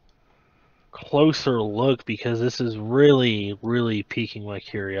closer look because this is really, really piquing my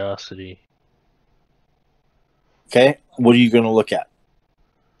curiosity. Okay, what are you going to look at?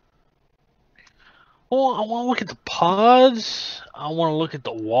 Well, I want to look at the pods. I want to look at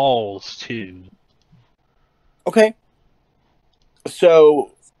the walls too. Okay.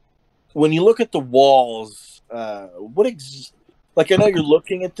 So, when you look at the walls, like I know you're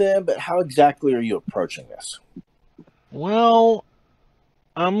looking at them, but how exactly are you approaching this? Well,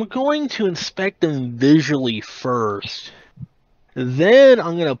 I'm going to inspect them visually first. Then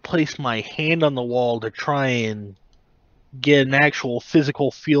I'm going to place my hand on the wall to try and get an actual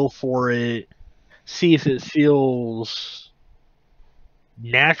physical feel for it. See if it feels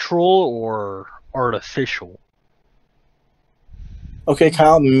natural or artificial. Okay,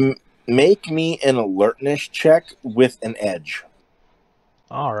 Kyle, make me an alertness check with an edge.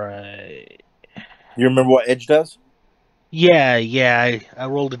 Alright. You remember what edge does? Yeah, I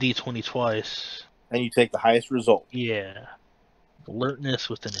rolled a d20 twice. And you take the highest result. Yeah. Alertness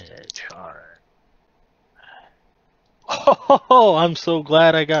with an edge. Alright. Oh, I'm so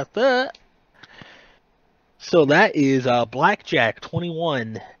glad I got that. So that is Blackjack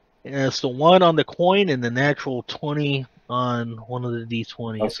 21. And it's the 1 on the coin and the natural 20 on one of the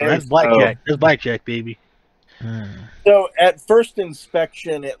d20s. So Okay, that's Blackjack. That's Blackjack, baby. Mm. So at first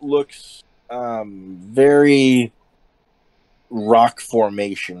inspection, it looks very rock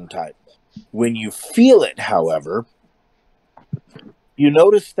formation type. When you feel it, however, you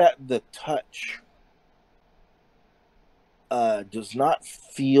notice that the touch does not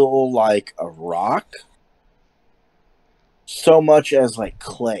feel like a rock so much as like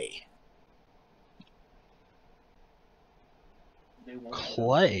clay.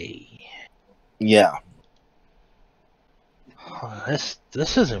 Clay. Yeah.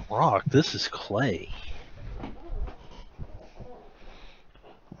 This isn't rock. This is clay.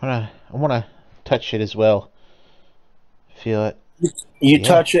 I wanna touch it as well. Feel it. You Yeah.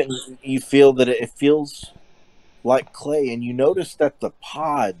 touch it and you feel that it feels like clay, and you notice that the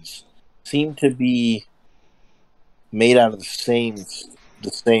pods seem to be made out of the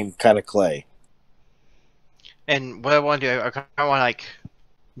same kind of clay. And what I want to do, I kind of want to like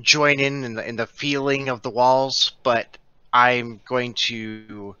join in the feeling of the walls, but I'm going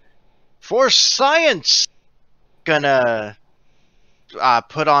to, for science, gonna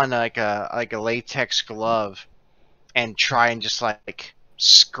put on like a latex glove and try and just like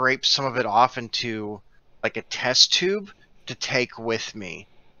scrape some of it off into like a test tube to take with me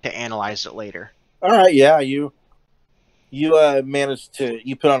to analyze it later. All right, yeah, you managed to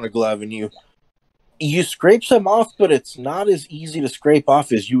put on a glove and you scrape some off, but it's not as easy to scrape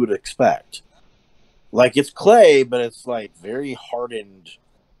off as you would expect. Like it's clay, but it's like very hardened,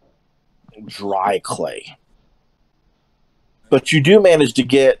 dry clay. But you do manage to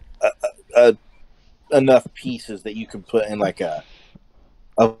get enough pieces that you can put in like a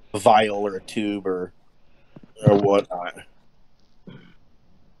vial or a tube or whatnot.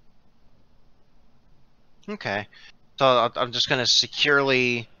 Okay, so I'm just gonna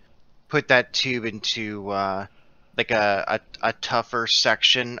securely put that tube into like a tougher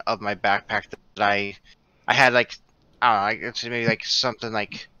section of my backpack that I had, like, I don't know, it's maybe like something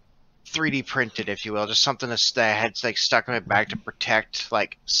like 3D printed, if you will, just something that I had like stuck in my bag to protect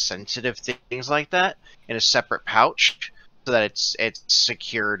like sensitive things like that in a separate pouch. so that it's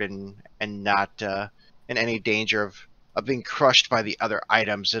secured and not in any danger of being crushed by the other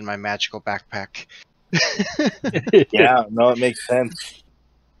items in my magical backpack. Yeah, no, it makes sense.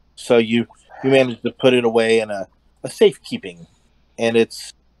 So you managed to put it away in a safekeeping, and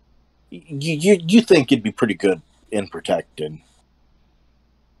it's you think it'd be pretty good and protected.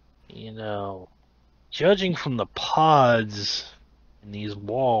 You know, judging from the pods in these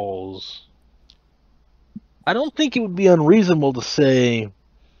walls, I don't think it would be unreasonable to say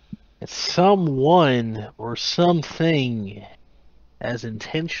that someone or something has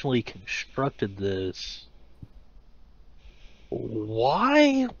intentionally constructed this.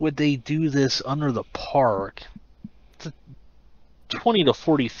 Why would they do this under the park? It's 20 to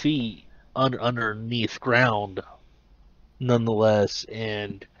 40 feet underneath ground, nonetheless.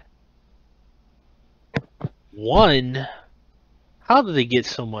 And one, how did they get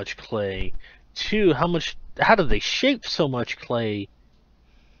so much clay? Two, how did they shape so much clay?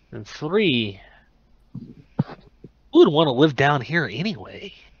 And three, who would want to live down here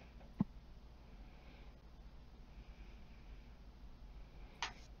anyway?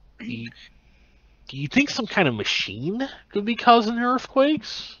 Do you think some kind of machine could be causing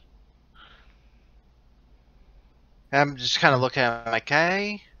earthquakes? I'm just kind of looking at it like,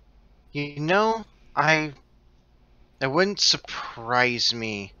 hey, you know, it wouldn't surprise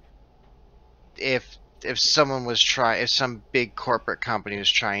me if someone was if some big corporate company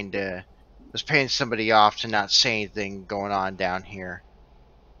was paying somebody off to not say anything going on down here.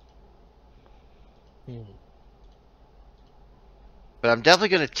 But I'm definitely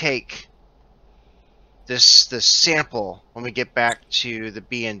going to take this sample when we get back to the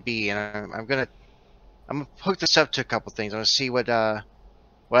B&B, and I'm gonna hook this up to a couple things. I'm gonna see what I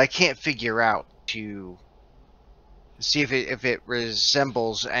can't figure out to see if it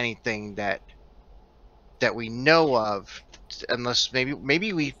resembles anything that we know of, unless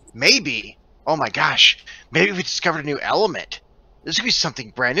maybe oh my gosh, maybe we discovered a new element. This could be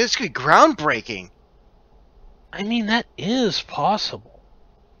something brand new. This could be groundbreaking. I mean, that is possible.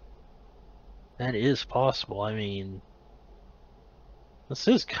 That is possible. I mean, this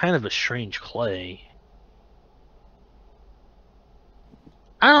is kind of a strange clay.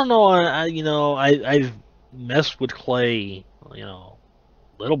 I don't know. I've messed with clay, a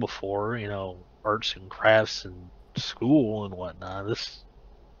little before. Arts and crafts in school and whatnot.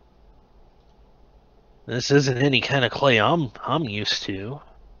 This isn't any kind of clay I'm used to.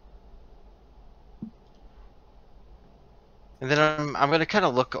 And then I'm gonna kind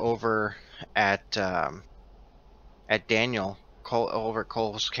of look over at Daniel over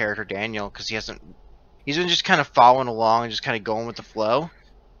Cole's character Daniel, because he's been just kind of following along and just kind of going with the flow,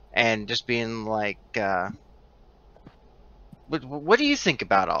 and just being like, what do you think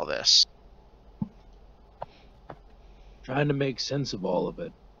about all this? Trying to make sense of all of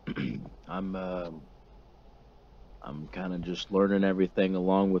it. I'm kind of just learning everything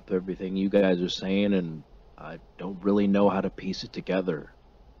along with everything you guys are saying, and I don't really know how to piece it together.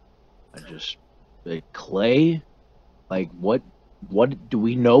 Clay? Like, what do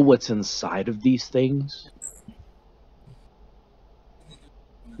we know what's inside of these things?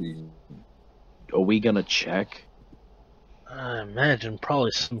 Are we gonna check? I imagine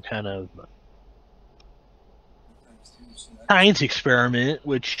probably some kind of science experiment,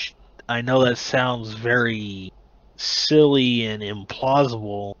 which I know that sounds very silly and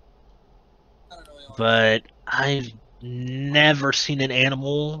implausible, but I've never seen an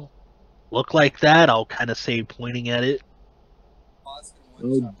animal look like that. I'll kind of say, pointing at it.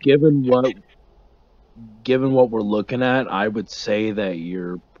 Well, given what we're looking at, I would say that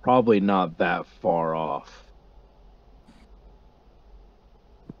you're probably not that far off.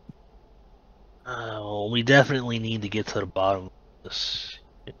 We definitely need to get to the bottom of this.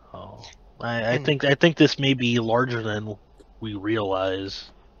 I think this may be larger than we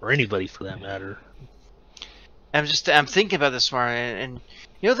realize, or anybody for that matter. I'm thinking about this more, and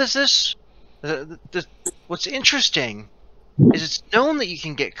what's interesting is it's known that you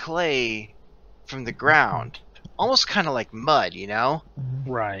can get clay from the ground, almost kind of like mud,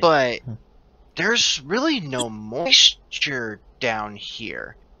 Right. But there's really no moisture down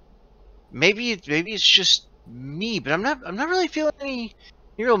here. Maybe it's just me, but I'm not really feeling any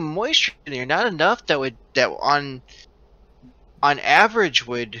real moisture in here. Not enough that on average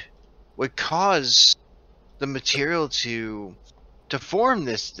would cause the material to form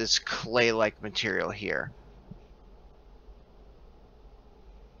this clay-like material here.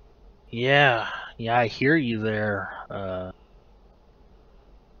 Yeah, I hear you there.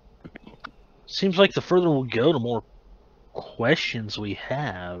 Seems like the further we go, the more questions we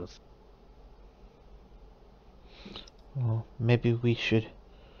have. Well, maybe we should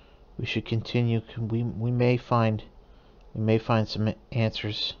continue. We may find some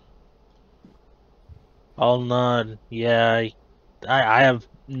answers. I'll nod. Yeah, I have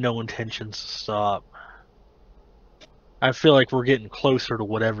no intentions to stop. I feel like we're getting closer to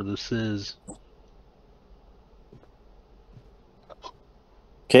whatever this is.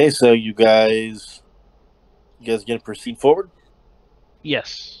 Okay, so you guys gonna proceed forward?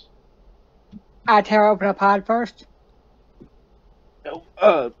 Yes. I tear open a pod first.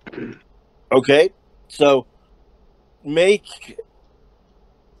 Okay, so make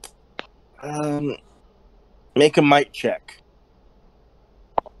a might check.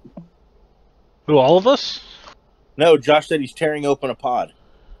 Who, all of us? No, Josh said he's tearing open a pod.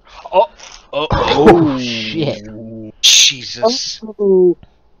 Oh shit! Jesus.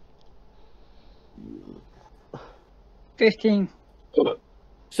 15.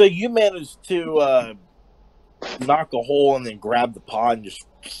 So you managed to knock a hole and then grab the pod and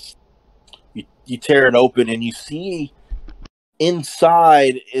just you tear it open, and you see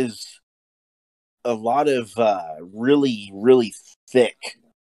inside is a lot of really, really thick,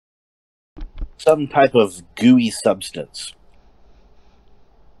 some type of gooey substance.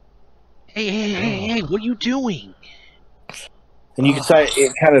 Hey, what are you doing? And you can see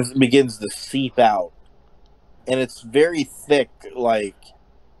it kind of begins to seep out. And it's very thick, like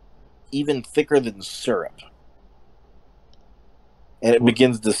even thicker than syrup. And it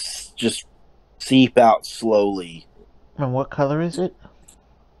begins to just seep out slowly. And what color is it?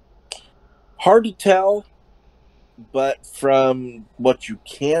 Hard to tell, but from what you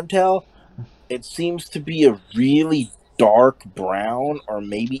can tell, it seems to be a really dark brown or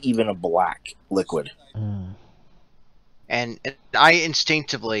maybe even a black liquid. Mm. And I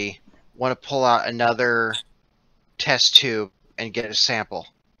instinctively want to pull out another test tube and get a sample.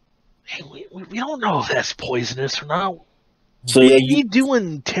 Hey, we don't know if that's poisonous or not. So What yeah, are you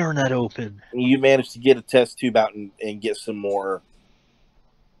doing tearing that open? you managed to get a test tube out and get some more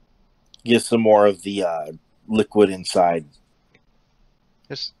of the liquid inside.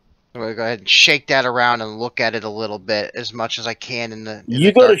 Just I'm gonna go ahead and shake that around and look at it a little bit as much as I can in the.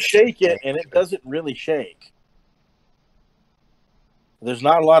 You go to shake it, and it doesn't really shake. There's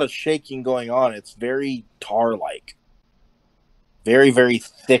not a lot of shaking going on. It's very tar-like. Very, very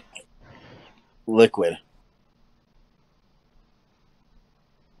thick liquid.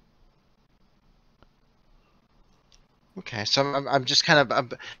 Okay, so I'm just kind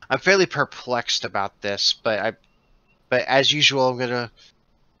of I'm fairly perplexed about this, but as usual I'm gonna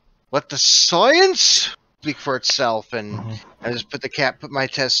let the science speak for itself, and I just put my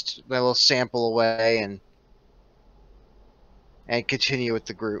little sample away and continue with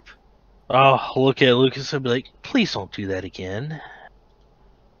the group. Oh, look at Lucas and be like, please don't do that again.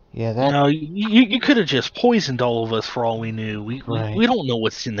 Yeah, that. No, you could have just poisoned all of us for all we knew. We don't know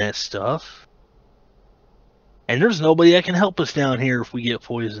what's in that stuff. And there's nobody that can help us down here if we get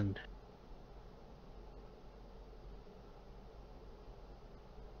poisoned.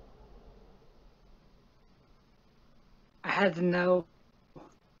 I had to know.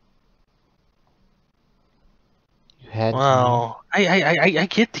 You had. Well, I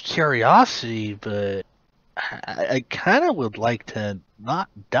get the curiosity, but I kind of would like to not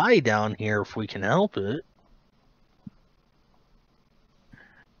die down here if we can help it.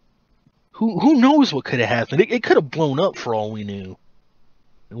 Who knows what could have happened? It could have blown up for all we knew.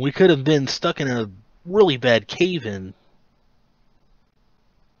 And we could have been stuck in a really bad cave-in.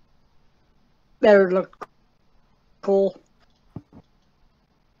 That would look cool.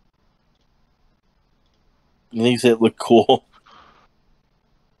 You think it looked cool?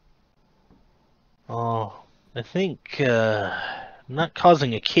 Oh, I think not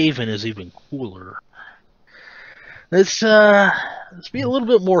causing a cave-in is even cooler. Let's be a little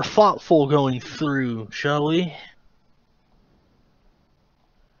bit more thoughtful going through, shall we?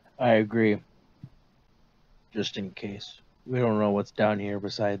 I agree. Just in case. We don't know what's down here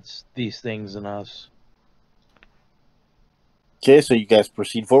besides these things and us. Okay, so you guys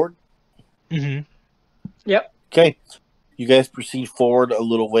proceed forward? Mm-hmm. Yep. Okay. You guys proceed forward a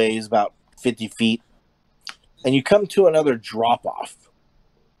little ways, about 50 feet, and you come to another drop-off.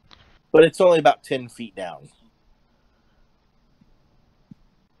 But it's only about 10 feet down.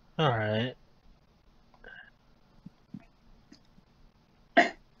 Alright.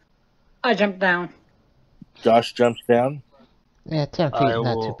 I jumped down. Josh jumps down. Yeah, 10 feet,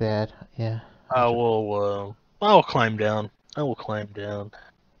 not too bad. Yeah. I'll climb down. I will climb down.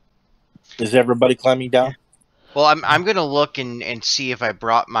 Is everybody climbing down? Well, I'm gonna look and see if I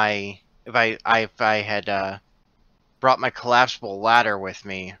brought my if I had brought my collapsible ladder with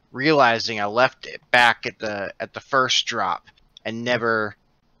me, realizing I left it back at the first drop and never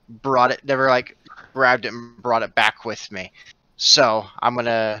like grabbed it and brought it back with me. So I'm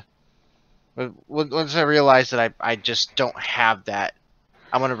gonna, once I realize that I just don't have that,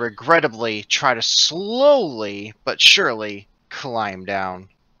 I'm gonna regrettably try to slowly but surely climb down.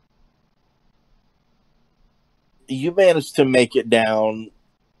 You managed to make it down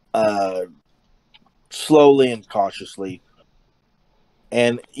slowly and cautiously,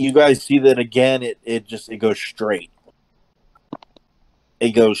 and you guys see that again. It goes straight.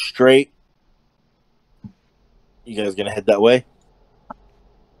 It goes straight. You guys gonna head that way?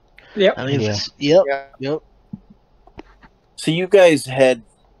 Yep. I think Yeah. Yep. So you guys head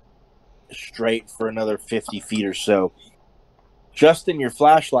straight for another 50 feet or so. Justin, your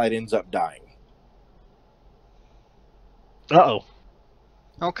flashlight ends up dying. Uh-oh.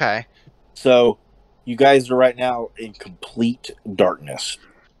 Okay. So you guys are right now in complete darkness.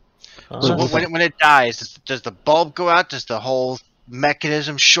 So Uh, when it dies, does the bulb go out? Does the whole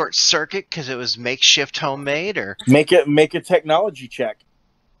mechanism short circuit because it was makeshift homemade, or Make a technology check.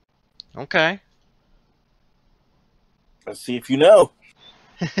 okay? Let's see if you know.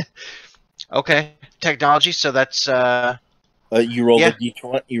 Okay, technology. So that's You roll Yeah. a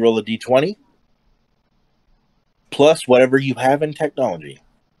d20. You roll a d20 plus whatever you have in technology.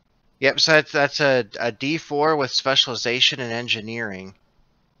 yep. So that's a D4 with specialization in engineering.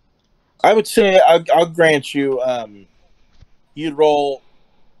 I would say I'll grant you. You'd roll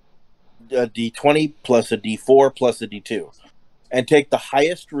a d20 plus a d4 plus a d2, and take the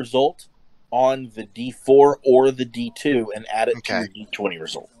highest result on the d4 or the d2 and add it to Okay. your d20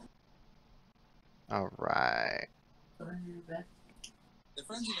 result. All right. The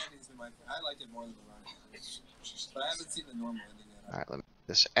frenzy ending's been I like it more than the running, but I haven't seen the normal ending yet. All right. Let me get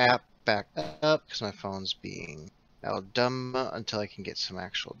this app back up because my phone's being dumb until I can get some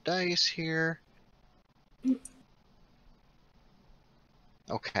actual dice here.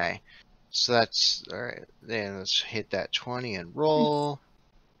 Okay. So that's all right. Then let's hit that 20 and roll.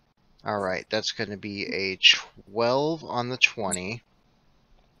 All right, that's going to be a 12 on the 20.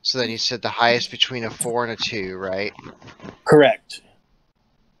 So then you said the highest between a 4 and a 2, right? Correct.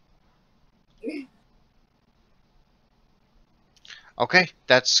 Okay,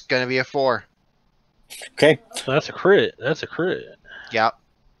 that's going to be a 4. Okay. So that's a crit. That's a crit. Yep.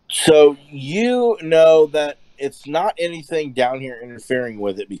 So you know that it's not anything down here interfering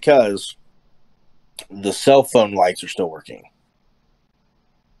with it because the cell phone lights are still working.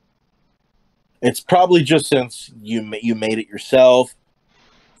 It's probably just since you made it yourself,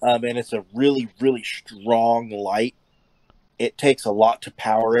 and it's a really, really strong light. It takes a lot to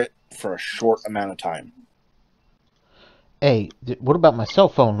power it for a short amount of time. Hey, what about my cell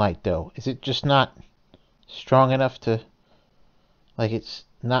phone light though? Is it just not strong enough to, like, it's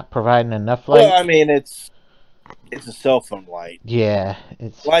not providing enough light? Well, I mean, it's a cell phone light. Yeah,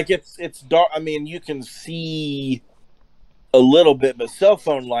 it's Like it's dark. I mean, you can see a little bit, but cell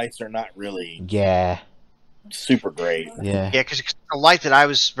phone lights are not really super great. Yeah, because the light that I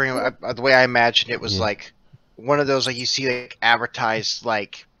was bringing, the way I imagined it was Yeah. like one of those, like you see, like advertised,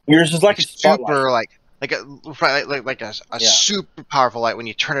 like Yours is like a spotlight. super, like a super powerful light. When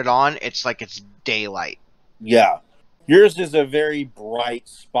you turn it on, it's like it's daylight. Yeah, yours is a very bright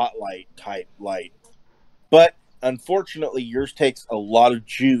spotlight type light, but unfortunately, yours takes a lot of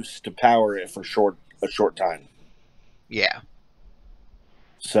juice to power it for a short time. Yeah.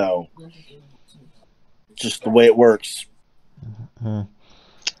 So, just the way it works. Mhm.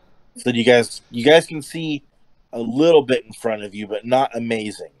 So you guys can see a little bit in front of you, but not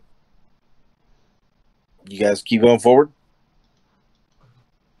amazing. You guys keep going forward.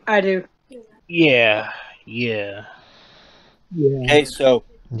 I do. Yeah. Okay, so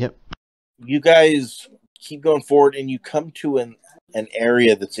Yep. you guys keep going forward, and you come to an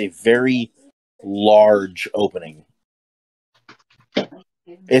area that's a very large opening.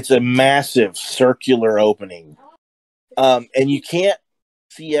 It's a massive circular opening, and you can't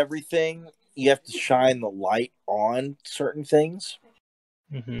see everything. You have to shine the light on certain things,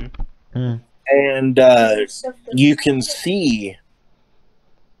 Mm-hmm. and you can see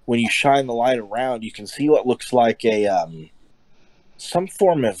when you shine the light around. You can see what looks like a some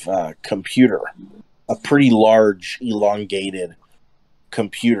form of computer, a pretty large, elongated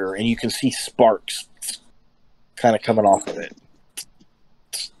computer, and you can see sparks kind of coming off of it.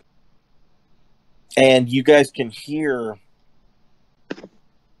 And you guys can hear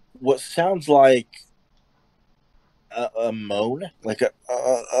what sounds like a moan, like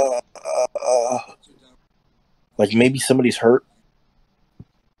like maybe somebody's hurt.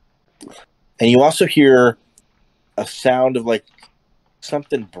 And you also hear a sound of like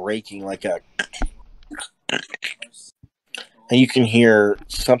something breaking, like a, and you can hear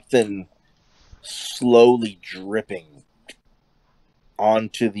something slowly dripping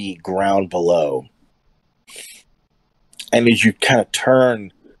onto the ground below. And as you kind of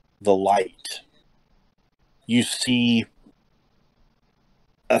turn the light, you see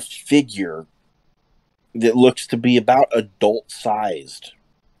a figure that looks to be about adult-sized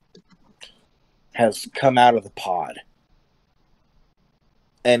has come out of the pod.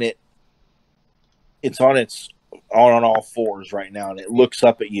 And it's on all fours right now, and it looks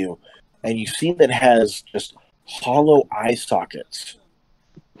up at you, and you see that it has just hollow eye sockets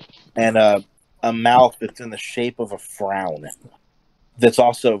and a mouth that's in the shape of a frown that's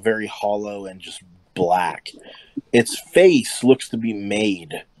also very hollow and just black. Its face looks to be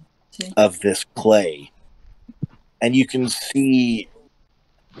made of this clay, and you can see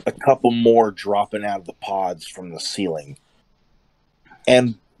a couple more dropping out of the pods from the ceiling.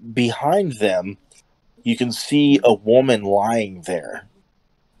 And behind them, you can see a woman lying there.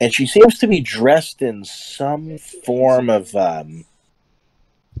 And she seems to be dressed in some form of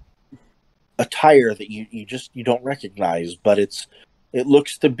attire that you don't recognize, but it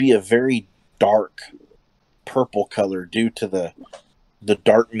looks to be a very dark purple color due to the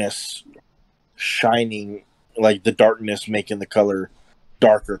darkness shining, like the darkness making the color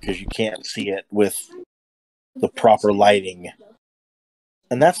darker because you can't see it with the proper lighting.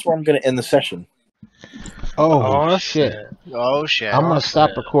 And that's where I'm going to end the session. Oh, shit. Oh shit. I'm going to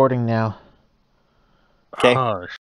stop recording now. Okay. Oh,